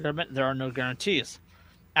federal government, there are no guarantees.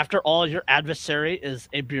 After all, your adversary is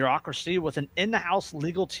a bureaucracy with an in-house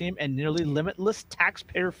legal team and nearly limitless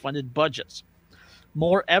taxpayer-funded budgets.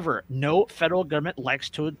 Moreover, no federal agency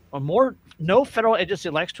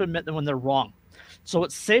likes to admit them when they're wrong. So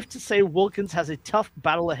it's safe to say Wilkins has a tough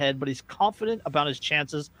battle ahead, but he's confident about his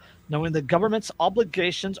chances, knowing the government's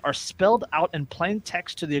obligations are spelled out in plain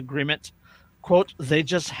text to the agreement. Quote, they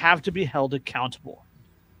just have to be held accountable.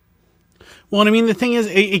 Well, I mean, the thing is,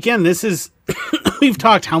 again, this is, we've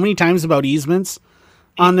talked how many times about easements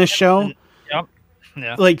on this show? Yep.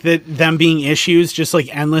 Yeah. Like them being issues, just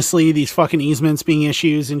like endlessly, these fucking easements being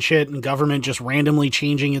issues and shit, and government just randomly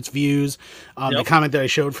changing its views. The comment that I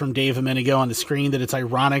showed from Dave a minute ago on the screen, that it's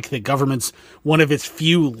ironic that government's one of its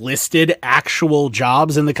few listed actual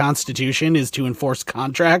jobs in the Constitution is to enforce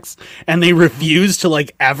contracts, and they refuse to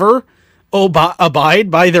like ever abide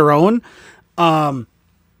by their own.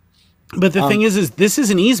 But the thing is this is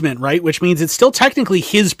an easement, right? Which means it's still technically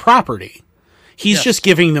his property. He's just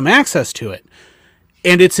giving them access to it.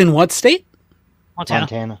 And it's in what state?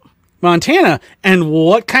 Montana. And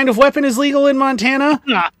what kind of weapon is legal in Montana?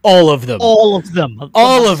 All of them. All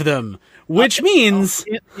of them. Which means...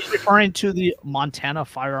 He's referring to the Montana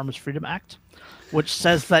Firearms Freedom Act, which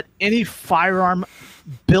says that any firearm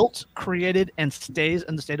built, created, and stays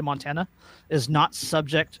in the state of Montana is not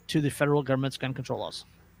subject to the federal government's gun control laws.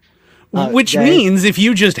 Which means if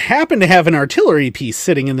you just happen to have an artillery piece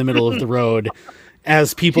sitting in the middle of the road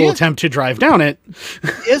as people attempt to drive down it...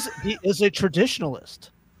 He is a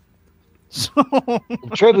traditionalist. So...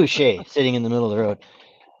 Trebuchet sitting in the middle of the road.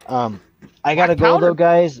 I gotta go though,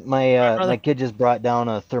 guys. My kid just brought down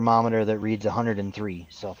a thermometer that reads 103.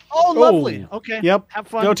 So. Oh, lovely. Okay. Yep. Have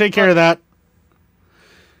fun. Go take care of that.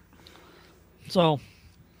 So,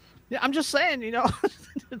 yeah, I'm just saying,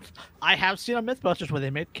 I have seen on MythBusters where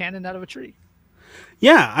they made cannon out of a tree.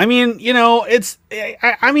 Yeah, I mean, it's.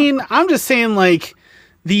 I mean, I'm just saying, like,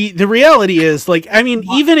 the reality is, like, I mean,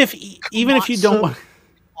 even if you don't want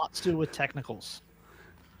to do with technicals.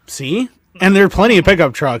 See, and there are plenty of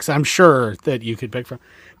pickup trucks, I'm sure, that you could pick from.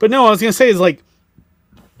 But no, I was gonna say is like,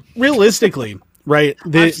 realistically, right?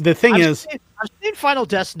 The thing is, I've seen Final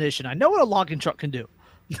Destination. I know what a logging truck can do.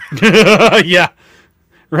 Yeah,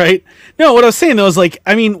 right. No, what I was saying though is like,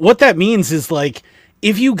 I mean, what that means is like,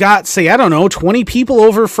 if you got, say, I don't know, 20 people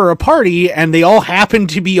over for a party and they all happen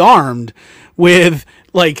to be armed with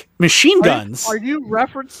like machine guns. Are you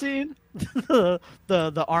referencing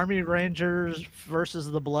the Army Rangers versus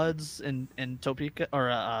the Bloods in Topeka or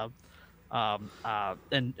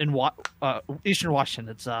in Eastern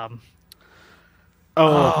Washington? It's yeah,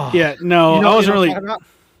 no, I wasn't really.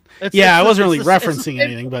 I wasn't really referencing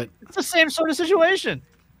anything, but it's the same sort of situation.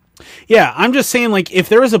 Yeah, I'm just saying, like, if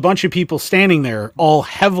there was a bunch of people standing there, all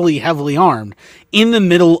heavily armed, in the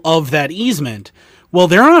middle of that easement, well,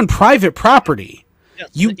 they're on private property. Yes,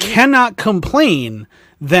 you cannot complain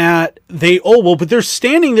that but they're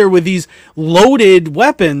standing there with these loaded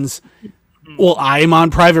weapons. Well, I'm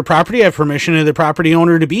on private property. I have permission of the property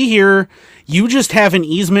owner to be here. You just have an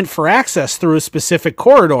easement for access through a specific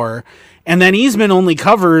corridor, and that easement only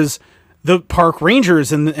covers the park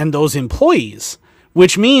rangers and those employees.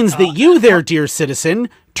 which means that you there, dear citizen,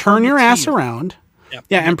 turn your ass around. Yep.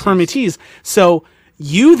 Yeah, and permittees. So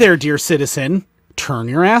you there, dear citizen, turn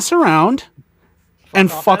your ass around and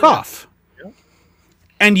fuck off. Yep.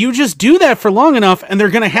 And you just do that for long enough, and they're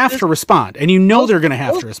going to have to respond. And you know they're going to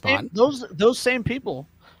have to respond. Those same people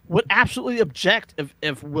would absolutely object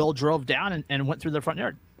if Will drove down and went through their front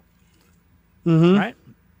yard. Mm-hmm. Right?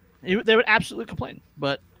 They would absolutely complain.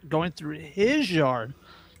 But going through his yard,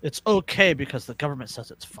 it's okay because the government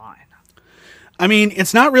says it's fine. I mean,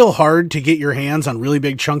 it's not real hard to get your hands on really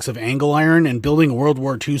big chunks of angle iron, and building a World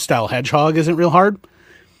War II style hedgehog isn't real hard.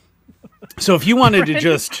 So if you wanted to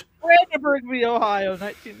just... Brandenburg v. Ohio,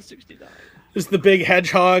 1969. Just the big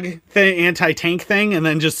hedgehog thing, anti-tank thing, and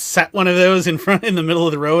then just set one of those in the middle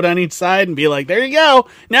of the road on each side and be like, there you go.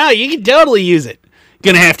 Now you can totally use it.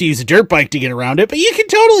 Gonna have to use a dirt bike to get around it, but you can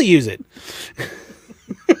totally use it.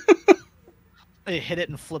 They hit it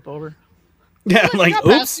and flip over. Yeah, like,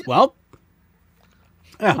 oops, well...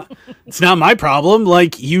 it's not my problem.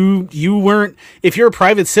 Like you weren't, if you're a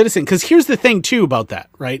private citizen, because here's the thing too about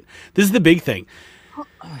that, right? This is the big thing.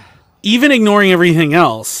 Even ignoring everything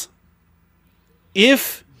else,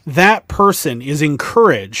 if that person is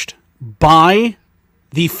encouraged by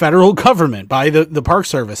the federal government, by the Park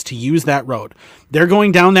Service to use that road, they're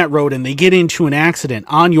going down that road and they get into an accident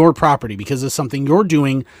on your property because of something you're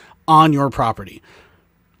doing on your property,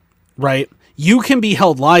 right? You can be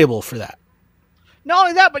held liable for that. Not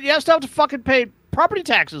only that, but you still have to fucking pay property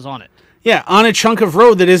taxes on it. Yeah, on a chunk of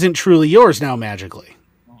road that isn't truly yours now magically.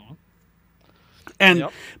 And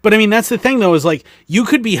but I mean, that's the thing though, is like you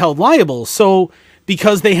could be held liable. So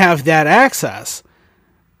because they have that access,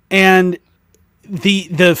 and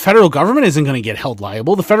the federal government isn't going to get held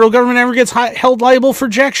liable. The federal government never gets held liable for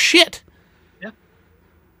jack shit.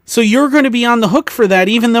 So you're going to be on the hook for that,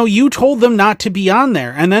 even though you told them not to be on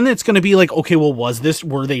there. And then it's going to be like, okay, well,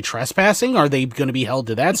 were they trespassing? Are they going to be held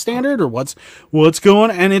to that standard, or what's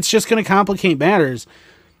going on? And it's just going to complicate matters.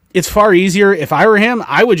 It's far easier. If I were him,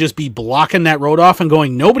 I would just be blocking that road off and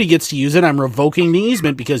going, nobody gets to use it. I'm revoking the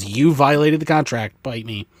easement because you violated the contract. Bite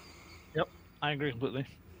me. Yep. I agree completely.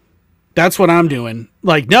 That's what I'm doing.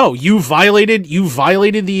 Like, no, you violated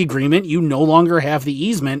the agreement. You no longer have the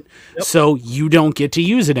easement, so you don't get to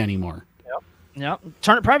use it anymore. Yep.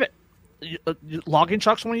 Turn it private. Logging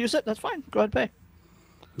trucks want to use it? That's fine. Go ahead and pay.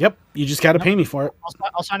 Yep. You just got to pay me for it.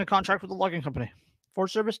 I'll sign a contract with the logging company.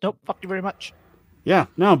 Forest Service? Nope. Fuck you very much. Yeah.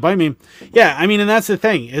 No, by me. Yeah. I mean, and that's the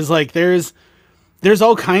thing is like there's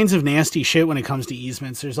all kinds of nasty shit when it comes to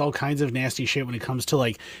easements. There's all kinds of nasty shit when it comes to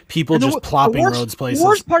like people just plopping roads places. The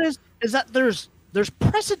worst part is that there's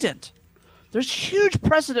precedent. There's huge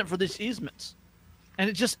precedent for these easements. And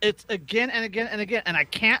it's again and again and again. And I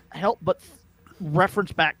can't help but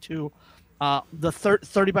reference back to the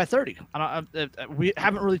 30 by 30. We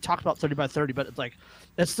haven't really talked about 30 by 30, but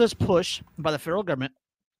it's this push by the federal government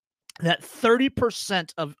that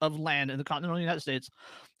 30% of land in the continental United States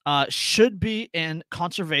should be in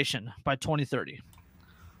conservation by 2030.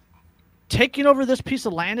 Taking over this piece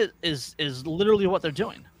of land is literally what they're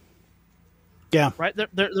doing. Yeah. Right.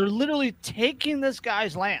 They're literally taking this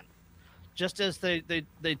guy's land, just as they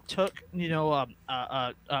took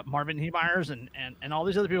Marvin Heemeyer's and all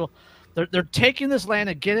these other people. They're taking this land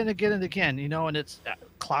again and again and again. And it's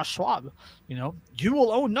Klaus Schwab. You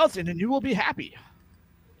will own nothing and you will be happy.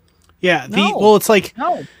 Yeah. It's like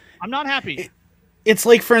no, I'm not happy. It's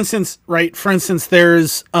like, for instance,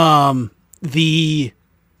 there's if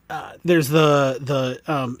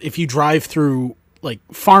you drive through like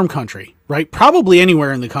farm country, right? Probably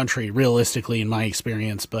anywhere in the country, realistically, in my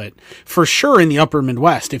experience, but for sure in the upper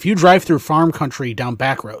Midwest, if you drive through farm country down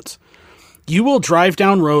back roads, you will drive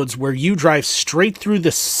down roads where you drive straight through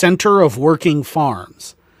the center of working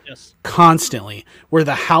farms. Yes. Constantly, where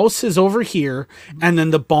the house is over here and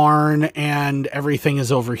then the barn and everything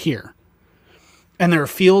is over here. And there are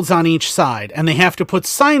fields on each side, and they have to put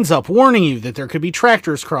signs up warning you that there could be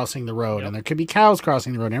tractors crossing the road and there could be cows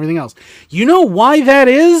crossing the road and everything else. You know why that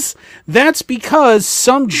is? That's because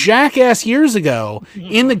some jackass years ago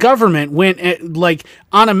in the government went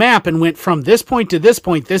on a map and went from this point to this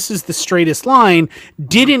point, this is the straightest line,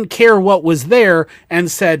 didn't care what was there,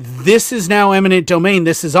 and said, this is now eminent domain,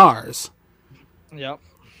 this is ours. Yep.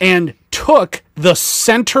 And took the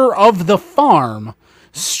center of the farm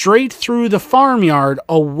straight through the farmyard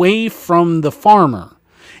away from the farmer.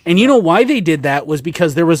 And you know why they did that was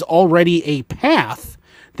because there was already a path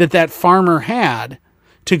that farmer had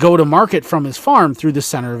to go to market from his farm through the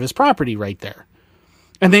center of his property right there.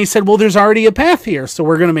 And they said, well, there's already a path here, so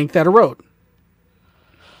we're going to make that a road.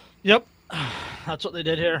 Yep. That's what they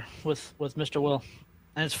did here with Mr. Will.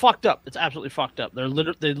 and it's fucked up. It's absolutely fucked up.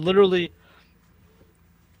 They literally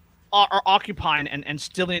are occupying and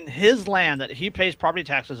stealing his land that he pays property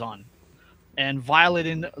taxes on, and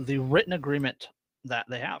violating the written agreement that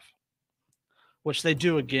they have, which they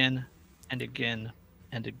do again and again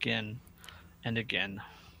and again and again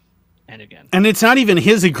and again. And it's not even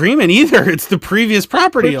his agreement either. It's the previous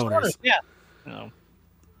property owners. Yeah. You know.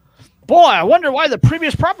 Boy, I wonder why the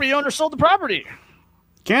previous property owner sold the property.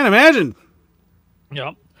 Can't imagine.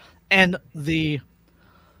 Yep. And the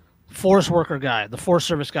forest worker guy, the Forest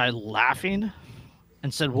Service guy, laughing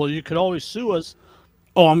and said, "Well, you could always sue us."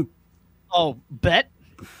 Bet.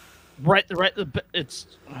 Right. It's.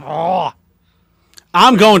 Oh.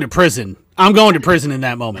 I'm going to prison. I'm going to prison in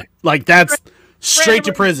that moment. Like, that's straight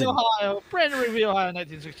to prison. Brandon Rigby, Ohio,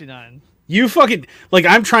 1969. You fucking, like,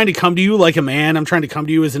 I'm trying to come to you like a man. I'm trying to come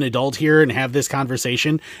to you as an adult here and have this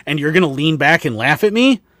conversation, and you're going to lean back and laugh at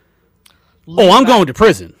me? I'm going to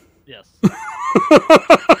prison. Yes.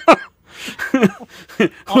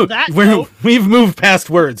 On that note, we've moved past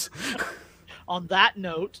words. On that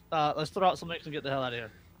note, let's throw out some mix and get the hell out of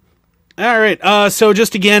here. All right. So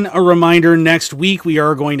just again, a reminder, next week we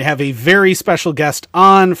are going to have a very special guest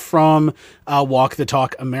on from Walk the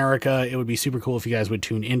Talk America. It would be super cool if you guys would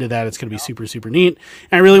tune into that. It's going to be super, super neat.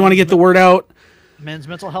 And I really want to get the word out. Men's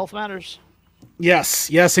mental health matters. Yes.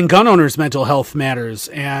 And gun owners' mental health matters.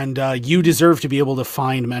 And you deserve to be able to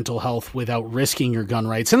find mental health without risking your gun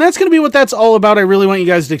rights. And that's going to be what that's all about. I really want you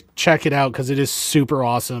guys to check it out because it is super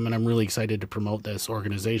awesome. And I'm really excited to promote this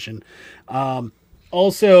organization.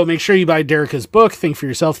 Also, make sure you buy Derica's book, Think for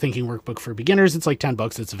Yourself, Thinking Workbook for Beginners. It's like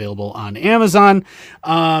 $10. It's available on Amazon.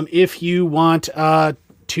 If you want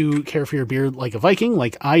to care for your beard like a Viking,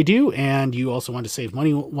 like I do, and you also want to save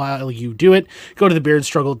money while you do it, go to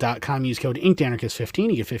thebeardstruggle.com, use code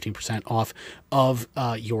InkedAnarchist15, you get 15% off of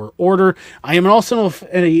your order. I am also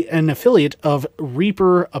an affiliate of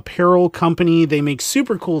Reaper Apparel Company. They make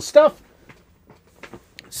super cool stuff.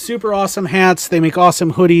 Super awesome hats. They make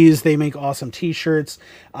awesome hoodies. They make awesome t-shirts.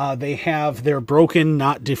 They have their Broken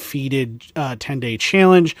Not Defeated 10-day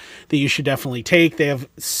challenge that you should definitely take. They have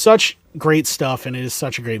such great stuff, and it is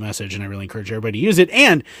such a great message, and I really encourage everybody to use it.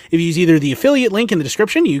 And if you use either the affiliate link in the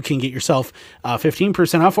description, you can get yourself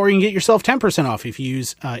 15% off, or you can get yourself 10% off if you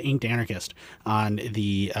use Inked Anarchist on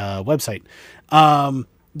the website.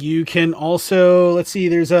 You can also, let's see,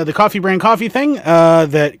 there's the Coffee Brand Coffee thing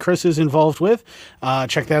that Chris is involved with.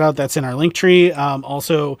 Check that out. That's in our link tree.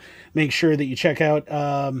 Also, make sure that you check out,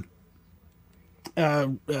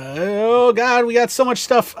 oh God, we got so much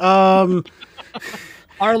stuff.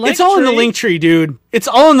 It's all in the link tree, dude. It's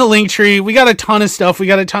all in the link tree. We got a ton of stuff. We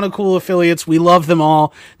got a ton of cool affiliates. We love them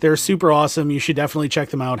all. They're super awesome. You should definitely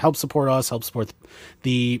check them out. Help support us. Help support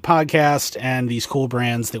the podcast and these cool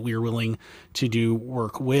brands that we are willing to do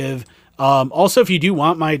work with. Also, if you do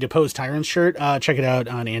want my Deposed Tyrants shirt, check it out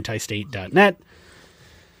on antistate.net.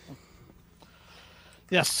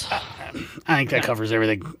 Yes. I think that covers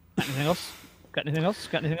everything. Anything else? Got anything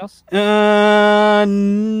else?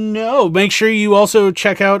 No. Make sure you also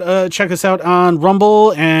check us out on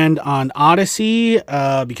Rumble and on Odyssey,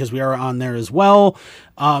 because we are on there as well.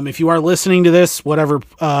 If you are listening to this, whatever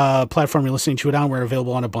platform you're listening to it on, we're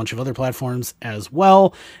available on a bunch of other platforms as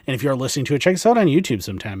well. And if you are listening to it, check us out on YouTube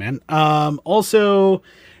sometime, man. Also,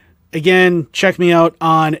 again, check me out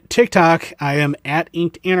on TikTok. I am at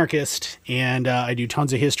Inked Anarchist, and I do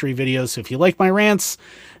tons of history videos. So if you like my rants,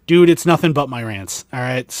 dude, it's nothing but my rants. All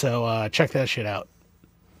right, so check that shit out.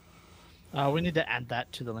 We need to add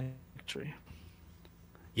that to the link tree.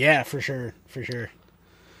 Yeah, for sure.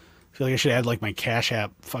 I feel like I should add like my Cash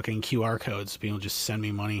App fucking QR codes. People just send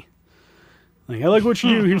me money. Like, I like what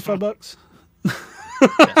you do. Here's $5.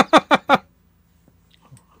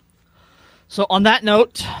 So on that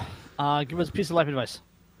note, give us a piece of life advice.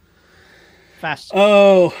 Fast.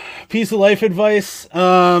 Oh, piece of life advice.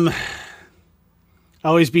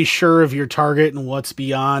 Always be sure of your target and what's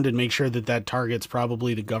beyond, and make sure that target's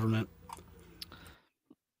probably the government.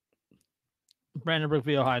 Brandon Brook,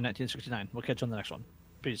 Ohio, 1969. We'll catch you on the next one.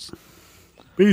 Peace.